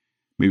like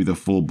maybe the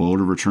full boat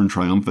of Return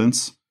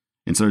Triumphants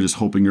instead of just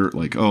hoping you're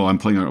like, oh, I'm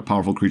playing a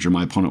powerful creature,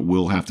 my opponent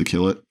will have to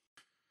kill it.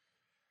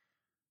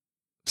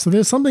 So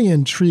there's something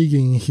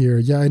intriguing here.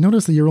 Yeah, I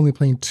noticed that you're only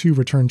playing 2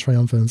 Return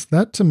Triumphants.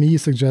 That to me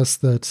suggests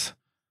that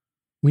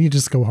we need to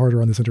just go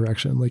harder on this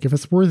interaction. Like if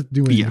it's worth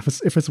doing,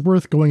 if it's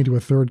worth going into a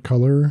 3rd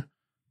color,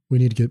 we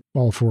need to get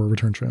all 4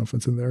 Return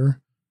Triumphants in there.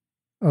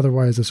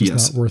 Otherwise, it's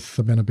just not worth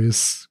the mana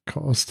base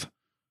cost.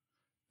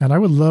 And I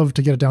would love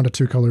to get it down to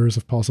 2 colors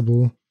if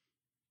possible.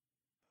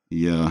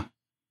 Yeah.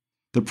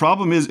 The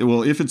problem is,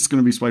 well, if it's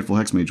going to be Spiteful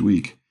Hexmage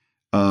week,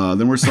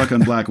 then we're stuck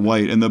on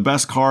black-white. And the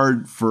best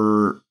card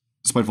for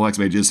Spiteful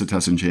Hexmage is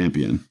Setessan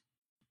Champion,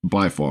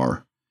 by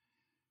far.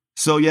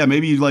 So yeah,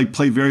 maybe you like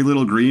play very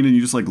little green and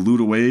you just like loot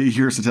away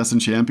here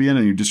Setessan Champion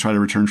and you just try to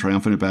return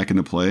Triumphant back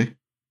into play.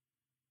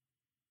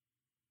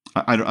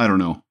 I don't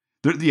know.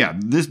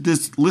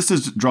 This list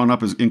is drawn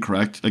up as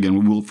incorrect.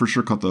 Again, we'll for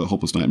sure cut the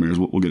Hopeless Nightmares.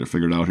 We'll get it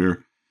figured out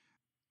here.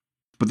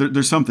 But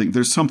there's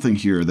something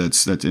here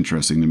that's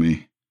interesting to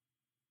me.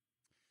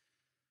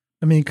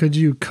 I mean, could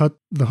you cut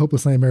the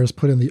Hopeless Nightmares,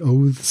 put in the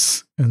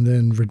Oaths, and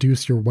then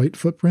reduce your white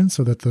footprint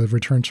so that the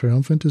Return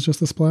Triumphant is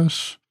just a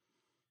splash?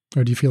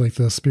 Or do you feel like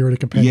the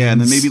Spirited Companions? Yeah,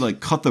 and then maybe like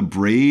cut the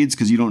Braids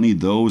because you don't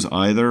need those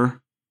either,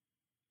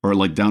 or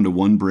like down to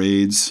 1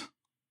 Braids.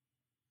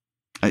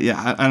 I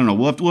don't know.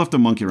 We'll have to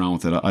monkey around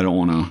with it. I don't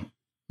want to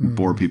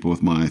bore people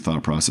with my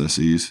thought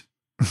processes.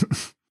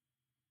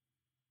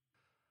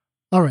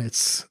 All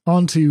right,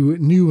 on to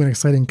new and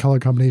exciting color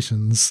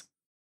combinations.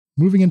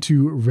 Moving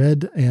into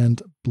red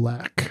and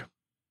black.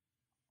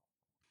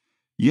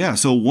 Yeah,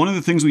 so one of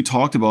the things we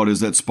talked about is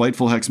that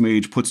Spiteful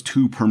Hexmage puts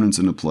 2 permanents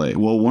into play.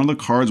 Well, one of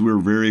the cards we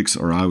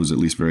were I was at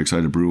least very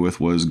excited to brew with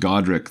was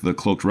Godric, the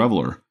Cloaked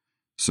Reveler.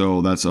 So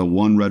that's a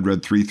 1 red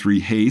 3/3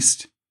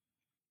 haste.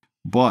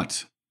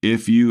 But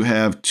if you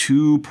have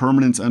 2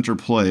 permanents enter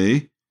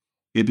play,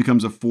 it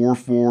becomes a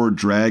 4/4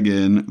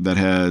 dragon that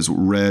has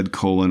red :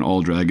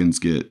 all dragons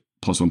get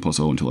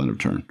 +1/+0 until end of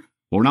turn.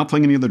 Well, we're not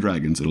playing any other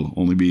dragons. It'll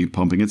only be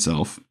pumping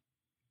itself.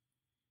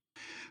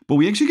 But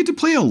we actually get to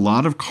play a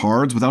lot of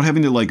cards without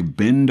having to like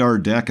bend our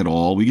deck at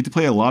all. We get to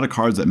play a lot of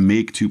cards that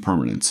make 2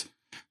 permanents.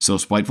 So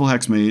Spiteful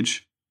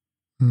Hexmage,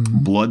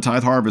 Blood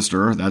Tithe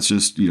Harvester, that's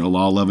just,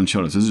 Law 11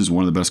 showed us. This is just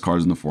one of the best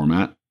cards in the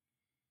format.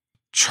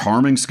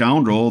 Charming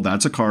Scoundrel,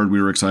 that's a card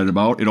we were excited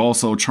about. It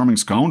also, Charming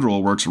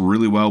Scoundrel works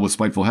really well with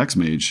Spiteful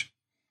Hexmage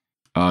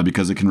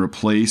because it can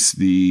replace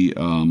the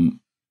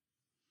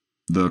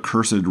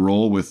cursed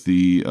roll with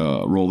the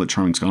roll that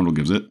Charming Scoundrel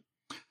gives it.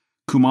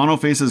 Kumano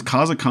faces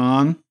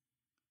Kazakan.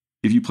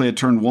 If you play at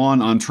turn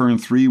 1, on turn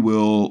 3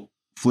 will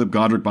flip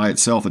Godric by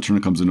itself the turn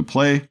it comes into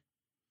play.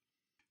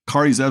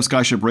 Kari Zev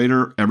Skyship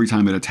Raider, every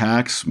time it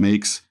attacks,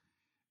 makes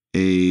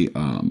an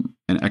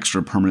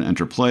extra permanent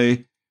enter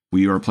play.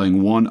 We are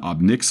playing 1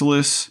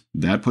 Obnixilis.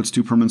 That puts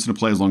 2 permanents into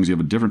play as long as you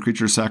have a different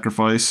creature to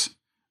sacrifice.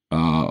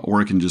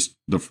 Or it can just,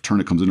 the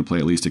turn it comes into play,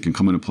 at least it can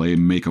come into play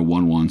and make a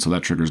 1/1, so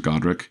that triggers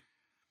Godric.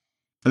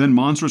 And then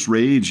Monstrous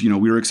Rage,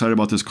 we were excited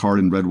about this card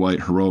in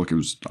Red-White Heroic.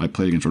 I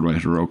played against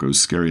Red-White Heroic. It was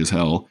scary as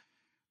hell.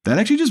 That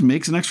actually just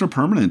makes an extra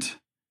permanent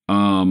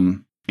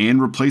and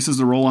replaces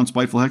the roll on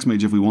Spiteful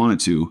Hexmage if we wanted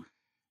to.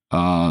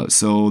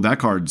 So that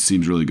card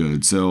seems really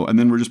good. And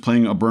then we're just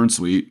playing a Burn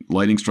Suite,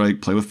 Lightning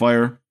Strike, Play with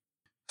Fire.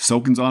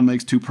 Sokinzon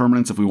makes 2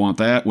 permanents if we want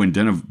that. When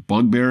Den of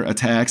Bugbear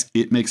attacks,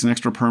 it makes an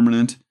extra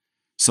permanent.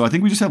 So I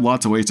think we just have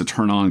lots of ways to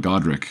turn on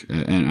Godric,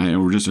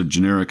 and we're just a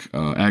generic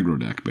aggro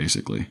deck,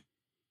 basically.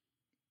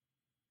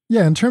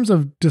 Yeah, in terms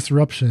of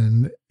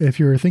disruption, if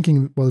you're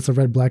thinking, well, it's a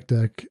red-black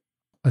deck,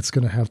 it's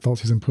going to have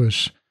Thoughtseize and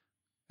Push,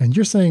 and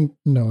you're saying,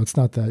 no, it's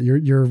not that.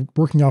 You're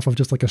working off of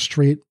just like a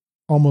straight,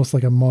 almost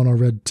like a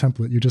mono-red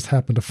template. You just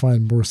happen to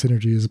find more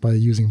synergies by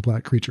using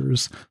black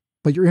creatures.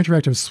 But your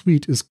interactive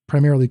suite is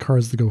primarily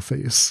cards that go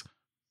face.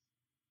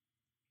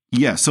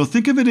 Yeah, so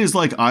think of it as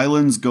like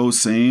Islands Go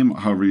Same,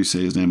 however you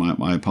say his name,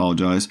 I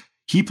apologize.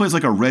 He plays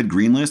like a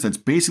red-green list that's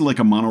basically like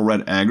a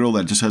mono-red aggro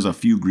that just has a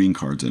few green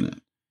cards in it.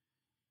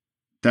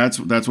 That's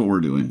what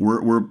we're doing.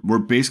 We're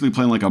basically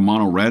playing like a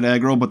mono-red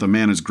aggro, but the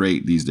mana is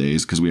great these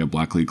days because we have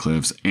Blacklead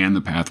Cliffs and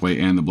the Pathway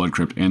and the Blood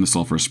Crypt and the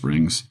Sulphur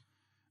Springs.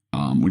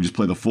 We just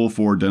play the full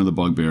 4 Den of the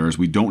Bugbears.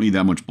 We don't need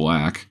that much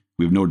black.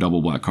 We have no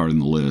double black card in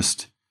the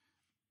list.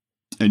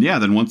 And yeah,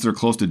 then once they're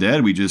close to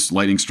dead, we just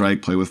Lightning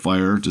Strike, Play with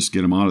Fire, just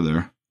get them out of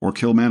there. Or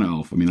kill Mana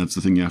Elf. I mean, that's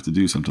the thing you have to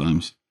do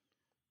sometimes.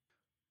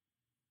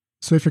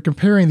 So if you're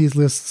comparing these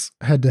lists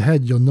head to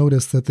head, you'll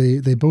notice that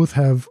they both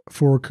have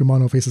 4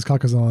 Kumano faces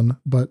Kakazan,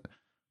 but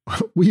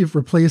we've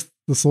replaced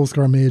the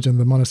Soulscar Mage and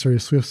the Monastery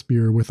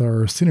Swiftspear with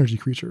our synergy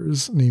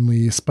creatures,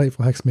 namely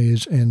Spiteful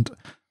Hexmage and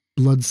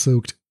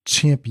Blood-Soaked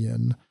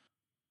Champion.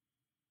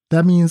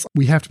 That means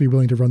we have to be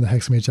willing to run the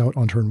Hexmage out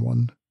on turn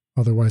 1.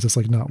 Otherwise, it's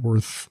like not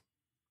worth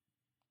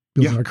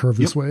building a curve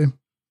this way.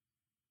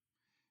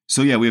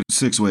 So yeah, we have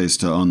 6 ways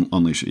to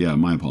unleash it. Yeah,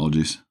 my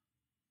apologies.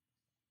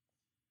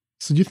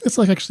 So do you think it's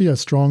like actually a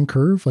strong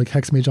curve? Like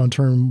Hexmage on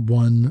turn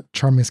 1,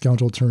 Charming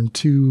Scoundrel turn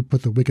 2,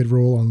 put the Wicked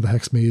roll on the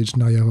Hexmage.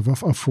 Now you have a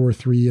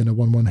 4/3 and a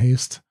 1/1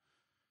 haste.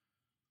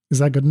 Is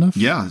that good enough?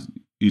 Yeah.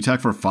 You attack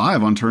for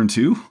 5 on turn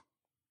 2?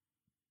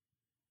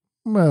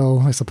 Well,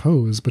 I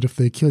suppose, but if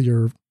they kill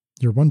your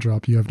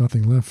 1-drop, you have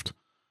nothing left.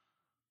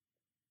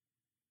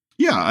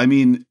 Yeah, I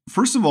mean,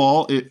 first of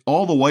all,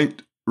 all the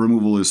white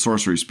removal is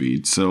sorcery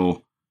speed,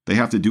 so they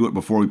have to do it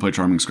before we play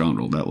Charming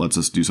Scoundrel. That lets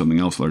us do something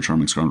else with our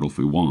Charming Scoundrel if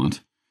we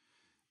want.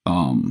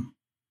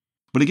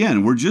 But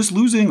again, we're just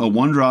losing a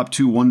 1-drop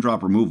to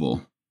 1-drop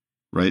removal,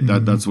 right?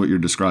 Mm-hmm. That's what you're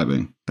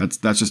describing. That's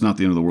just not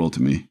the end of the world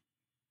to me.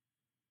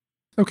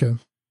 Okay.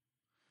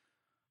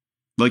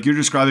 Like you're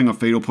describing a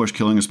Fatal Push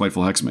killing a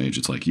Spiteful Hexmage.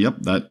 It's like, yep,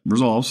 that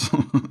resolves.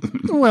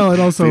 Well, it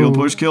also... Fatal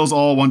Push kills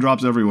all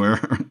 1-drops everywhere.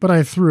 But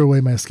I threw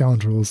away my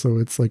Scoundrel, so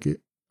it's like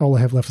all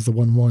I have left is a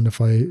 1/1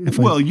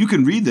 if you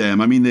can read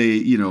them. I mean,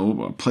 they,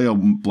 play a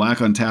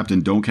black untapped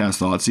and don't cast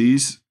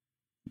Thoughtseize.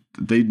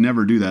 They'd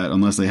never do that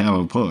unless they have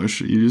a push.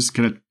 You just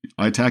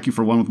I attack you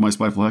for 1 with my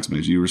Spiteful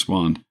Hexmage. You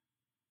respond.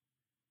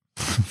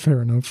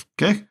 Fair enough.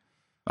 Okay.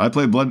 I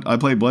play Blood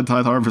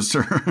Tithe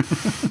Harvester.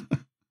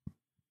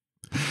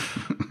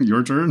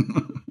 Your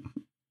turn.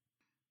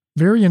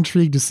 Very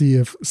intrigued to see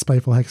if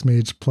Spiteful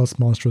Hexmage plus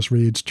Monstrous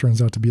Rage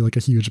turns out to be like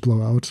a huge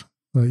blowout.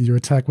 You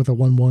attack with a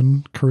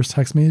 1/1 Cursed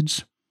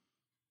Hexmage.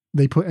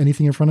 They put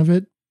anything in front of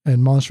it,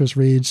 and Monstrous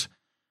Rage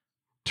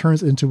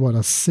turns into what, a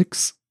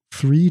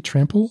 6/3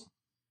 trample?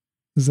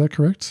 Is that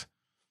correct?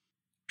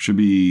 Should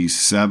be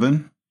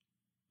 7.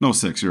 No,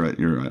 6. You're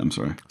right. I'm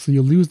sorry. So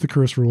you lose the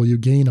curse roll, you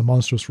gain a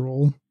monstrous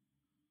roll.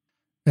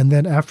 And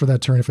then after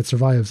that turn, if it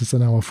survives, it's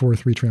now a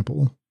 4/3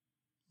 trample,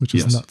 which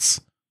is nuts.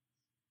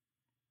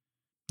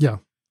 Yeah.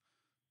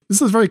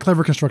 This is very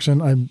clever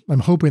construction. I'm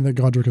hoping that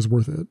Godric is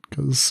worth it,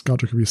 because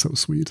Godric would be so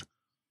sweet.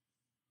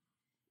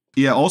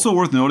 Yeah, also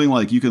worth noting,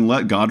 like, you can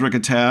let Godric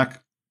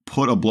attack,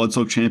 put a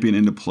Blood-Soaked Champion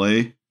into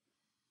play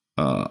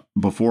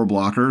before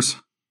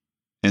blockers,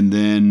 and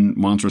then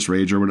Monstrous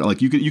Rage or whatever.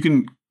 Like, you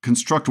can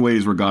construct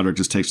ways where Godric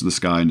just takes to the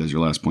sky and does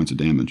your last points of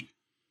damage.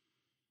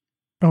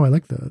 Oh, I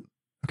like that.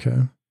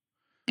 Okay.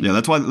 Yeah,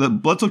 that's why the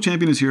Blood-Soaked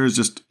Champion is here, is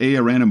just a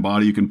random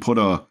body. You can put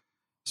a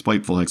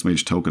Spiteful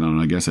Hexmage token on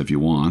it, I guess, if you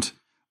want.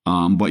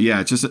 But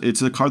yeah,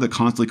 it's a card that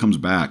constantly comes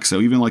back. So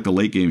even like the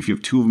late game, if you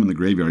have 2 of them in the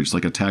graveyard, just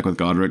like attack with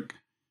Godric,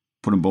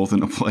 put them both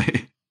into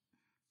play.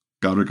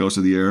 Godric goes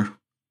to the air.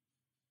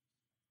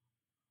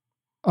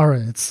 All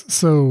right,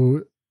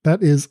 so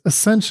that is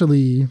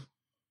essentially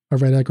a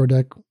red aggro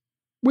deck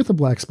with a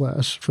black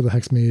splash for the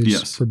Hexmage,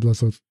 Yes. for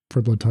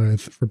Blood Tithe,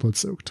 for Blood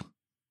Soaked.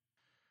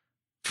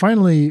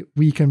 Finally,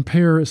 we can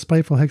pair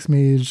Spiteful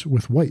Hexmage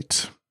with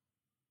white.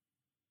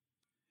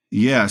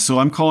 Yeah, so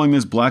I'm calling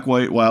this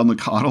Black-White Wild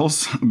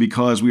Nicottles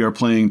because we are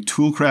playing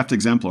Toolcraft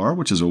Exemplar,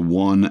 which is a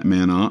 1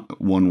 mana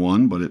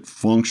 1/1, but it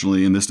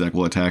functionally in this deck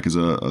will attack as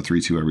a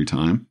 3/2 every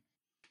time.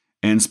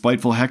 And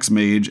Spiteful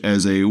Hexmage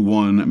as a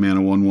 1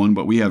 mana 1/1,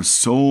 but we have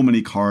so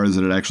many cards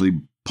that it actually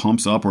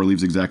pumps up or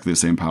leaves exactly the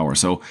same power.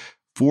 So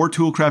 4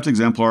 Toolcraft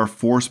Exemplar,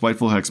 4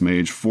 Spiteful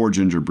Hexmage, 4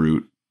 Ginger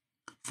Brute,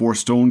 4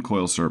 Stone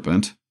Coil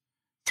Serpent,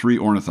 3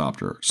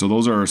 Ornithopter. So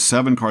those are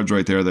 7 cards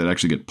right there that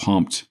actually get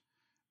pumped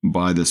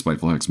by the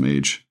Spiteful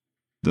Hexmage.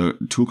 The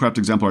Toolcraft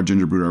Exemplar,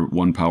 Ginger Brute are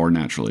 1 power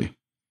naturally.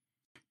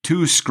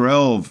 2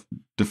 Skrelv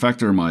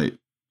Defector Might,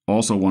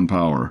 also 1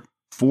 power.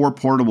 4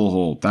 Portable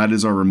Hole, that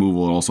is our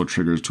removal. It also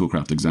triggers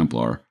Toolcraft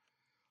Exemplar.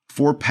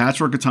 4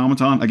 Patchwork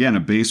Automaton, again a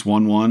base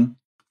 1/1.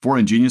 4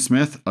 Ingenious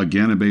Smith,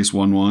 again a base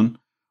 1/1.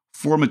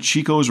 4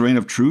 Machiko's Reign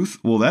of Truth,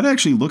 well that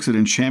actually looks at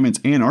enchantments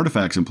and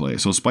artifacts in play.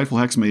 So Spiteful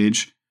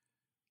Hexmage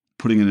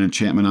putting an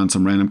enchantment on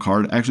some random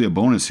card, actually a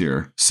bonus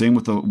here. Same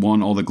with the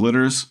 1 All the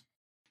Glitters.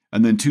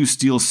 And then 2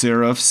 Steel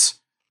Seraphs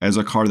as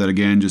a card that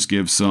again just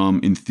gives some,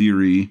 in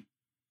theory,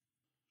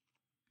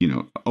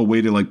 a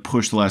way to like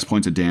push the last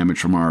points of damage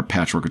from our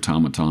Patchwork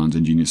Automatons,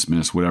 Ingenious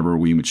Smiths, whatever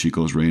we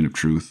Machiko's Reign of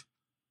Truth.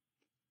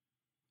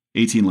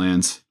 18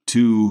 lands,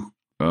 2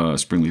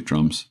 Springleaf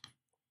Drums,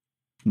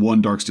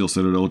 1 Darksteel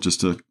Citadel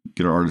just to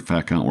get our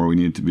artifact count where we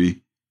need it to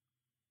be.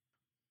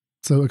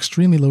 So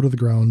extremely low to the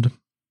ground.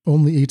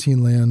 Only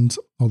 18 land,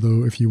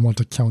 although if you want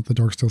to count the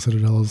Darksteel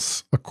Citadel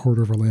as a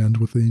quarter of a land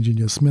with the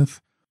Ingenious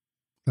Smith,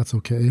 that's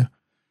okay.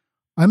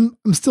 I'm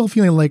still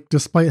feeling like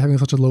despite having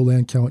such a low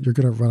land count, you're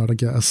going to run out of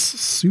gas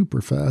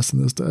super fast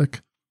in this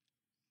deck.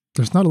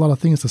 There's not a lot of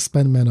things to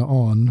spend mana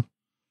on.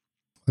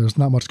 There's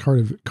not much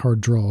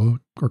card draw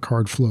or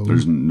card flow.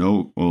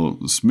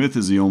 Smith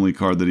is the only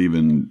card that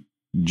even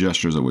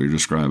gestures at what you're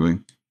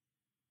describing.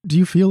 Do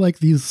you feel like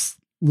these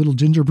little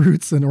Ginger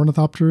Brutes and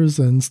Ornithopters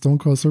and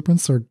Stonecoil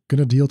Serpents are going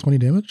to deal 20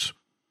 damage?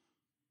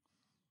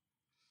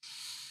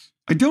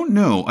 I don't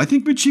know. I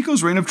think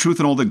Machiko's Reign of Truth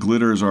and All the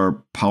Glitters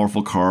are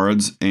powerful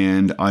cards,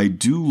 and I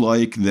do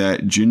like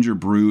that Ginger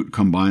Brute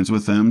combines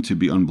with them to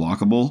be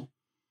unblockable.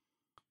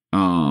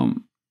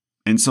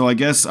 And so I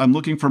guess I'm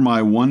looking for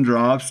my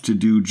 1-drops to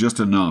do just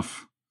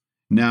enough.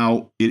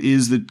 Now, it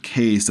is the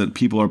case that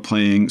people are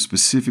playing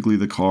specifically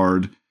the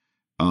card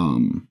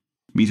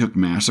Meathook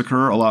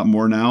Massacre a lot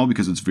more now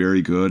because it's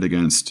very good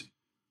against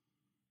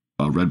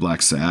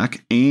Red-Black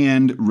Sack,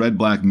 and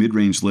Red-Black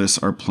mid-range lists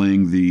are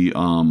playing the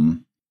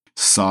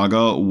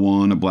Saga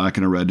 1, a black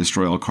and a red,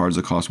 destroy all cards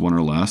that cost 1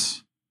 or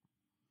less.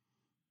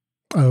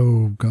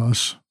 Oh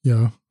gosh,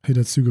 yeah.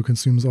 Heidatsugu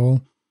consumes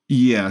all.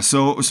 Yeah,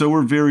 so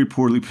we're very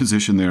poorly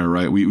positioned there,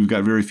 right? We've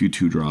got very few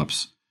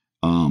 2-drops.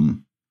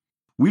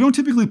 We don't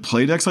typically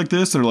play decks like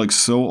this that are like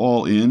so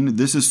all in.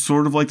 This is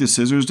sort of like the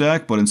Scissors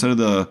deck, but instead of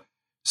the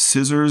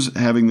Scissors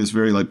having this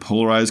very like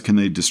polarized, can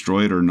they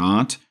destroy it or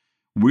not?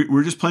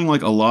 We're just playing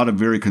like a lot of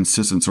very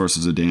consistent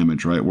sources of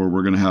damage, right? Where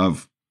we're going to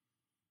have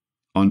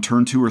on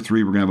turn 2 or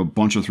 3, we're going to have a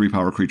bunch of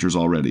 3-power creatures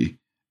already.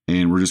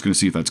 And we're just going to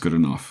see if that's good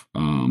enough.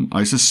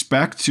 I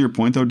suspect, to your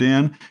point though,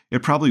 Dan,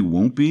 it probably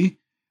won't be,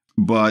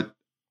 but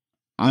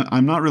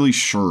I'm not really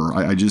sure.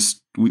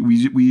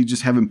 We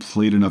just haven't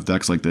played enough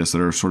decks like this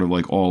that are sort of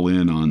like all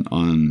in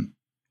on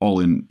all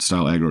in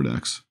style aggro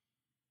decks.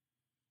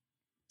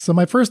 So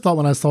my first thought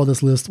when I saw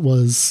this list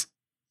was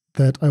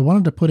that I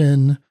wanted to put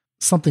in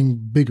something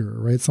bigger,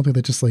 right? Something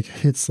that just like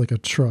hits like a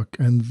truck.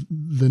 And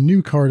the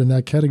new card in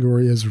that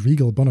category is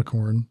Regal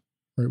Bunnicorn,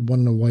 right? 1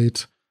 and a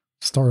white,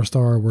 star,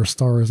 where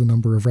star is the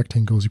number of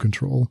rectangles you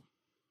control.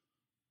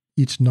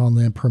 Each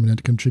non-land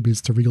permanent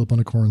contributes to Regal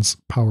Bunnicorn's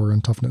power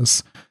and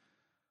toughness.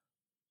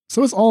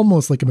 So it's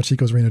almost like a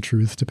Machiko's Reign of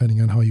Truth,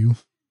 depending on how you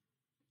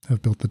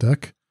have built the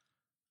deck.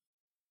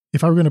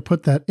 If I were going to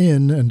put that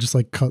in and just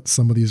like cut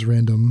some of these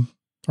random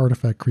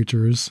artifact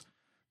creatures,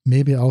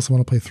 maybe I also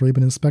want to play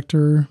Thraben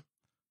Inspector.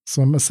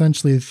 So I'm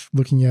essentially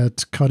looking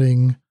at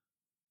cutting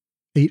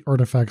 8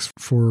 artifacts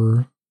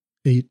for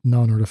 8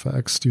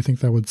 non-artifacts. Do you think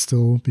that would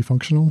still be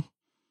functional?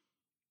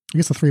 I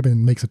guess the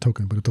Thraben makes a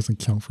token, but it doesn't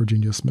count for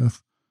Ingenious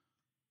Smith.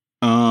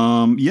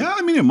 Yeah,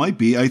 I mean, it might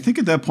be. I think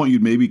at that point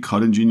you'd maybe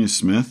cut Ingenious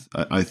Smith.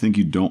 I think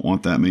you don't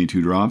want that many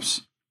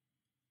 2-drops.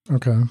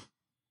 Okay.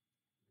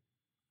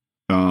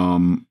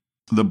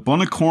 The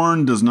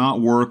Bunnicorn does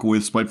not work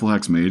with Spiteful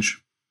Hexmage.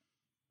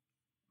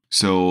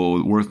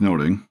 So, worth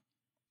noting.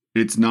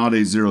 It's not a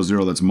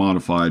 0/0 that's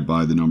modified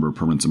by the number of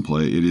permanents in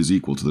play. It is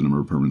equal to the number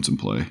of permanents in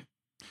play.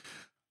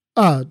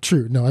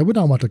 True. No, I would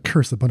not want to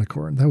curse the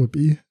Bunnicorn. That would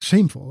be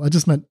shameful. I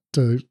just meant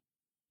to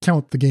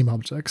count the game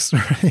objects,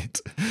 right?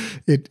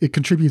 It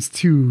contributes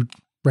 2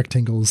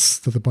 rectangles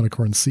that the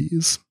Bunnicorn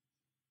sees.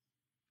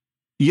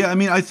 Yeah, I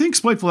mean, I think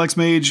Spiteful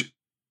Hexmage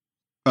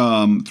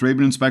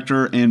Thraben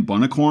Inspector and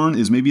Bunnicorn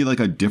is maybe like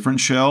a different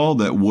shell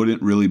that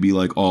wouldn't really be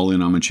like all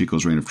in on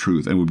Machiko's Reign of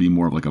Truth and would be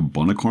more of like a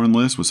Bunnicorn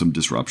list with some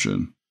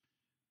disruption.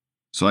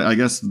 So I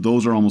guess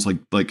those are almost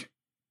like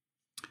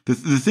the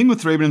thing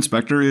with Thraben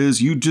Inspector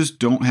is you just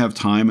don't have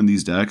time in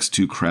these decks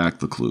to crack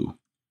the clue.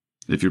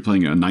 If you're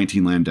playing a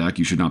 19 land deck,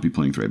 you should not be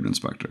playing Thraben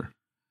Inspector.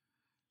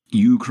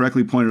 You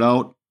correctly pointed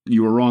out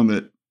you were wrong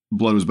that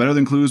Blood was better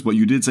than clues, but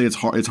you did say it's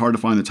hard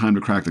to find the time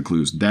to crack the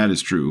clues. That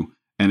is true.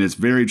 And it's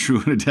very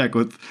true in a deck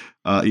with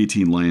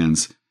 18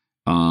 lands.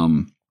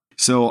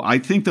 So I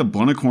think the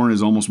Bunnicorn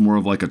is almost more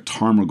of like a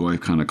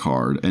Tarmogoyf kind of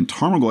card. And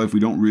Tarmogoyf we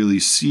don't really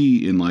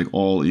see in like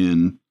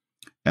all-in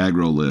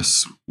aggro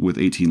lists with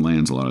 18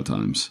 lands a lot of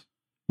times.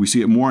 We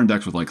see it more in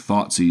decks with like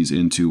Thoughtseize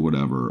into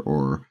whatever,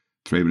 or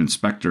Thraben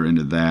Inspector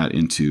into that,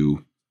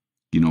 into,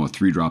 a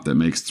 3-drop that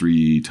makes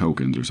 3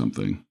 tokens or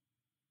something.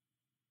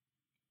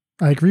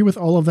 I agree with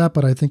all of that,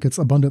 but I think it's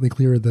abundantly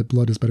clear that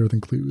Blood is better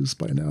than Clues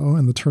by now,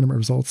 and the tournament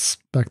results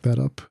back that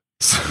up.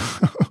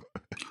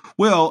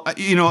 Well,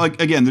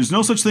 again, there's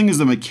no such thing as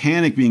the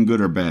mechanic being good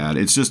or bad.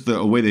 It's just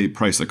the way they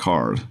price the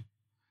card.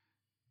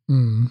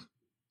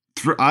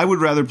 I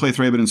would rather play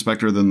Thraben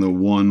Inspector than the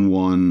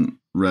 1/1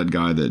 red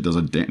guy that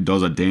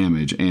does a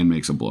damage and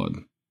makes a Blood.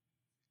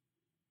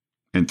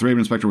 And Thraben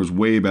Inspector was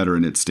way better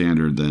in its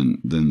standard than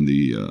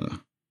the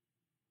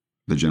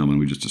gentleman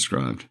we just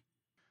described.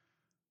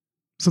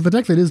 So the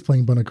deck that is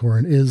playing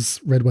Bunnicorn is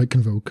Red-White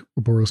Convoke,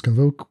 or Boros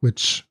Convoke,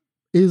 which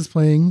is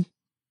playing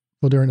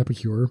Voldaren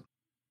Epicure.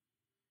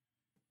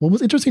 What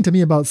was interesting to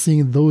me about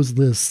seeing those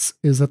lists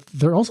is that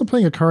they're also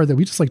playing a card that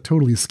we just like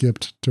totally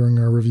skipped during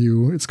our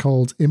review. It's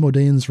called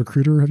Imodane's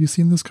Recruiter. Have you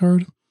seen this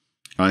card?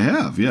 I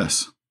have,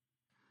 yes.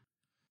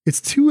 It's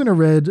 2 in a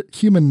red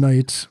human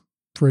knight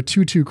for a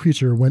 2/2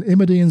 creature. When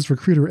Imodane's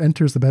Recruiter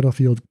enters the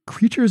battlefield,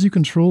 creatures you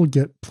control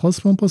get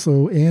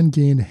 +1/+0 and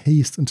gain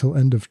haste until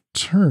end of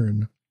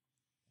turn.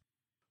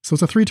 So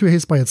it's a 3/2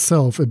 haste by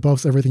itself. It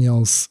buffs everything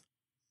else.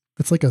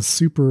 It's like a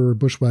super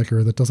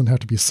bushwhacker that doesn't have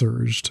to be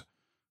surged.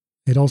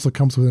 It also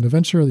comes with an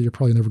adventure that you're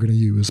probably never going to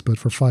use, but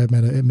for 5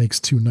 mana, it makes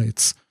 2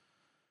 knights.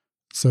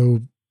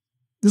 So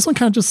this one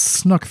kind of just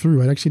snuck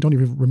through. I actually don't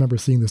even remember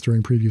seeing this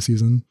during preview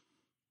season.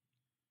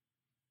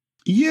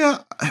 Yeah,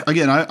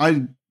 again,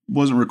 I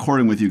wasn't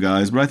recording with you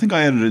guys, but I think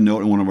I added a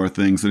note in one of our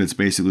things that it's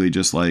basically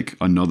just like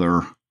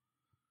another...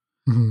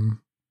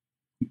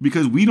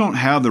 Because we don't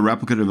have the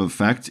replicative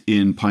effect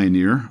in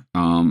Pioneer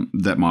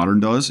that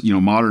Modern does.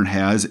 Modern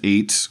has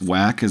 8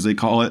 whack, as they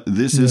call it.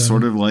 This is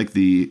sort of like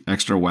the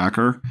extra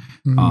whacker.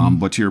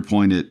 But to your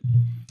point, it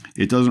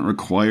doesn't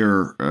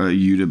require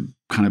you to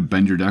kind of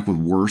bend your deck with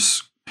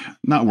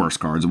not worse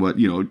cards, but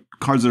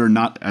cards that are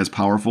not as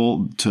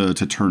powerful to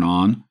turn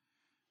on.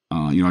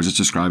 I was just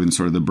describing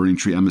sort of the Burning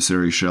Tree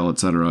Emissary shell,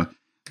 etc.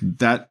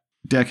 That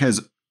deck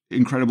has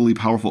incredibly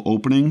powerful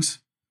openings,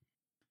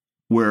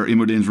 where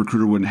Imodane's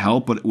Recruiter wouldn't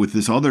help, but with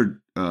this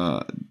other,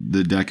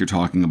 the deck you're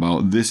talking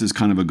about, this is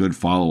kind of a good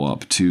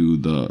follow-up to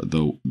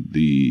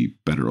the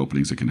better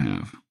openings it can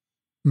have.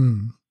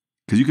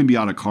 Because you can be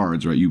out of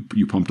cards, right?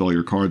 You pumped all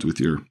your cards with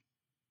your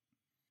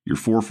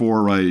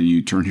 4/4, right? And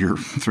you turned your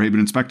Thraben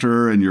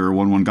Inspector and your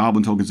 1/1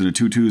 Goblin tokens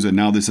into 2/2s, and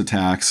now this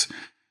attacks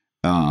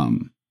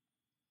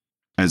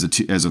as a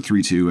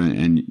 3/2,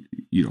 and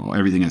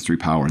everything has 3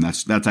 power, and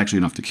that's actually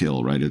enough to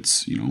kill, right?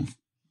 It's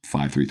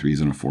 5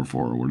 3/3s and a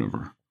 4/4 or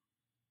whatever.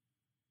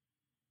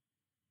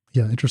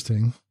 Yeah,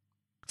 interesting.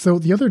 So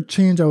the other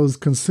change I was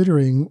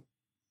considering,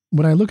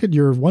 when I look at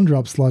your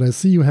 1-drop slot, I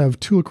see you have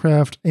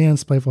Toolcraft and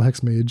Spiteful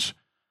Hexmage,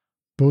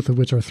 both of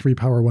which are 3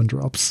 power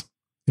 1-drops,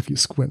 if you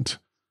squint.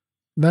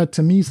 That,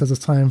 to me, says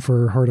it's time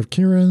for Heart of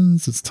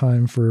Kiran's, it's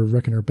time for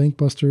Reckoner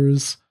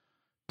Bankbusters.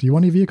 Do you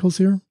want any vehicles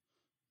here?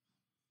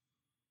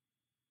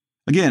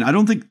 Again, I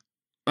don't think...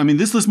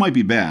 this list might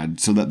be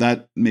bad, so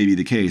that may be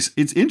the case.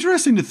 It's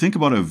interesting to think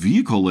about a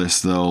vehicle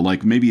list, though,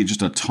 like maybe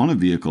just a ton of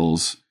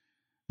vehicles.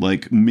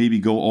 Like maybe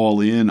go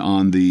all in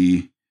on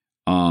the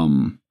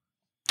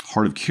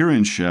Heart of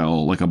Kiran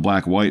shell, like a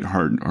black-white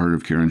Heart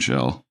of Kiran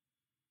shell.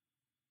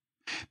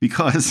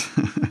 Because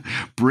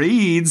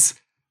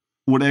Braids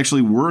would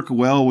actually work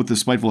well with the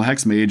Spiteful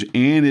Hexmage,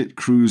 and it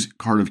crews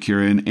Heart of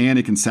Kiran, and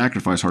it can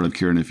sacrifice Heart of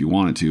Kiran if you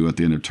want it to at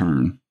the end of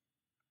turn.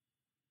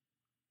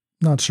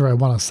 Not sure I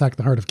want to sack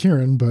the Heart of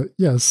Kiran, but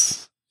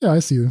yes. Yeah, I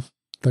see.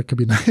 That could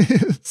be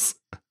nice.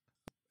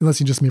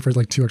 Unless you just mean for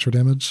like 2 extra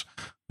damage.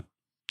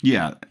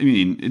 Yeah,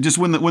 just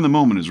when the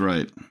moment is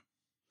right.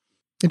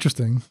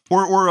 Interesting.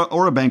 Or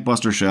a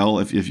Bankbuster shell,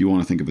 if you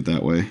want to think of it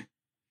that way.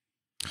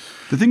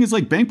 The thing is,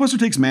 like, Bankbuster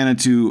takes mana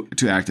to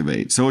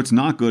activate, so it's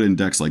not good in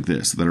decks like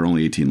this that are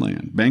only 18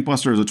 land.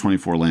 Bankbuster is a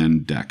 24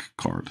 land deck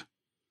card.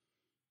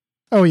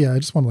 Oh yeah, I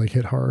just want to like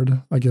hit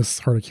hard. I guess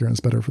Heart of Kiran is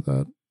better for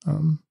that.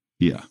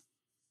 Yeah.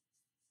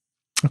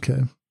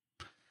 Okay.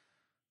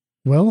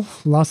 Well,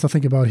 lots to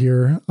think about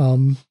here.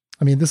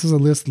 This is a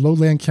list, low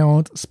land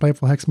count.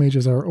 Spiteful Hexmage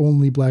is our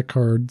only black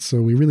card,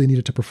 so we really need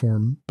it to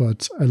perform.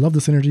 But I love the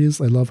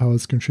synergies. I love how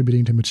it's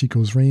contributing to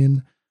Machiko's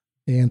Reign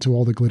and to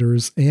all the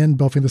glitters, and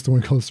buffing the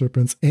Stonecolor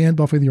Serpents, and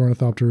buffing the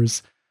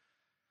Ornithopters.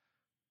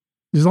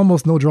 there's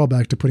almost no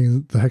drawback to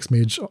putting the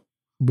Hexmage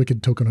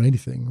Wicked token on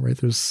anything, right?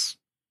 There's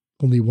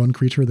only one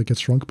creature that gets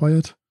shrunk by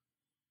it.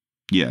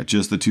 Yeah,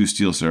 just the 2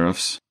 Steel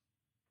Seraphs.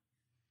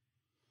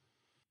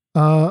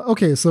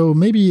 Okay, so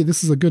maybe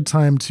this is a good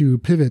time to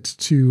pivot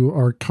to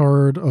our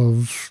card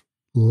of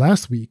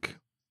last week.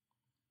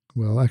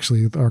 Well,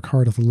 actually, our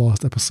card of the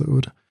lost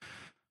episode.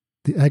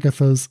 The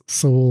Agatha's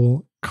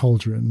Soul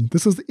Cauldron.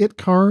 This is the it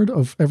card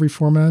of every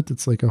format.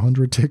 It's like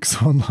 100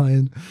 ticks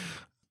online.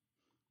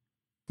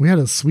 We had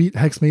a sweet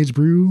Hexmage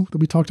brew that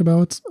we talked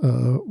about.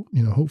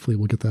 Hopefully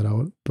we'll get that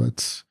out.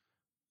 But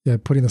yeah,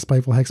 putting the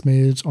Spiteful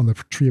Hexmage on the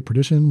Tree of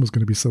Perdition was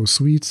going to be so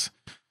sweet.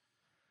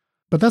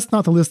 But that's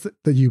not the list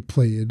that you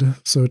played.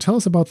 So tell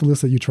us about the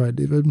list that you tried,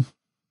 David.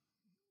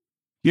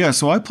 Yeah,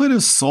 so I played a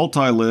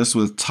Sultai list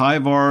with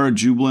Tyvar,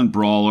 Jubilant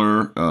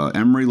Brawler,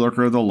 Emery,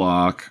 Lurker of the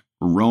Loch,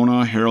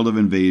 Rona, Herald of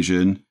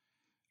Invasion,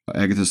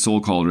 Agatha's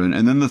Soul Cauldron.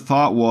 And then the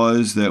thought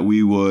was that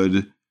we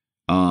would...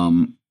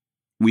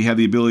 we have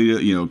the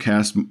ability to,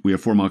 cast. We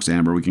have 4 Mox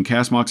Amber. We can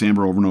cast Mox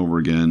Amber over and over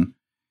again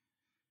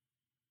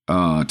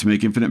to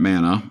make infinite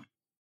mana.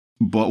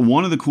 But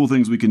one of the cool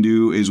things we can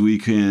do is we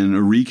can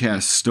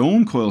recast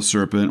Stone Coil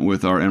Serpent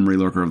with our Emery,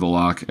 Lurker of the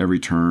Loch every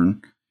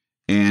turn.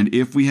 And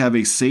if we have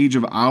a Sage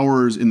of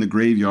Hours in the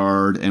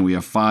graveyard and we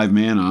have 5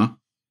 mana,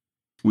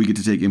 we get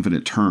to take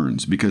infinite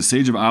turns. Because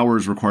Sage of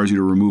Hours requires you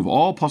to remove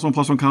all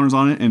 +1/+1 counters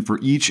on it. And for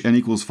each n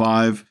equals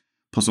 5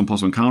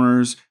 +1/+1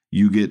 counters,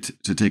 you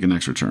get to take an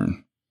extra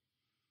turn.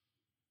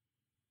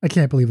 I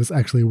can't believe this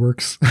actually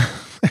works.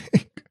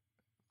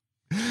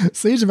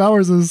 Sage of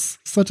Hours is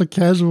such a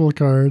casual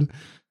card.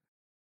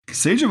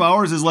 Sage of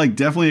Hours is like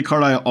definitely a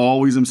card I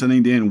always am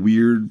sending Dan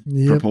weird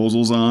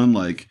proposals on.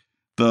 Like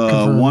the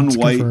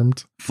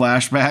confirmed.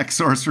 Flashback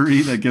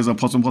sorcery that gives a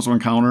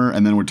 +1/+1 counter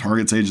and then with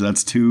target Sage,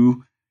 that's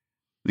 2.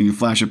 Then you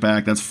flash it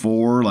back, that's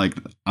 4. Like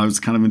I was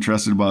kind of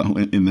interested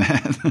in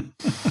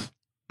that.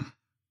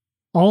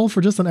 All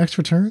for just an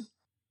extra turn?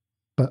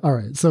 But all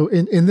right, so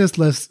in this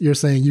list, you're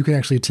saying you can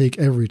actually take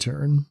every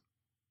turn.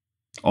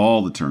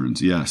 All the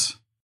turns, yes.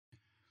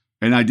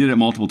 And I did it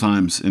multiple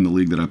times in the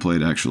league that I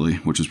played, actually,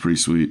 which is pretty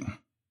sweet.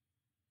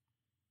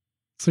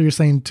 So you're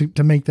saying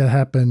to make that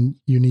happen,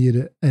 you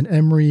need an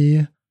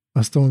Emery,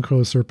 a Stone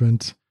Coil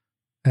Serpent,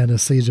 and a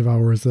Sage of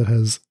Hours that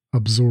has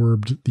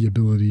absorbed the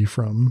ability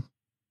from...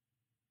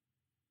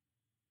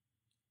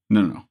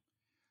 No.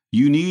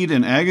 You need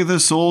an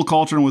Agatha's Soul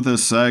Cauldron with a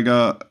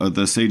Saga,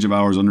 the Sage of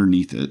Hours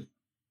underneath it.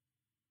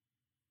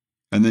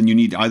 And then you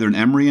need either an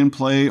Emery in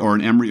play or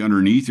an Emery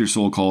underneath your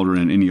Soul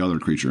Cauldron and any other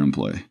creature in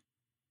play.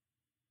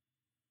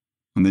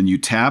 And then you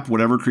tap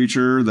whatever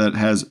creature that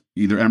has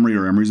either Emery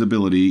or Emery's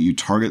ability. You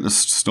target the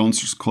Stone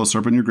Coil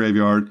Serpent in your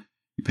graveyard.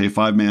 You pay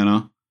 5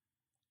 mana.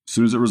 As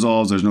soon as it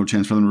resolves, there's no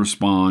chance for them to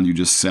respond. You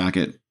just sack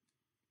it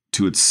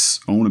to its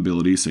own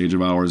ability, Sage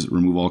of Hours,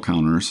 remove all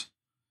counters,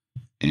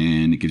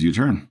 and it gives you a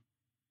turn.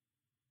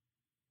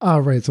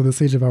 Right. So the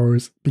Sage of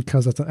Hours,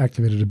 because that's an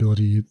activated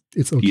ability,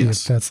 it's okay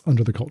if that's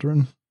under the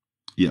Cauldron.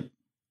 Yep.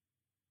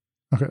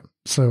 Okay.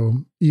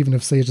 So even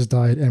if Sage has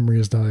died, Emery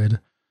has died,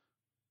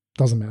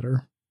 doesn't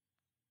matter.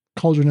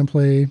 Cauldron in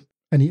play,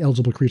 any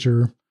eligible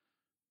creature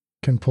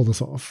can pull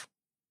this off.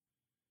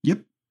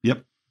 Yep.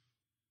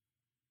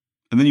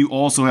 And then you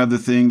also have the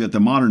thing that the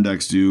modern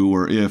decks do,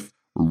 where if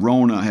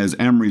Rona has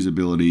Emery's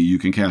ability, you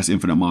can cast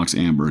infinite Mox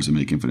Ambers and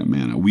make infinite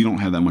mana. We don't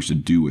have that much to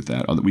do with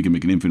that. We can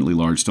make an infinitely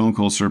large Stone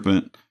Coil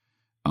Serpent.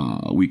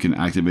 We can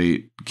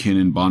activate Kin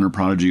and Bonner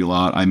Prodigy a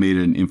lot. I made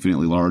an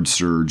infinitely large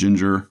Sir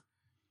Ginger,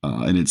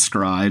 and it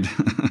scried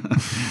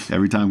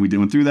every time we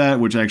went through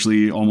that, which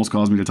actually almost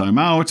caused me to time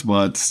out,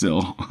 but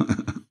still.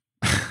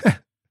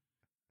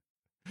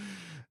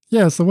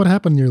 Yeah, so what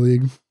happened in your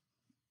league?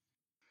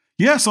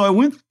 Yeah, so I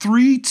went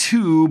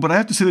 3-2, but I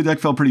have to say the deck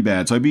felt pretty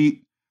bad. So I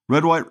beat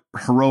Red White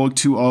Heroic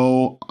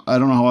 2-0. I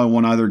don't know how I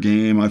won either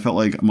game. I felt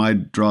like my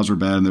draws were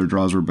bad and their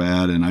draws were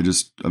bad, and I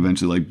just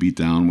eventually beat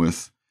down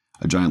with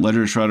a giant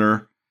Ledger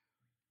Shredder.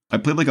 I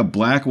played a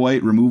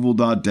black-white removal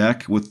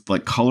deck with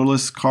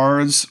colorless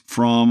cards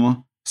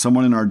from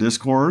someone in our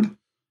Discord.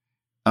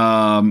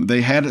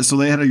 They had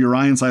a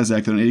Urian-sized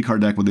deck and an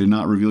 8-card deck, but they did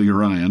not reveal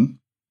Urian.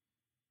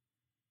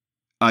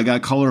 I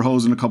got color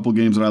hosed in a couple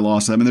games that I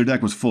lost them, and their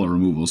deck was full of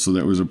removal, so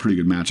that was a pretty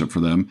good matchup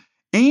for them.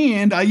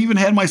 And I even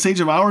had my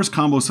Sage of Hours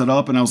combo set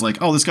up, and I was like,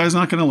 oh, this guy's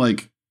not going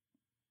to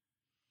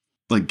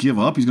give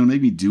up. He's going to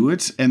make me do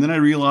it. And then I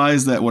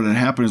realized that what had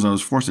happened is I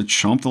was forced to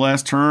chump the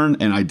last turn,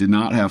 and I did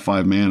not have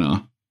 5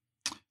 mana.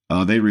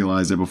 They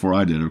realized it before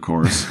I did, of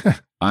course.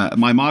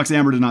 My Mox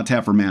Amber did not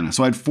tap for mana.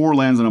 So I had 4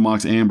 lands and a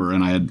Mox Amber,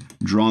 and I had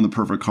drawn the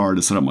perfect card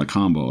to set up my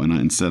combo, and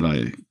instead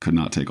I could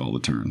not take all the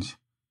turns.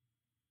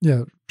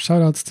 Yeah,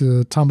 shout outs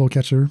to Tombo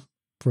Catcher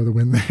for the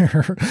win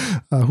there,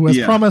 who has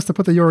promised to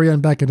put the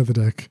Yorian back into the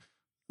deck.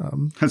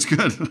 That's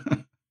good.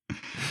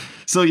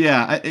 So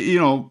yeah,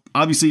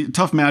 obviously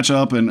tough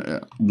matchup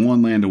and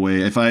 1 land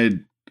away.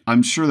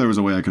 I'm sure there was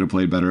a way I could have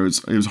played better.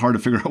 It was hard to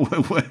figure out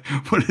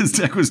what his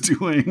deck was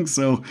doing.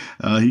 So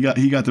he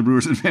got the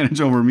Brewers advantage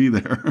over me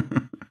there.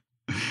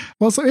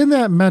 Well, so in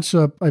that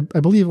matchup, I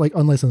believe like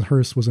Unlicensed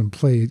Hearse was in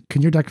play.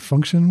 Can your deck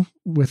function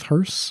with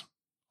Hearse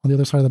on the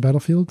other side of the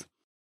battlefield?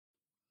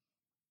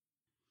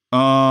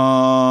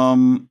 I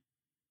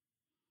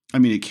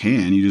mean, it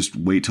can. You just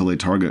wait till they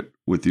target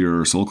with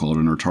your Soul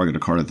Cauldron or target a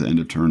card at the end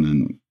of turn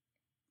and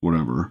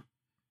whatever.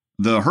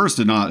 The Hearse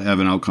did not have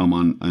an outcome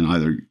on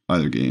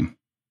either game.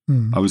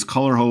 I was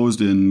color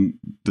hosed in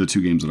the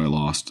 2 games that I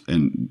lost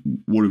and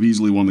would have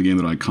easily won the game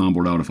that I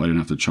comboed out if I didn't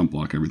have to chump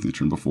block everything the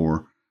turn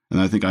before. And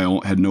I think I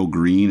had no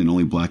green and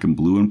only black and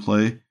blue in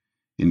play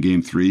in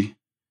game 3.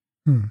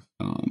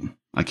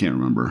 I can't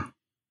remember.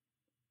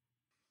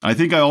 I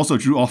think I also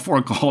drew all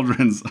 4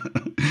 cauldrons.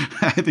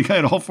 I think I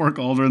had all 4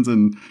 cauldrons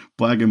and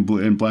black and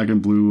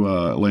blue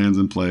lands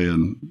in play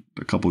and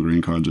a couple of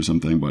green cards or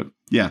something. But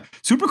yeah,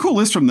 super cool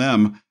list from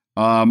them.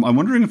 I'm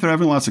wondering if they're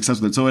having a lot of success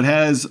with it. So it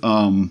has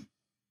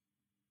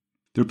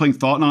they're playing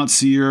Thought-Knot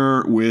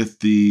Seer with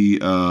the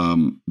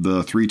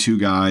 3/2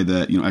 guy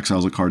that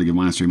exiles a card to give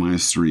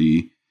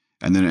 -3/-3,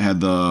 and then it had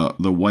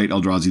the white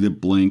Eldrazi that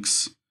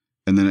blinks,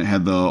 and then it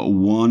had the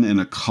 1 and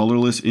a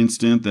colorless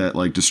instant that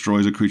like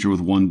destroys a creature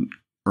with 1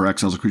 or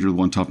exiles a creature with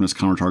 1 toughness,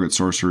 counter target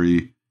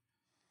sorcery.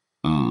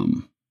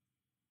 And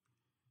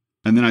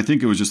then I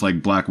think it was just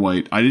like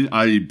black-white.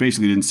 I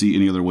basically didn't see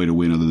any other way to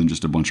win other than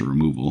just a bunch of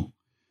removal.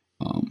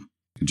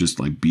 Just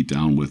like beat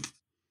down with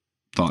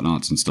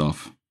Thought-Knots and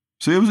stuff.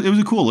 So it was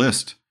a cool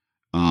list.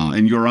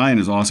 And Urian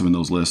is awesome in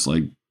those lists.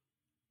 Like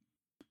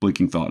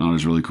Blinking Thought-Knot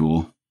is really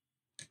cool.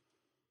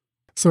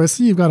 So I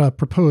see you've got a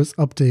proposed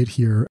update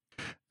here.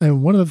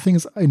 And one of the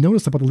things I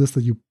noticed about the list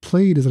that you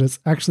played is that it's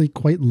actually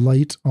quite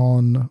light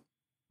on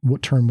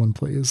what turn 1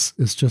 plays.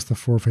 It's just the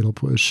 4 Fatal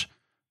Push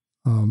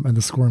and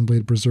the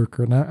Scornblade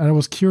Berserker. And I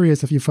was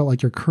curious if you felt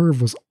like your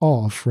curve was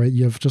off, right?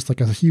 You have just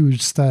like a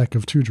huge stack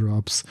of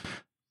 2-drops.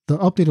 The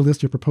updated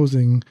list you're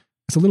proposing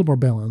is a little more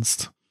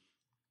balanced.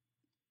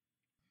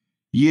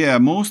 Yeah,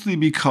 mostly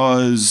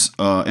because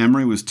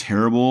Emery was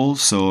terrible,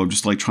 so I'm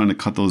just like trying to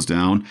cut those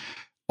down.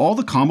 All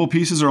the combo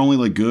pieces are only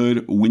like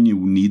good when you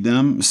need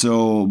them.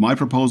 So my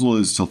proposal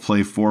is to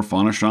play 4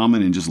 Fauna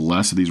Shaman and just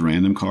less of these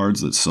random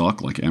cards that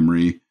suck, like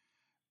Emery.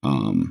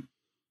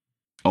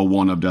 A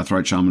 1 of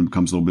Deathrite Shaman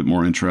becomes a little bit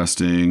more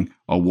interesting.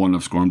 A 1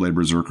 of Scornblade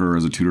Berserker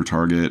as a tutor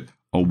target.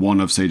 A 1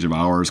 of Sage of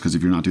Hours, because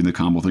if you're not doing the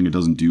combo thing, it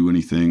doesn't do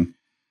anything.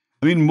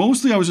 I mean,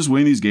 mostly I was just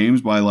winning these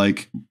games by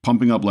like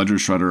pumping up Ledger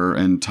Shredder,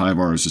 and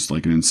Tyvar is just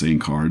like an insane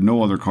card.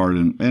 No other card,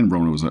 and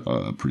Rona was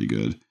pretty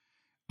good.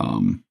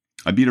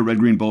 I beat a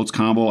red-green Bolts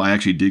combo. I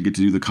actually did get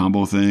to do the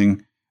combo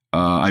thing.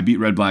 I beat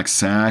red-black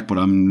Sack, but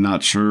I'm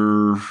not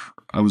sure.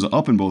 I was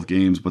up in both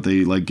games, but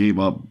they like gave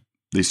up.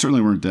 They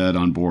certainly weren't dead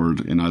on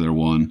board in either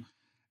one.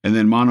 And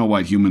then Mono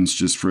White Humans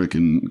just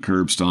frickin'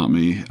 curb stomp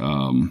me.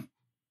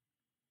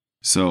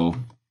 So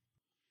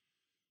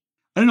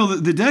I don't know.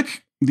 The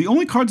deck. The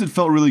only cards that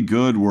felt really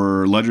good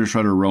were Ledger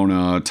Shredder,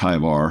 Rona,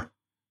 Tyvar.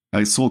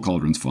 Soul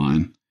Cauldron's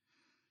fine.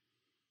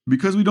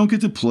 Because we don't get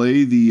to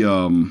play the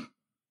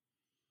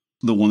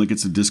one that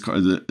gets to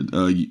discard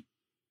you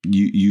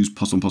use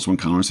 +1/+1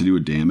 counters to do a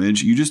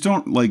damage. You just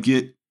don't like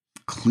get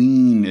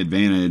clean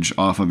advantage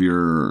off of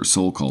your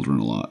Soul Cauldron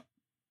a lot.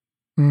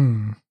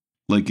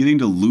 Like getting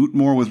to loot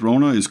more with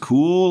Rona is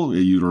cool.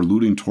 You're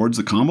looting towards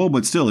the combo,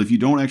 but still, if you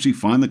don't actually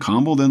find the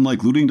combo, then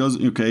like looting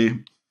does okay.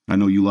 I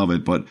know you love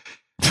it, but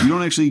you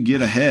don't actually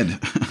get ahead.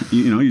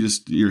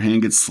 Your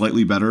hand gets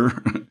slightly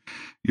better.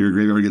 Your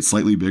graveyard gets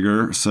slightly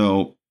bigger.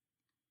 So,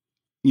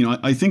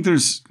 I think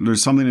there's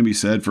something to be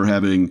said for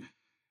having,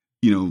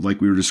 like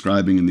we were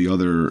describing in the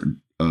other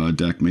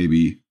deck,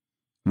 maybe,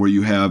 where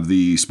you have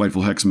the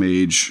Spiteful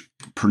Hexmage,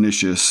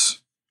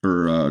 Pernicious,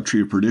 or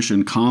Tree of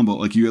Perdition combo.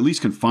 Like you at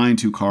least can find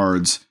 2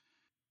 cards,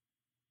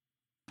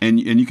 and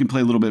you can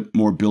play a little bit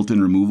more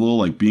built-in removal.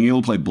 Like being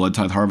able to play Blood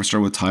Tithe Harvester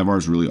with Tyvar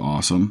is really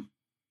awesome.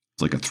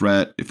 It's like a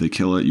threat. If they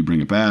kill it, you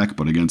bring it back.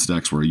 But against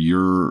decks where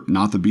you're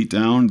not the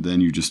beatdown, then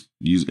you just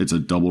use it's a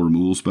double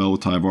removal spell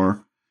with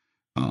Tyvar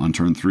on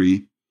turn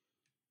 3.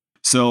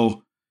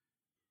 So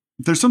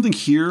there's something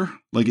here.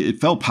 Like it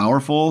felt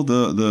powerful,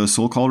 the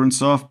Soul Cauldron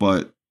stuff,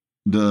 but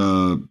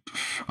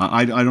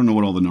I don't know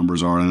what all the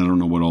numbers are, and I don't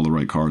know what all the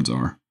right cards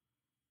are.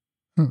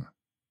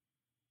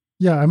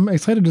 Yeah, I'm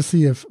excited to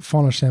see if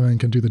Fauna Shaman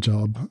can do the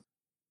job.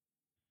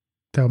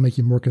 That will make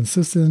you more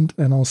consistent,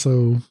 and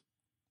also,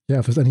 yeah,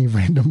 if there's any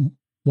random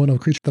one of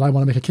creature that I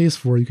want to make a case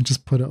for, you can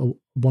just put a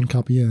 1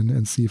 copy in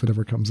and see if it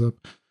ever comes up.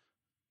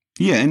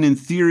 Yeah, and in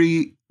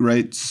theory,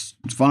 right,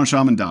 Fauna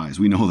Shaman dies.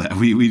 We know that.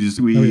 We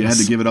had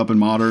to give it up in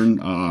Modern,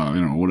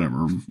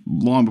 whatever.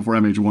 Long before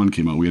MH1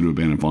 came out, we had to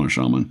abandon Fauna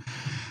Shaman.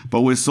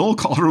 But with Soul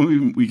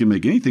Cauldron, we can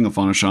make anything a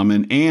Fauna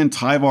Shaman, and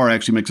Tyvar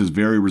actually makes us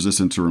very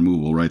resistant to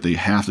removal, right? They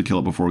have to kill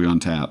it before we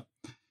untap.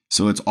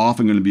 So it's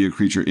often going to be a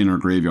creature in our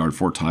graveyard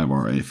for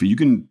Tyvar. If you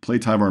can play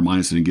Tyvar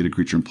minus it and get a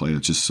creature in play,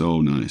 it's just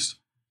so nice.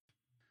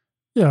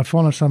 Yeah,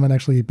 Fauna Shaman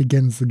actually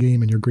begins the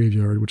game in your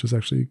graveyard, which is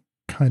actually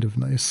kind of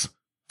nice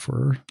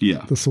for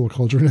the Soul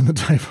Cauldron and the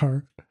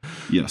Tyvar.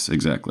 Yes,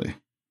 exactly.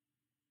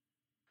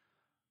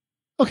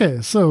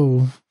 Okay,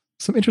 so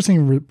some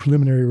interesting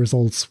preliminary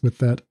results with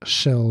that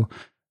shell.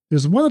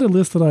 There's one other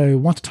list that I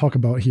want to talk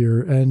about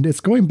here, and it's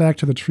going back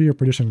to the Tree of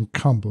Perdition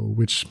combo,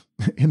 which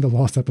in the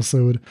Lost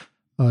episode,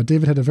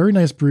 David had a very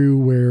nice brew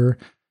where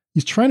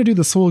he's trying to do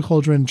the Soul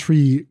Cauldron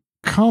Tree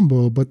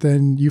combo, but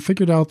then you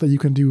figured out that you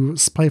can do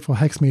Spiteful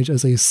Hexmage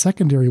as a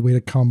secondary way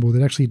to combo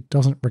that actually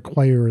doesn't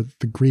require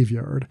the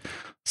graveyard.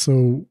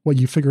 So what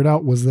you figured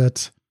out was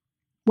that,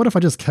 what if I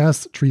just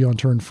cast Tree on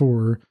turn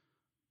 4,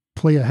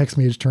 play a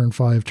Hexmage turn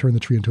 5, turn the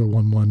Tree into a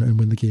 1/1, and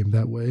win the game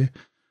that way?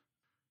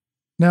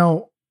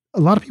 Now, a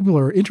lot of people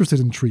are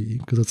interested in Tree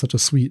because it's such a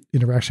sweet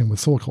interaction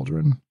with Soul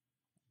Cauldron.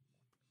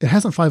 It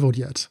hasn't 5-0'd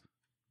yet.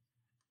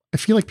 I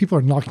feel like people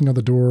are knocking on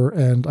the door,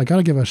 and I got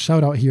to give a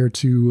shout out here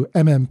to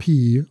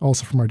MMP,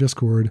 also from our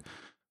Discord,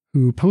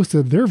 who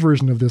posted their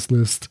version of this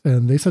list,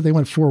 and they said they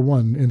went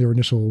 4-1 in their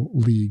initial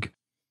league.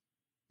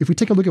 If we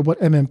take a look at what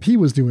MMP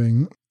was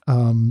doing,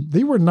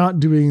 they were not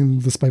doing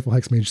the Spiteful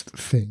Hexmage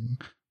thing,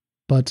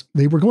 but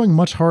they were going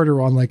much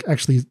harder on like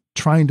actually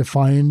trying to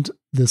find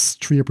this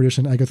Tree of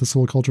Perdition Agatha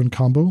Soul Cauldron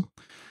combo.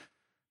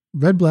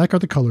 Red, black are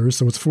the colors,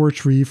 so it's 4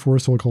 Tree, 4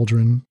 Soul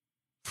Cauldron,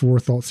 4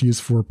 Thoughtseize,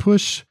 4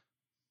 Push,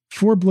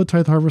 4 Blood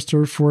Tithe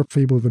Harvester, 4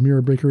 Fable of the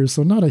Mirror Breakers,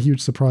 so not a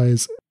huge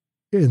surprise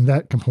in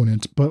that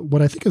component. But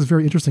what I think is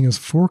very interesting is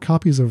 4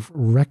 copies of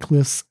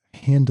Reckless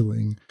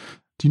Handling.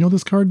 Do you know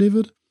this card,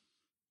 David?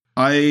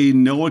 I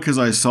know it because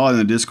I saw it in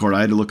the Discord.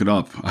 I had to look it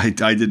up. I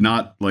did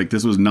not,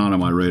 this was not on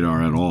my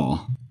radar at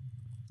all.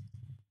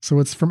 So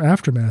it's from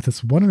Aftermath.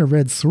 It's 1 and a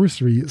red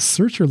sorcery.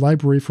 Search your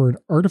library for an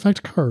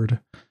artifact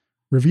card.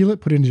 Reveal it,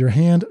 put it into your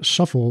hand,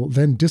 shuffle,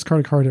 then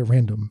discard a card at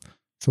random.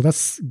 So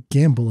that's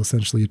gamble,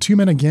 essentially. A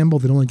 2-mana gamble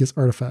that only gets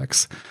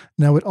artifacts.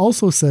 Now, it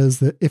also says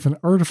that if an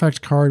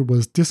artifact card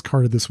was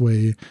discarded this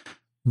way,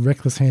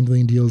 Reckless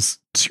Handling deals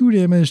 2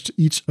 damage to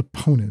each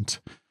opponent.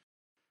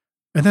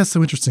 And that's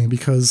so interesting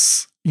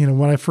because,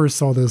 when I first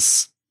saw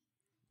this,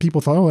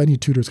 people thought, any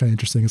tutor is kind of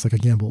interesting. It's like a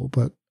gamble.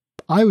 But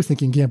I was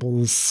thinking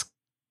gambles...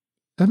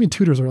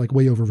 tutors are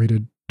way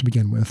overrated to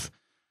begin with.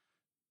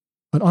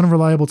 An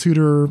unreliable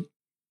tutor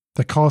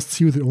that costs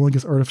you that only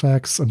gets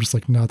artifacts, I'm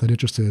just not that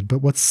interested.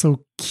 But what's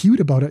so cute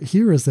about it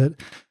here is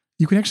that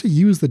you can actually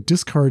use the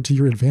discard to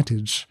your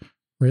advantage,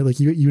 right?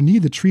 You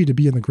need the tree to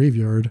be in the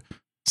graveyard.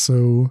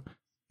 So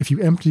if you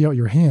empty out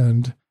your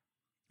hand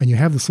and you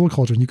have the Soul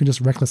Cauldron, you can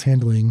just Reckless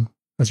Handling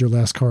as your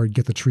last card,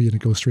 get the tree, and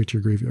it goes straight to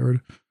your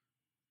graveyard.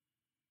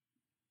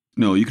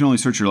 No, you can only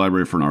search your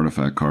library for an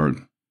artifact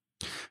card.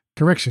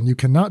 Correction, you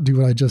cannot do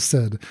what I just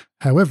said.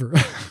 However,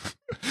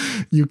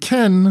 you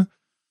can...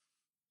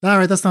 All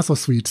right, that's not so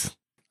sweet.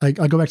 I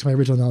go back to my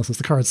original analysis.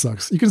 The card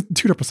sucks. You can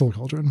toot up a Soul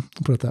Cauldron.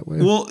 I'll put it that way.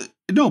 Well,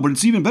 no, but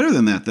it's even better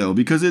than that, though,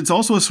 because it's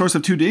also a source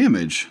of 2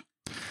 damage.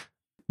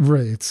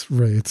 Right.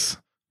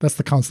 That's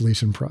the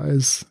consolation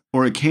prize.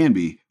 Or it can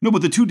be. No,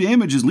 but the 2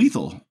 damage is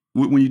lethal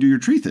when you do your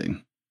tree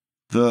thing.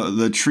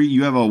 The tree,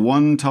 you have a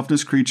 1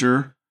 toughness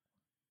creature.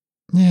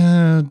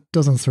 Yeah, it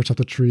doesn't search up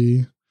the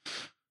tree.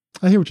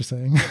 I hear what you're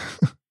saying.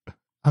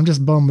 I'm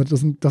just bummed that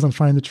it doesn't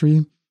find the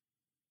tree.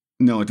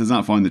 No, it does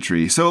not find the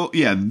tree. So,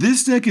 yeah,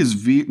 this deck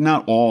is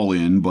not all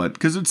in, but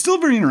because it's still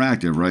very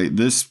interactive, right?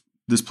 This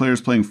player is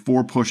playing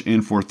 4 Push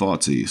and 4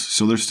 Thoughtseize.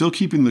 So they're still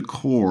keeping the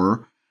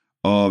core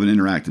of an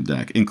interactive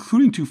deck,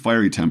 including 2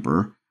 Fiery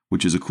Temper,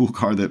 which is a cool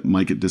card that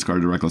might get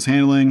discarded to Reckless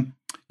Handling,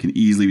 can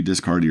easily be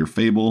discarded to your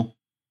Fable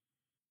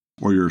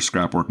or your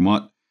Scrapwork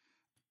Mutt.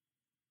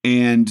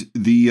 And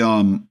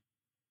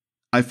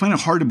I find it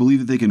hard to believe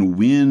that they can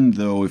win,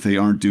 though, if they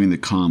aren't doing the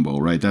combo,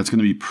 right? That's going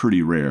to be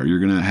pretty rare. You're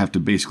going to have to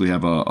basically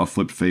have a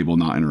flipped Fable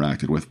not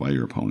interacted with by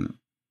your opponent.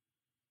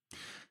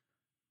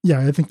 Yeah,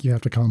 I think you have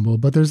to combo,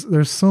 but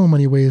there's so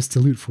many ways to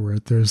loot for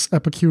it. There's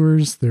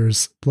Epicures,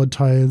 there's Blood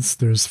Tithes,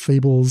 there's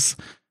Fables,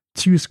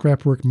 2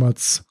 Scrapwork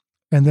Mutts,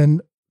 and then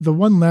the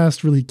one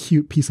last really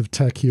cute piece of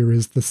tech here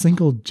is the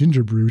single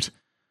Ginger Brute,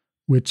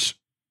 which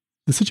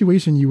the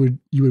situation you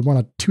would want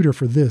to tutor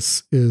for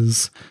this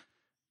is...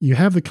 You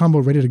have the combo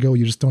ready to go,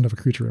 you just don't have a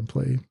creature in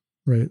play,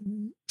 right?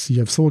 So you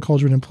have Soul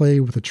Cauldron in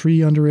play with a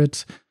tree under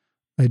it.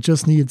 I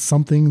just need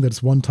something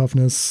that's 1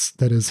 toughness,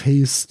 that is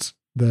haste,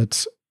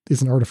 that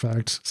is an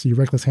artifact. So you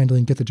Reckless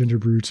Handling, get the Ginger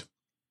Brute.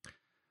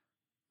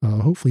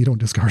 Hopefully you don't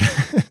discard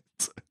it.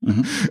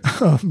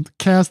 Mm-hmm.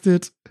 Cast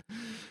it,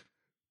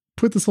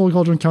 put the Soul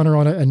Cauldron counter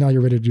on it, and now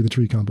you're ready to do the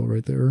tree combo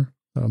right there.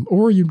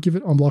 Or you give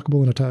it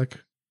unblockable and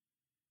attack.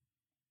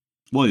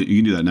 Well, you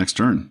can do that next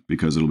turn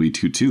because it'll be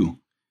 2/2.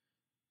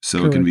 So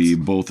Correct. It can be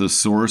both a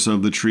source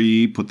of the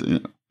tree, put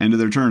the end of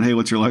their turn. Hey,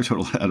 what's your life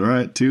total at? All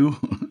right, 2.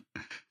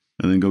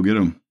 And then go get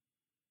them.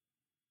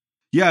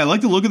 Yeah, I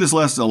like the look of this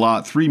list a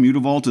lot. 3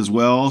 Mutavault as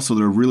well. So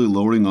they're really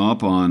loading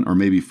up on, or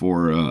maybe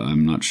 4.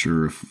 I'm not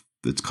sure if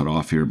it's cut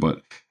off here,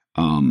 but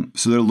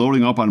so they're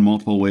loading up on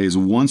multiple ways.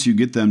 Once you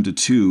get them to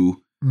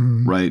 2,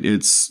 right,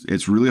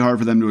 it's really hard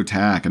for them to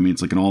attack. I mean,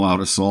 it's like an all-out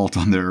assault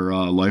on their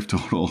life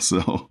total.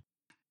 So.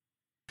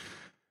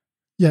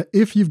 Yeah,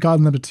 if you've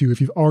gotten them to 2, if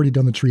you've already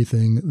done the tree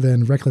thing,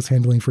 then Reckless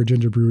Handling for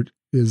Ginger Brute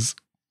is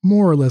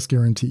more or less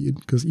guaranteed,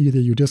 because either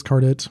you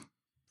discard it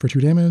for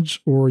 2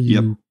 damage, or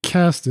you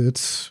cast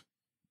it,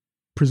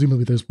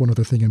 presumably there's one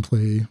other thing in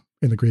play,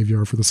 in the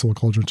graveyard for the Soul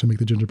Cauldron to make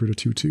the Gingerbread a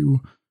 2/2.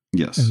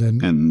 Yes.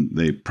 And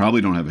they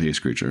probably don't have a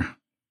haste creature.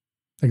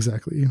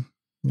 Exactly.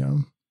 Yeah.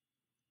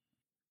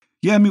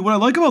 Yeah, I mean, what I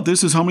like about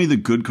this is how many of the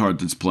good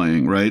cards it's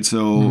playing, right?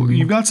 So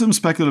you've got some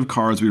speculative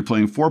cards where you're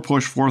playing 4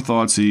 Push, 4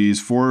 Thoughtseize,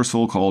 4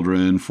 Soul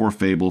Cauldron, 4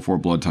 Fable, 4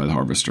 Bloodtithe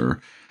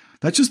Harvester.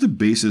 That's just the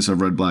basis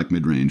of red-black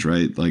midrange,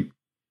 right? Like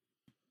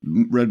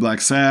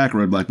red-black sack,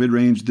 red-black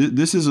midrange.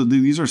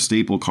 These are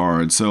staple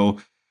cards. So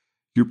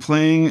you're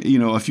playing,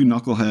 a few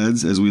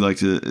knuckleheads, as we like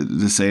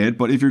to say it.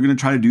 But if you're going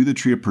to try to do the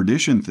Tree of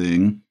Perdition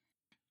thing,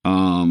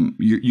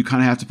 you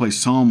kind of have to play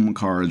some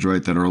cards,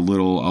 right, that are a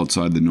little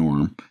outside the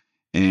norm.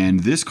 And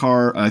this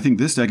card, I think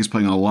this deck is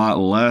playing a lot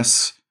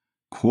less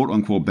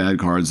quote-unquote bad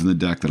cards in the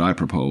deck that I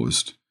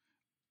proposed.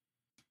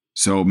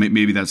 So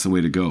maybe that's the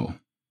way to go.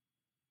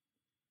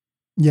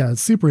 Yeah,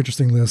 it's super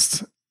interesting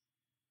list.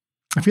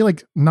 I feel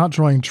like not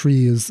drawing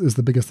tree is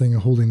the biggest thing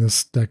holding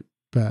this deck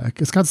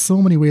back. It's got so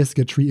many ways to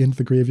get tree into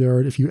the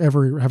graveyard. If you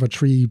ever have a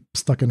tree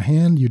stuck in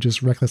hand, you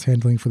just reckless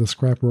handling for the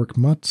Scrapwork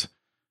Mutt,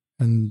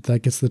 and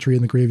that gets the tree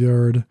in the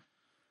graveyard.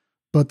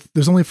 But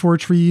there's only 4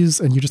 trees,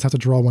 and you just have to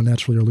draw one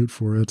naturally or loot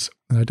for it.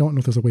 And I don't know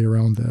if there's a way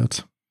around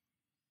that.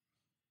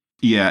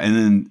 Yeah, and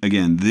then,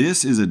 again,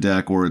 this is a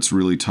deck where it's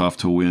really tough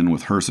to win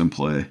with Hearse in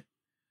play.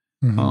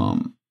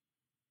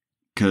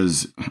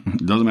 Because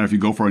it doesn't matter if you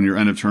go for it on your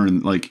end of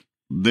turn, like,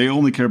 they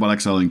only care about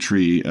exiling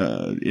tree.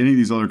 Any of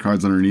these other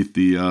cards underneath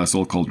the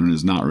Soul Cauldron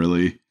is not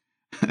really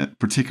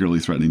particularly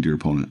threatening to your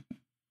opponent.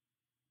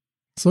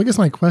 So I guess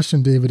my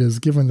question, David, is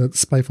given that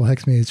Spiteful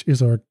Hexmage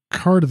is our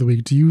card of the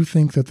week, do you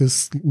think that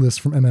this list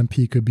from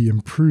MMP could be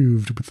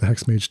improved with the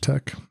Hexmage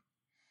tech?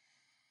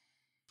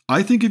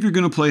 I think if you're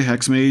going to play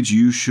Hexmage,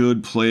 you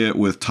should play it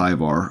with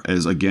Tyvar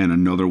as, again,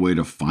 another way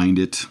to find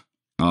it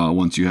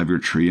once you have your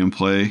tree in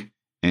play.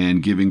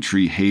 And giving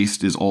tree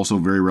haste is also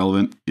very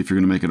relevant if you're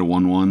going to make it a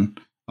 1/1,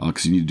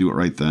 because you need to do it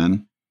right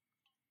then.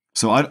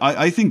 So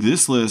I think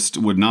this list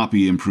would not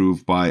be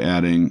improved by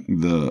adding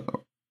the...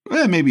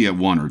 maybe at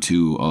 1 or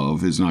 2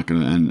 of is not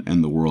going to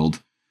end the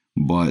world,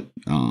 but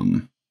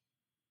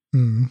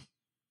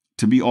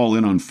to be all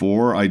in on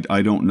 4,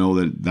 I don't know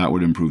that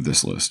would improve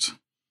this list.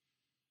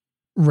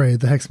 Right,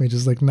 the Hexmage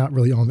is like not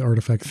really on the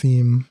artifact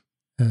theme,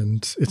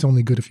 and it's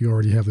only good if you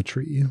already have the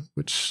tree,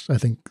 which I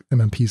think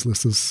MMP's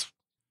list is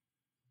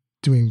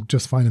doing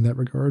just fine in that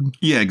regard.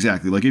 Yeah,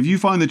 exactly. Like if you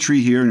find the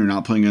tree here and you're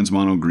not playing against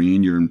mono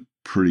green, you're in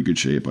pretty good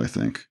shape, I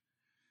think.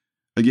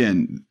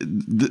 Again,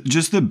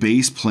 just the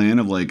base plan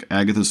of like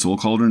Agatha's Soul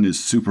Cauldron is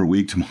super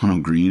weak to mono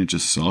green. It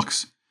just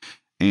sucks.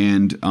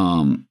 And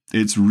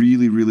it's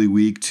really, really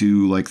weak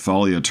to like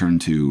Thalia turn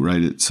 2,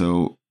 right?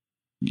 So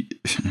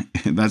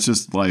that's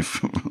just life.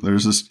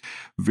 There's just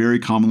very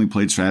commonly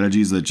played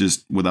strategies that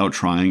just without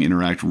trying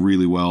interact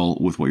really well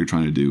with what you're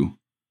trying to do.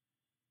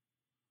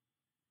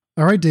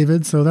 All right,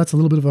 David. So that's a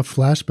little bit of a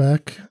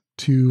flashback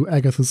to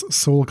Agatha's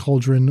Soul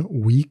Cauldron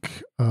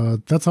week.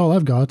 That's all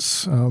I've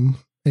got.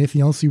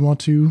 Anything else you want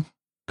to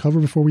cover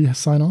before we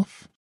sign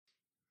off?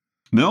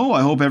 No,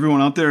 I hope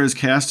everyone out there is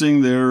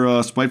casting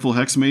their Spiteful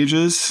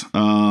Hexmages.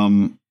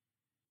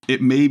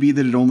 It may be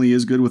that it only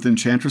is good with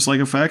Enchantress-like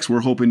effects.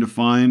 We're hoping to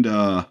find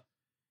another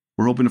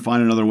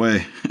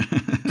way.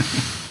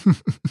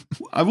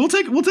 We'll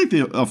take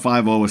the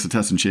 5-0 as the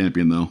Tessin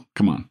champion, though.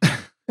 Come on.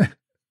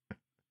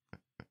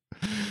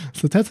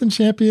 So Tessin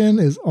champion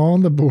is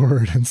on the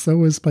board, and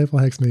so is Spiteful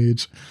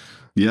Hexmage.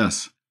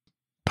 Yes.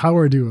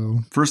 Power duo.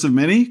 First of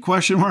many?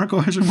 Question mark?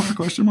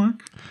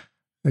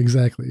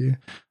 Exactly.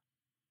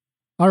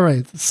 All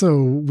right.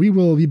 So we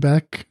will be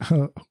back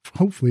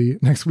hopefully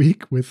next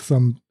week with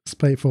some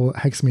Spiteful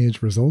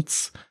Hexmage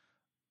results.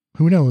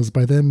 Who knows?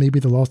 By then,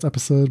 maybe the lost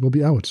episode will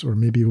be out, or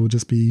maybe it will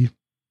just be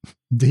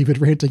David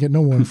ranting at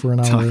no one for an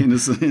hour.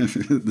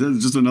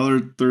 Just another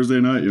Thursday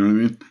night. You know what I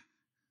mean?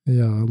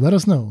 Yeah. Let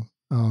us know.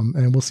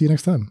 And we'll see you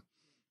next time.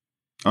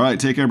 All right.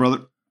 Take care,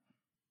 brother.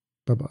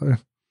 Bye-bye.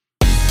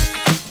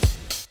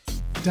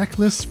 Deck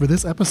lists for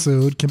this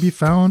episode can be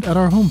found at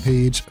our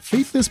homepage,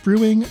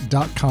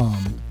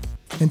 faithlessbrewing.com.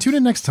 And tune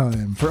in next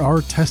time for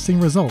our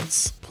testing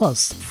results,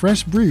 plus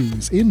fresh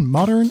brews in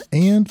Modern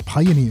and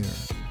Pioneer.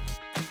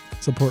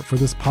 Support for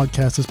this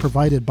podcast is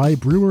provided by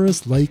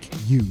brewers like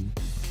you.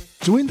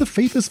 Join the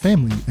Faithless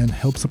family and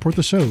help support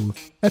the show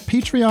at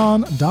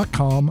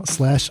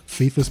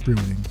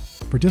patreon.com/faithlessbrewing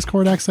for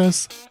Discord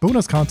access,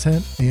 bonus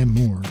content, and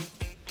more.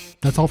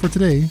 That's all for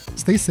today.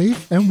 Stay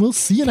safe, and we'll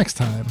see you next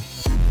time.